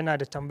 yana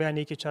da tambaya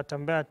ne, yake cewa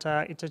tambaya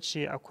ta ita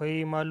ce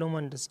akwai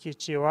maluman da suke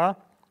cewa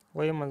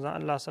wai manzon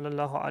Allah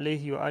sallallahu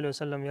alaihi wa alihi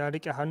wasallam ya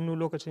rike hannu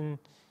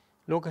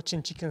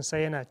lokacin cikin sa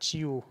yana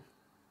ciwo.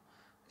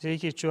 Sai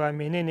yake cewa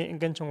menene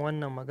ingancin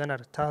wannan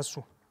maganar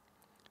tasu?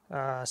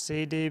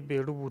 Sai dai bai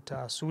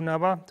rubuta suna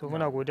ba. To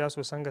muna godiya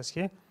sosan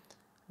gaske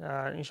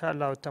insha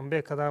Allah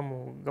tambayar ka za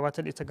mu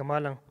gabatar da ita ga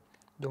malam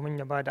domin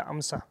ya ba da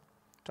amsa.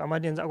 To amma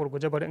da yanzu a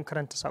gurguje bari in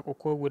karanta sako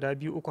ko guda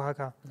biyu uku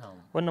haka.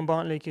 Wannan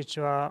bawan Allah yake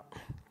cewa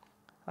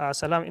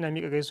salam, ina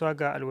miƙa gaisuwa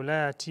ga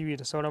Alwilaya TV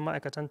da sauran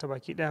ma'aikatanta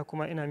baki ɗaya,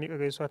 kuma ina miƙa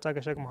gaisuwa ta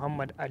ga Sheikh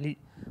Muhammad Ali.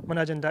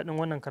 Muna jin daɗin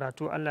wannan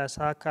karatu. Allah ya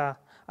saka,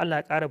 Allah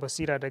ya ƙara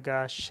basira,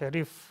 daga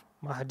Sharif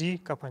Mahdi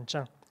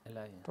Kafancan.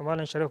 To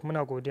malam Sharif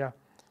muna godiya.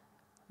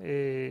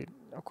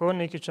 Akwai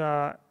wannan yake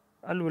cewa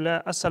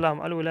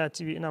assalamu Alwilaya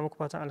TV, ina muku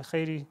fatan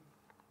alkhairi.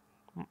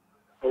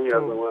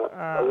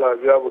 Allah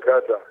ya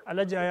bukata.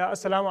 Alhaji Aya,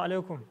 assalamu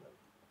alaikum.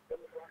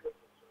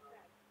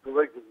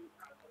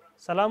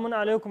 Salamun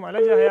alaikum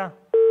Alhaji Aya.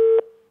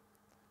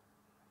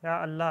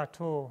 Ya Allah,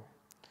 to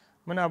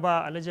muna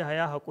ba Alhaji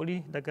Haya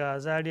haƙuri daga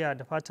Zaria,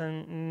 da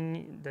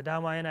fatan da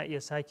dama yana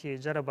iya sake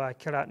jaraba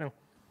kira ɗin.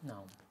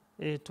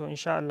 To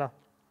insha Allah.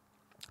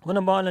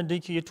 Wannan bawan Allah da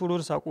yake ya turo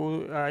da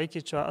saƙo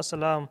yake cewa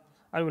assalamu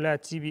Alwilaya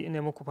TV,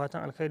 ina muku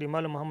fatan alkhairi.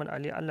 Malam Muhammad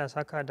Ali, Allah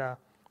saka da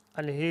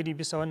alheri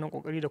bisa wannan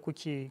ƙoƙari da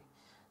kuke.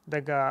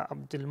 Daga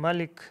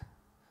Abdulmalik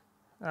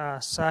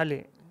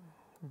Sale,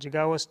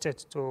 Jigawa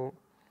State. To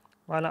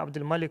Malam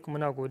Abdulmalik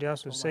muna godiya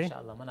sosai. Masha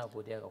Allah, muna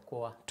godiya ga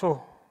kowa.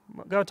 To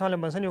ga wata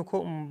malam, ban sani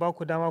ko in ba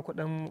ku dama ku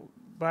dan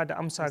ba da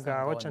amsa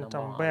ga waccan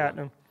tambaya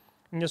din,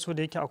 in ya so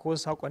da yake akwai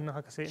wasu sakonnin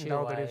haka sai in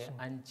dawo gare su.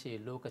 An ce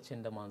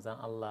lokacin da manzon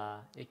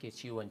Allah yake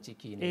ciwon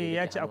ciki ne.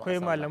 Ya ce akwai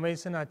malamai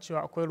suna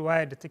cewa akwai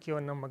ruwaya da take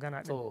wannan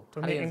magana din.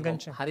 To me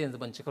ingancin? Har yanzu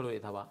ban ci karo da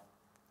ita ba.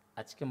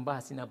 A cikin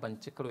bahasi na ban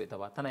ci karo da ita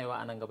ba. Tana yiwa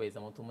anan gaba ya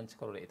zama to mun ci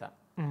karo da ita.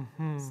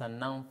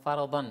 Sannan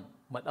faradan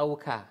mu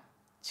ɗauka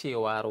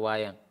cewa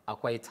ruwayan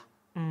akwai ta.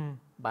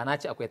 Ba na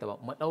ce akwai ta ba,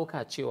 mu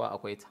ɗauka cewa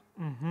akwai ta.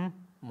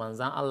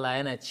 Manzan Allah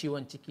yana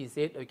ciwon ciki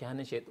sai ya ɗauki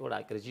hannun shi ya ɗora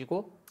a kirji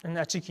ko?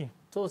 Ina ciki.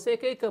 To sai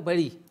kai ka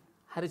bari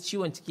har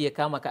ciwon ciki ya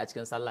kama ka a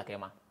cikin sallah kai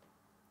ma.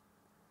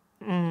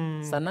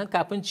 Sannan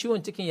kafin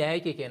ciwon cikin ya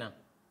yake kenan?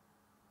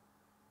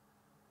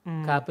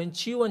 Kafin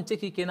ciwon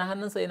ciki kenan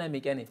hannunsa yana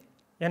miƙe ne?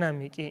 Yana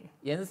miƙe.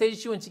 Yanzu sai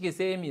ciwon ciki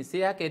sai ya mi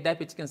sai haka ya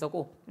dafe cikin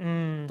sako?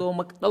 To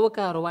mu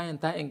ɗauka ruwayan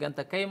ta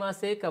inganta, kai ma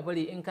sai ka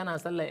bari in kana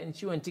sallah in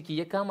ciwon ciki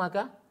ya kama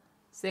ka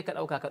sai ka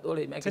ɗauka ka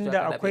ɗore mai ake cewa.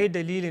 Tunda akwai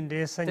dalilin da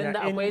ya sanya. Tunda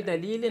akwai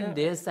dalilin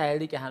da ya sa ya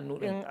rike hannu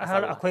ɗin. In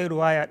har akwai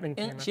ruwaya ɗin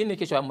kenan. Shi ne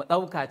ke cewa mu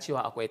ɗauka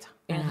cewa akwai ta.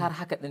 In har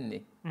haka ɗin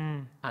ne.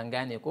 An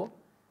gane ko?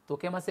 To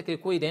kai ma sai kai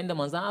koyi da yadda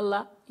manzan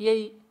Allah ya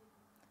yi.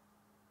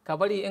 Ka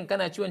bari in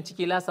kana ciwon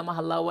ciki la sama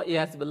Allah wa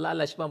iyas billah,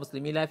 Allah shi ba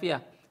musulmi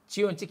lafiya.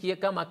 Ciwon ciki ya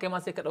kama kai ma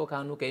sai ka ɗauka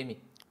hannu ka yi mi.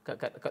 Ka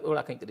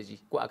ɗora kan kirji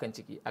ko akan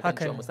ciki. Akan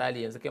cewa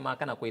misali yanzu kai ma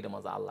kana koyi da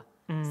manzan Allah.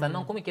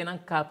 Sannan kuma kenan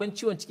kafin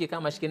ciwon ciki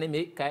kama shi kenan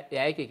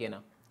ya yake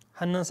kenan?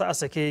 Hannunsa a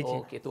sake yake.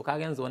 Ok, to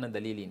kaga yanzu wannan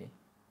dalili ne.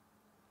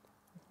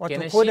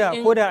 Wato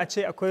koda a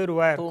ce akwai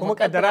ruwayar kuma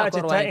kaddara a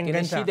ce ta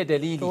inganta,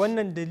 to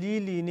wannan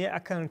dalili ne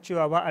akan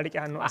cewa ba a rike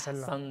hannu a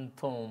sallah.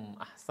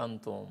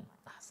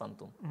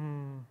 Ahsantum.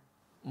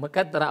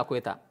 Mukaddara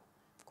akwai ta.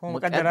 Kuma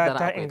mukaddara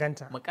ta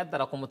inganta.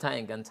 Mukaddara kuma ta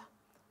inganta.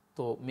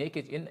 To me yake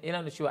ina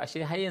nuna cewa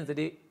ashe har yanzu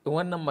dai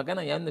wannan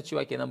maganan ya nuna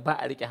cewa kenan ba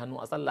a rike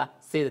hannu a sallah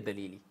sai da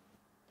dalili.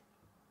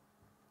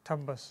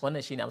 Tabbas.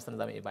 Wannan shine amsar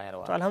da zamu iya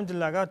bayarwa. To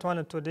alhamdulillah ga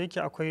tuwanin, to da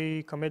yake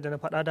akwai kamar da na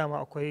faɗa dama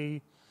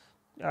akwai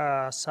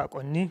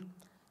sakonni,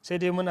 sai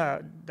dai muna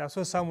da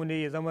so samu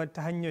ne ya zama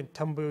ta hanyar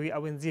tambayoyi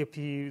abin zai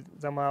fi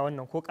zama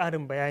wannan ko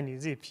ƙarin bayani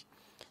zai fi.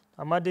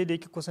 Amma dai da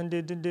yake kusan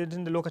dai da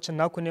lokacin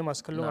naku ne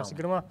masu kallo masu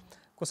girma,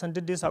 kusan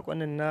duk dai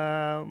sakonnin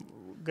na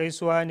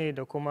gaisuwa ne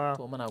da kuma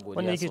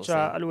wanda yake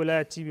cewa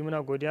Alwilaya TV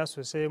muna godiya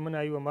sosai,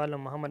 muna yi wa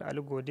Malam Muhammad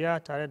Ali godiya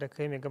tare da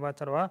kai mai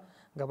gabatarwa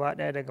gaba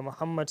daya, daga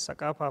Muhammad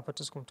Sakafa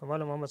Fatuskum. To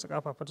Malam Muhammad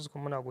Sakafa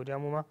Fatuskum muna godiya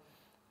mu ma.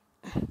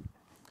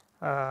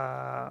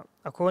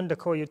 Akwai wanda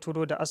kawai ya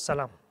turo da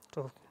assalam.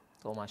 To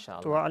masha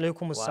Allah. To wa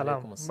alaikumus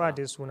salam ba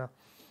dai suna.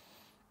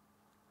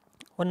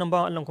 Wannan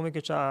bawan Allah kuma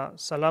yake cewa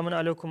salamun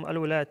alaikum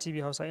Alwilaya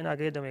TV Hausa, ina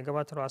gaida mai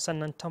gabatarwa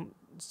sannan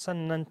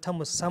ta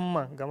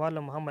musamman ga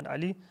Malam Muhammad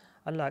Ali.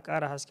 Allah ya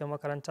ƙara hasken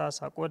makaranta,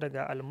 sako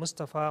daga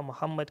Al-Mustafa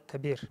Muhammad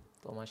Kabir.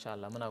 To masha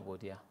Allah muna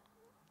godiya.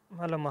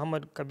 Malam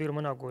Muhammad Kabir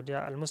muna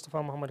godiya,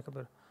 Al-Mustafa Muhammad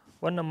Kabir.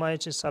 Wannan ma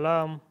yace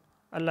salam,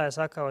 Allah ya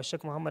saka wa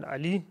Sheikh Muhammad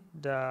Ali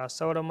da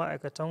sauran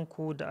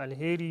ma'aikatanku da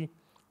alheri,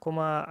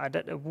 kuma a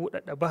daɗa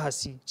buɗaɗa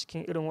bahasi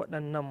cikin irin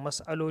waɗannan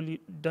mas'aloli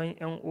don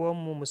 'yan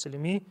uwanmu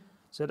musulmi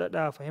su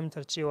daɗa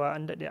fahimtar cewa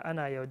an daɗe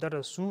ana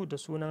yaudarar su da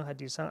sunan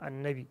hadisan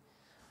annabi.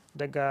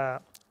 Daga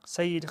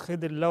Sayyid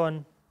Khidir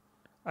Lawan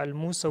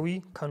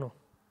Al-Musawi Kano.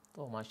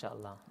 To masha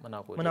Allah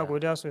muna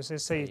godiya sosai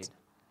Sayyid.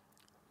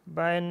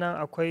 Bayan nan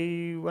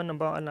akwai wannan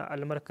bawan Allah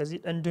Al-Markazi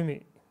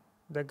Dandume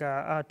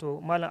daga ato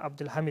Malam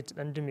Abdulhamid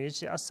Dandume,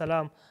 yace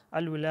assalam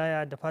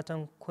Alwilaya, da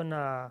fatan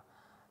kuna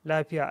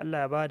lafiya, Allah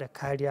ya ba da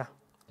kariya.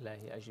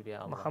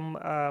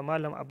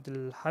 Malam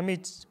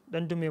Abdulhamid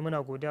Dandume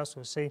muna godiya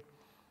sosai.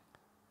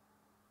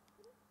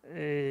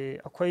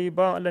 Akwai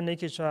bawan Allah ne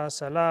yake cewa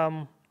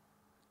salam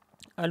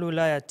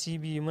Alwilaya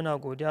TV muna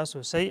godiya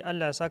sosai,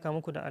 Allah ya saka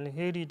muku da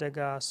alheri,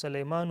 daga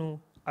Sulaimanu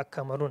a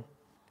Kamarun.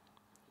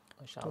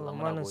 To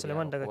Malam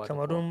Suleiman daga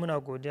Kamarun muna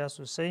godiya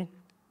sosai.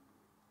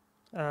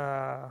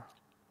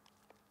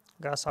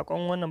 ga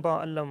sakon wannan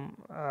bawan Allah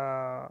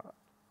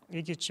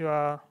yake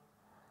cewa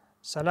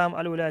salam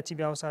alwilayah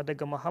TV Hausa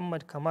daga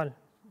Muhammad Kamal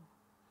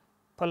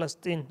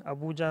Palestine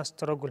Abuja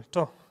struggle.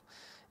 To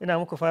ina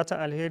muku fatan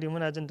alheri,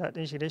 muna jin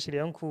daɗin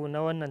shirye-shiryenku na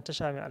wannan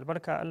tasha mai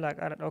albarka. Allah ya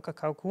ƙara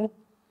ɗaukaka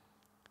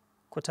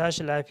ku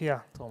tashi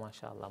lafiya. To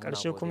masha Allah.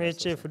 Ƙarshe kuma ya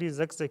ce free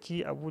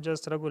zakzaki Abuja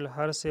struggle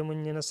har sai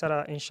mun yi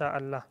nasara insha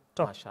Allah.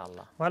 To masha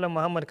Allah. Malam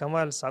Muhammad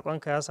Kamal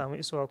sakonka ya samu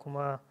isuwa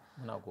kuma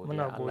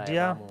muna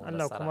godiya.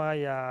 Allah kuma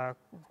ya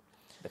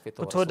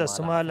fito da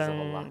su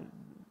malam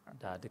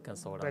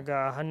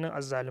daga hannun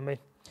azzalumai.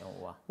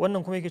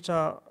 Wannan kuma yake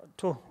cewa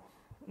to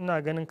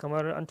ina ganin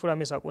kamar an tura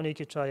mai sako ne,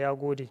 yake cewa ya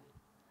gode.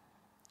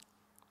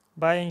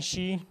 Bayan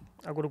shi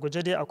a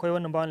gurguje dai akwai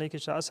wannan bawan da yake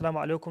cewa assalamu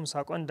alaikum,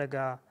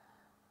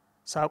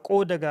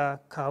 sako daga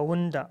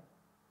kawunda.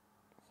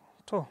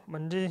 To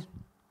ban dai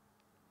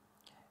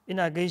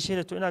ina gaishe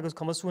da, to ina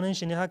kamar sunan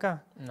shi ne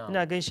haka.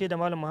 Ina gaishe da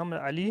Malam Muhammad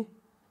Ali,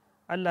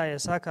 Allah ya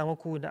saka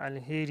muku da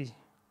alheri.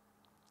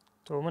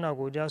 To muna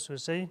godiya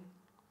sosai.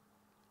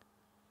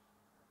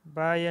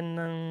 Bayan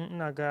nan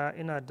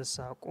ina da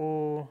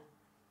sako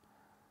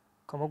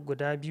kamar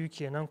guda biyu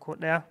kenan ko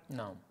ɗaya.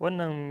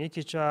 Wannan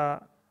yake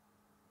cewa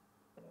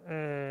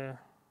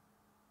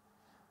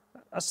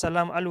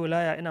assalam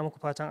alwilayah, ina muku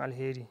fatan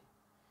alheri.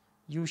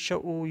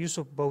 Yusha'u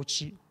Yusuf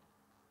Bauchi.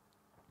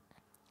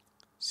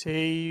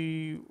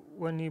 Sai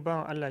wani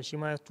bawan Allah shi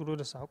ma ya turo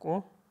da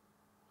sako.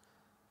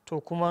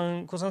 To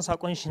kuma kusan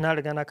sakon shi na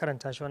riga na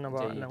karanta shi, wannan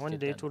bawan Allah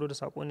wanda ya turo da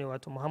sako ne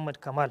wato Muhammad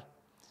Kamal.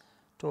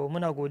 To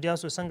muna godiya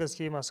sosan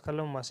gaske masu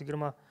kallon masu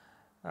girma.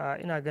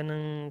 Ina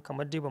ganin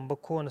kamar dai ban bar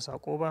kowane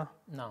sako ba.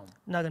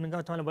 Ina ganin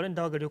gama tamala bari in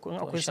dawo gare ku in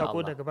akwai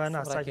sako daga baya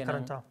na sake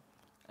karanta.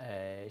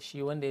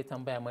 Shi wanda ya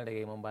tambaya mun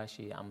daga mun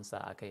bashi amsa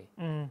akai.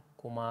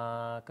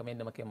 Kuma kamar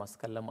yadda muke masu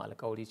kallon mu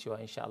alkawari cewa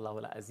insha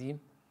Allahul azim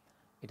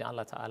idan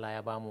Allah ta'ala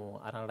ya bamu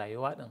aran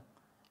rayuwa din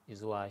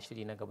zuwa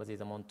shiri na gaba zai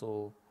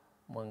zamanto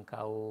mun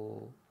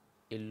kawo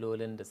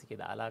illolin da suke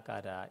da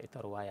alaka da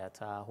ita ruwaya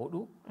ta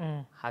hudu.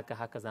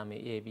 Haka za mu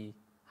iya bi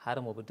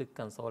har mu bi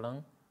dukkan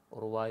sauran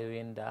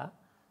ruwayoyin da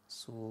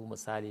su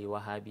misali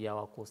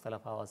wahabiyawa ko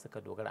salafawa suka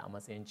dogara a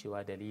matsayin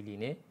cewa dalili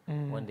ne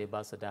wanda ya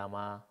ba su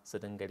dama su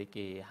dinga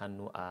rike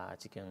hannu a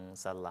cikin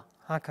sallah.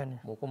 Haka ne.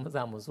 Mu kuma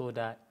za mu zo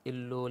da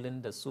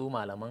illolin da su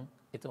malaman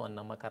ita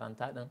wannan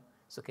makaranta din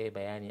suka yi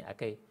bayani a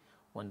kai,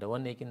 wanda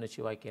wannan yake nuna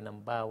cewa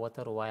kenan ba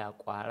wata ruwaya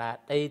kwara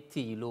ɗaya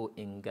tilo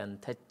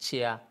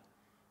ingantacciya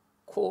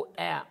ko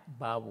ɗaya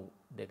babu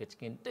daga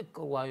cikin duk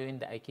ruwayoyin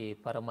da ake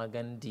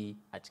farmagandi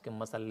a cikin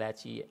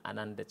masallaci a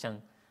nan da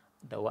can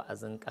da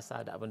wa'azin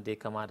ƙasa da abin da ya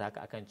kama da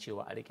haka akan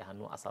cewa a rike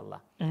hannu a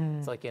sallah.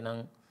 Sau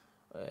kenan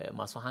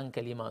masu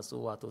hankali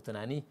masu wato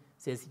tunani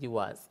sai su yi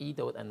watsi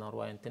da waɗannan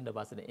ruwayoyin tun da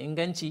ba su da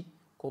inganci,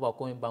 ko ba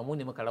komai ba mu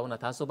ne muka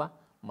raunata su ba,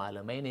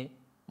 malamai ne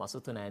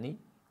masu tunani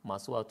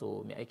masu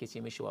wato mai ake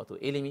ce mishi wato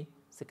ilimi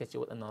suka ce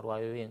waɗannan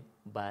ruwayoyin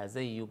ba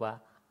zai yi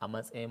ba a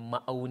matsayin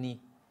ma'auni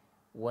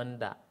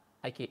wanda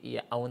ake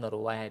iya auna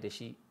ruwaya da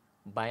shi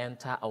bayan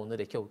ta aunu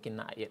da kyau kin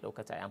na a iya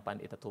ɗaukata a amfani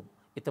da ita, to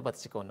ita ba ta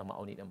cika wannan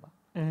ma'auni din ba.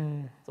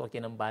 So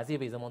kenan ba zai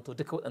bai zama to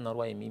duka waɗannan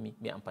ruwaye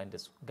mai amfani da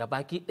su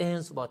gabaki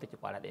ɗayan su ba ta ke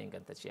kwara ɗaya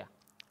ingantacciya.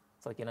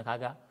 So kenan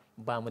kaga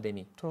ba mu da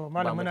ni to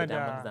malam muna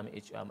da zamu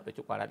iya mu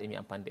ɗauki kwara ɗaya mai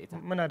amfani da ita.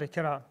 Muna da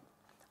kira.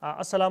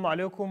 Assalamu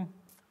alaikum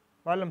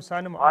malam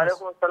Sani Mu'az.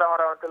 Alaikum assalam wa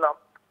rahmatullah.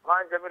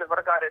 Ma'an Jamilu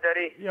barka da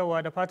dare.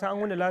 Yawa da fata an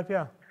wuni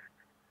lafiya.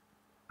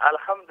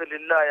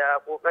 Alhamdulillah, ya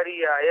kokari,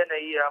 ya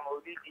yanayi, ya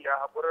maulidi, ya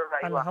haƙurin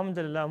rayuwa.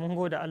 Alhamdulillah, mun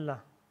gode Allah.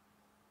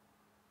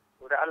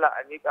 Da Allah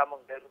a miƙa min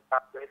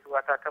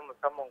gaisuwa ta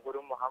musamman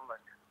gurin Muhammad.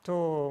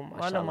 To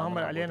malam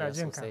Muhammad Ali yana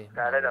jin ka.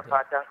 Tare da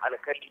fatan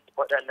alkali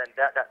waɗannan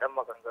daɗaɗɗen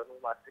maganganu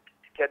masu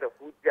cike da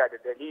hujja da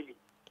dalili.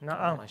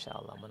 Na'am. Masha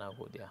Allah, muna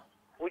godiya.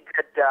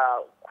 Hujjar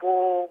da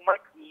ko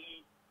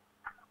maki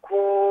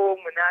ko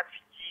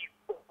munafiki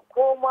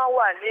ko ma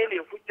wane ne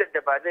hujjar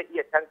da ba zai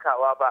iya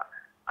tankawa ba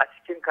a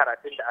cikin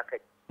karatun da aka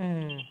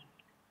yi.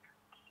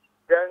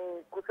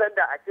 Don kusan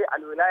da a ce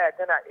alwilaya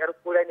tana yar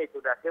kure ne,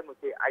 to da sai mu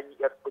ce an yi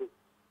yar kure.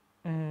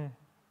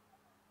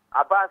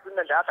 A ba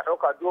sunan da aka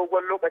ɗauka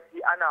dogon lokaci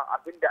ana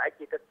abin da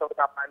ake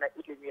tattaunawa na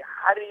ilimi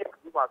har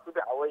yanzu masu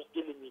da awai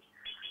ilimi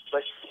ba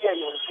su iya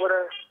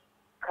yunkurin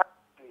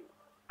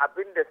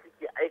abin da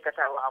suke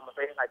aikatawa a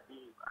matsayin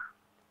addini ba.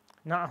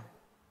 Na'am.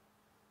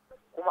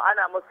 Kuma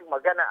ana musu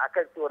magana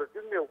akan cewar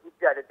duk mai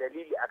hujja da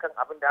dalili akan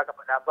abin da aka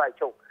faɗa ba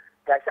kyau,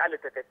 gashi a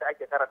littattafai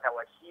ake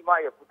karantawa shi ma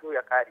ya fito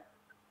ya kare.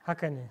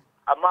 Haka ne.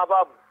 Amma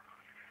babu.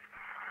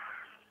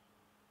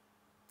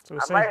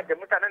 Sosai. Amma yadda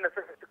mutanen da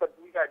suka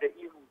duniya da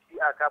ihu shi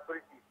a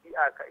kafirci, shi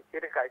a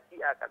shirka, shi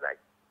a kaza.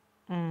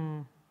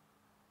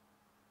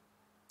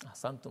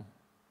 Santum.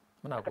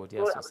 Muna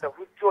godiya sosai. Da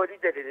hujjoji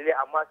da dalilai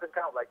amma sun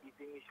kama baki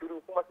sun yi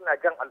shiru kuma suna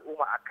jan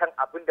al'umma akan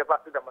abin da ba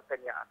su da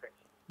masaniya a kai.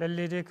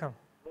 Lalle dai kam.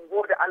 Mun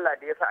gode Allah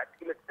da ya sa a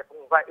cikin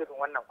littattafin ba irin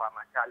wannan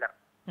kwama talar.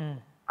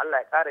 Allah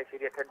ya ƙara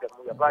shiryatar da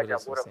mu ya ba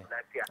jagoran mu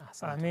lafiya.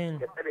 Amin.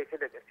 Ya tsare shi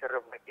daga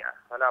sirrin makiya.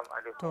 Assalamu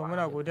alaikum. To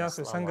muna godiya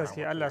sosan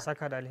gaske, Allah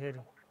saka da alheri.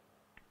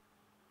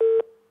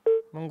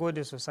 mun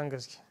gode sosan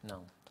gaske.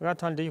 na'am To ga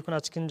da yake kuna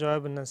cikin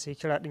jawabin nan sai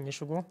kira din ya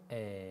shigo.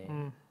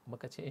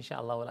 muka ce insha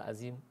Allah wal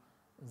azim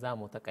za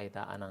mu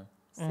takaita anan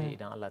sai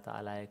idan Allah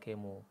ta'ala ya kai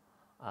mu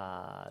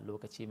a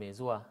lokaci mai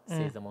zuwa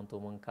sai zamanto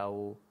mun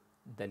kawo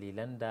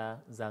dalilan da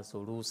za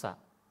su rusa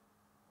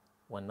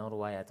wannan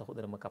ruwaya ta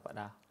hudu da muka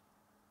faɗa,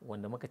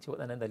 wanda muka ce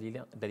waɗannan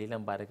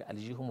dalilan ba daga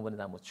aljihunmu bane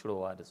za mu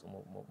cirowa da su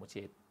mu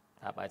ce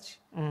ta ɓaci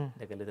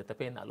daga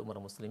littattafai na al'ummar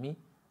musulmi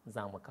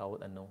za mu kawo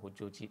waɗannan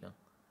hujjoji ɗin.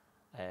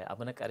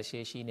 Abu na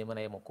ƙarshe shine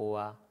muna yi ma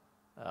kowa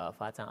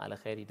fatan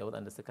alkhairi da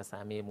waɗanda suka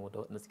same mu da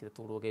waɗanda suke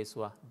turo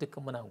gaisuwa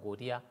dukkan muna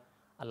godiya.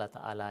 Allah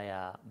ta'ala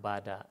ya ba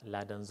da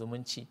ladan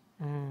zumunci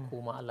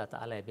kuma Allah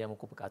ta'ala ya biya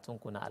muku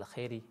bukatunku na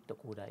alkhairi da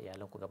ku da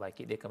iyalanku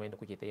gabaki ɗaya kamar yadda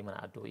kuke ta yi mana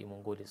addu'o'i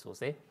mun gode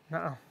sosai.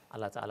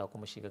 Allah ta'ala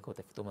kuma shiga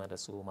ta fito mana da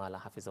su malam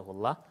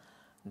hafizahullah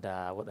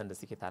da waɗanda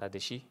suke tare da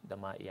shi da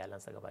ma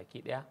iyalansa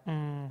gabaki ɗaya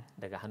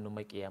daga hannun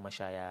makiya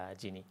mashaya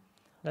jini.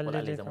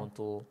 Wallahi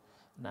zamanto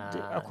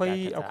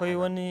akwai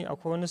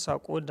wani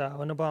sako da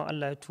wani bawan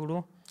Allah ya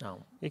turo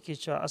yake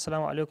cewa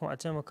assalamu alaikum, a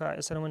taimaka a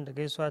isar min da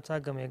gaisuwa ta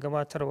ga mai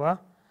gabatarwa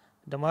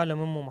da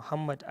malaminmu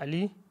Muhammad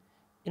Ali.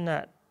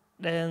 Ina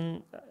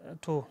ɗayan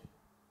to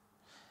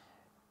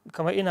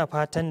kamar ina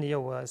fatan ne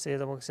yau sai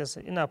zama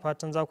ina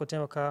fatan za ku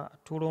taimaka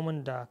turo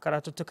min da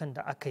karatuttukan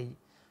da aka yi.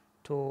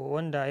 To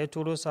wanda ya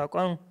turo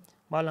saƙon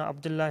malam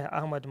Abdullahi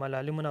Ahmad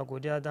Malali, muna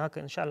godiya da haka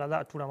insha Allah za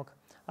a tura maka.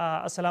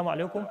 Assalamu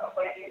alaikum.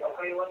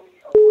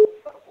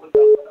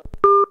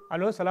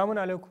 Alo, salamun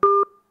alaikum.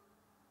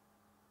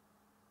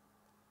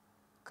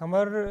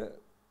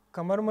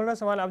 Kamar mun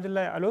rasa malam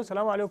Abdullahi. Alo,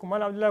 salamu alaikum,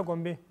 malam Abdullahi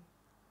Gombe.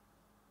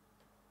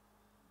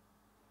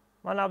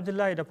 Malam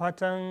Abdullahi, da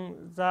fatan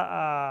za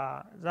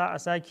a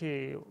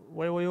sake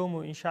waiwayo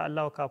mu insha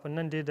Allah kafin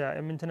nan dai da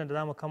 'yan mintuna da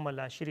za mu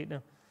kammala shiri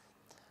din.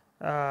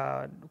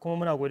 Kuma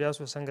muna godiya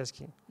sosan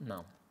gaske.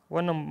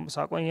 Wannan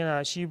sakon yana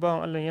shi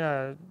bawan Allah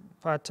yana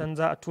fatan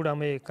za a tura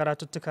mai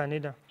karatuttuka ne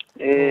da.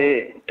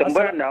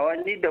 Tambayar nawa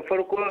ni da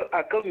farko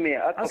akan me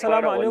aka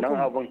fara wannan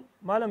abun.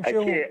 Malam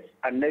Shehu. Ake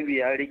annabi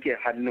ya rike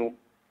hannu.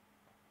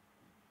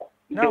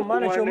 Na'am,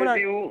 Malam Shehu muna.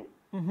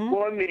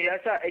 Ko me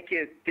yasa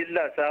ake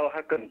tillasa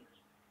hakan?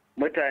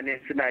 Mutane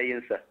suna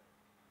yin sa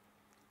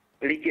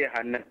rike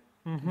hannun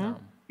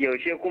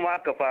yaushe kuma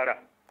aka fara.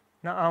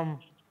 Na'am,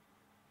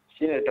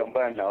 shine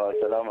tambayar nawa.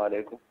 Assalamu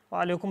alaikum.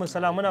 Wa alaikum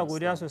assalam, muna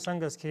godiya sosan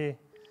gaske,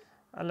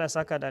 Allah ya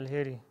saka da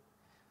alheri.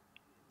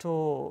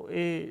 To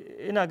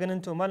ina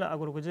ganin to malam a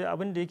gurguje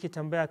abin da yake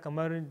tambaya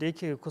kamar da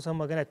yake kusan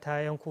magana ta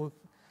yanko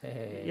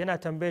yana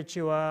tambayar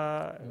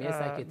cewa me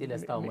yasa ke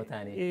tilasta wa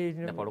mutane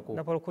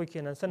na farko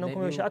kenan, sannan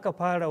kuma yaushe aka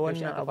fara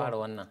wannan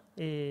abu.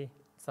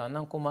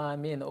 Sannan kuma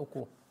me na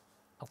uku,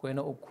 akwai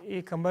na uku.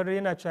 Kamar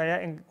yana cewa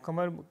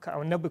kamar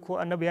annabi ko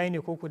annabi yayi ne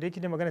ko da yake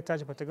da magana ta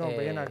ce bata gama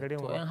bayyana gare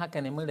mu. To in haka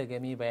ne mun riga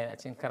mi bayani a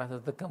cikin karatu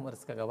dukkan da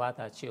suka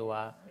gabata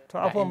cewa to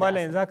afwan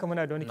malam yanzu haka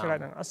muna da wani kira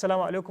din.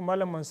 Assalamu alaikum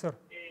malam Mansur.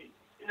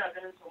 Ina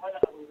ganin to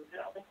malam abin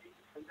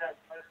da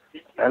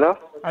Hello.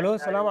 Alo,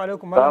 assalamu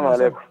alaikum malam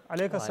Mansur.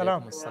 Alaikum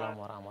assalam. Assalamu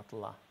wa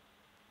rahmatullah.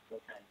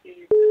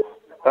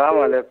 Assalamu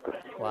alaikum.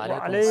 Wa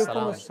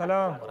alaikum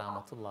assalam wa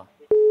rahmatullah.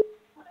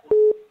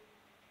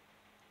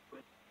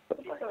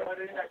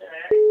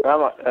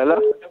 Hello?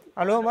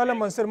 Alo, Malam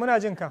Mansur, muna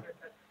jin ka.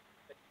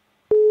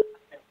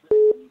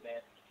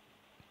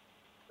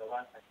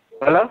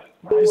 Hello?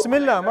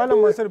 Bismillah,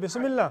 Malam Mansur,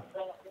 bismillah.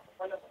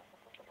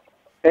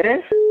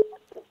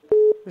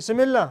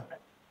 Bismillah.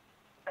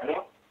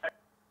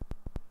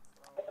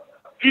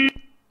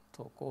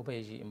 To, ko bai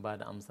ji in ba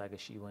da amsa ga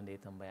shi wanda ya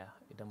tambaya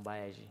idan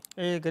baya ji.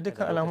 Ga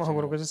dukkan alamun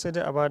gurgurzu sai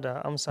dai a ba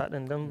da amsa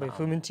din dan bai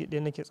fi minti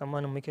ɗaya nake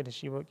tsammanin muke da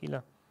shi ba kila.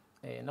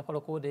 Na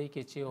farko da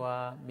yake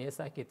cewa me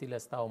yasa ke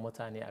tilasta wa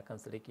mutane akan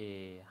su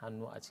rike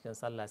hannu a cikin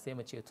sallah, sai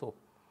mu ce to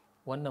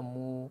wannan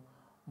mu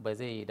ba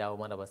zai dawo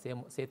mana ba,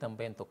 sai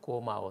tambayan ta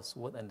koma wasu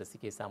waɗanda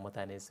suke sa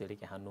mutane su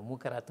rike hannu. Mu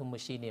karatun mu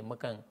shine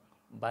mukan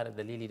ba da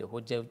dalili da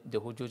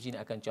hujjoji ne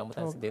akan cewa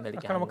mutane su daina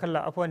rike hannu. Akan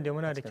makalla afwan da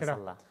muna da kira.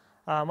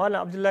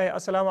 Malam Abdullahi,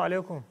 assalamu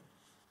alaikum.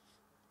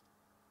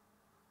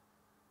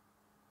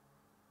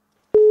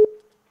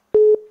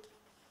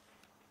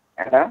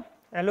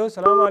 Hello,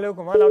 assalamu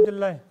alaikum Malam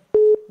Abdullahi.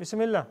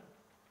 Bismillah.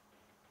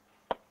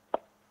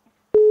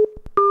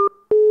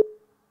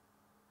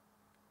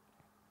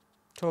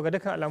 To ga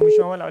dukkan alamu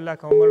shi Malam Abdullahi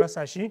kamar mun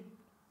rasa shi.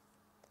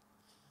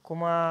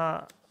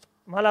 Kuma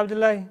Malam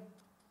Abdullahi.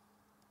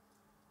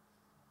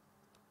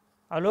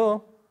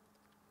 Alo.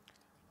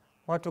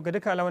 Wato ga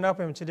dukkan alamu na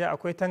fahimci dai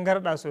akwai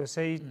tangarɗa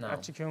sosai a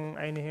cikin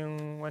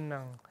ainihin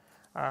wannan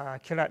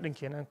kira ɗin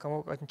kenan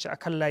kamar kwanci a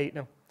kan layi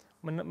ɗin.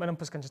 Mun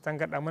fuskanci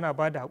tangarɗa, muna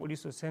ba da haƙuri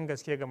sosai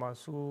gaske ga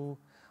masu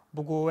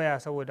bugo waya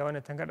saboda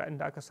wannan tangarɗa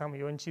inda aka samu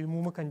yawanci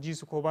mu mukan ji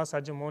su ko ba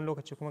sa jin wani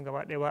lokaci kuma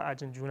gaba ɗaya ba a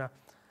jin juna,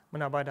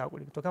 muna ba da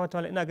haƙuri. To kama ta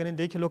ina ganin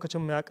da yake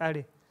lokacin mu ya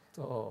ƙare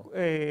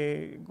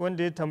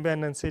wanda ya tambaya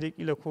nan sai dai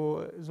kila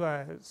ko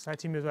zuwa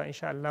sati mai zuwa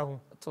insha Allah.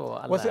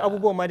 Wasu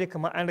abubuwan ma dai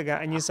kamar an riga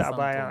an yi su a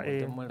baya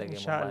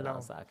insha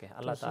Allah.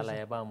 Allah ta'ala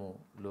ya ba mu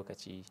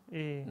lokaci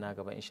na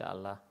gaba insha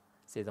Allah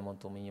sai zaman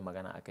to mun yi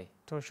magana akai.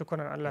 To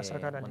shukran Allah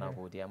saka da muna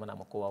godiya, muna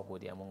ma kowa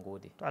godiya, mun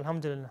gode. To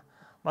alhamdulillah.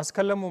 Masu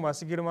kallon mu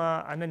masu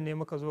girma, a nan ne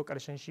muka zo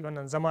karshen shi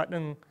wannan zama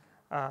din,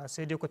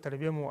 sai dai ku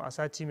tarbe mu a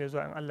sati mai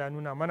zuwa in Allah ya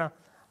nuna mana,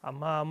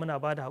 amma muna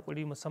ba da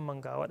haƙuri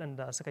musamman ga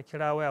waɗanda suka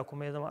kira waya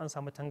kuma ya zama an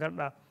samu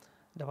tangarɗa,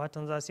 da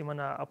fatan za su yi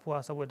mana afuwa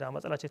saboda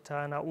matsala ce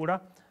ta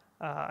na'ura.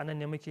 A nan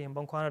ne muke yin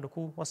ban kwana da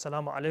ku.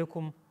 Wassalamu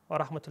alaikum wa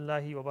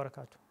rahmatullahi wa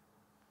barakatuh.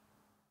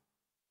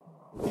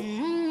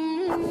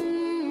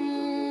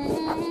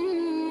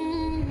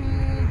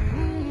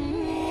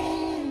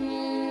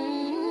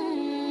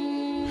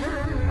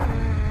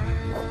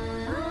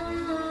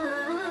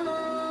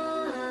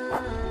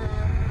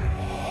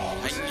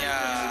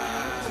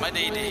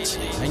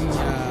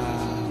 Hanya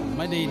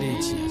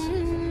madaidaiciya.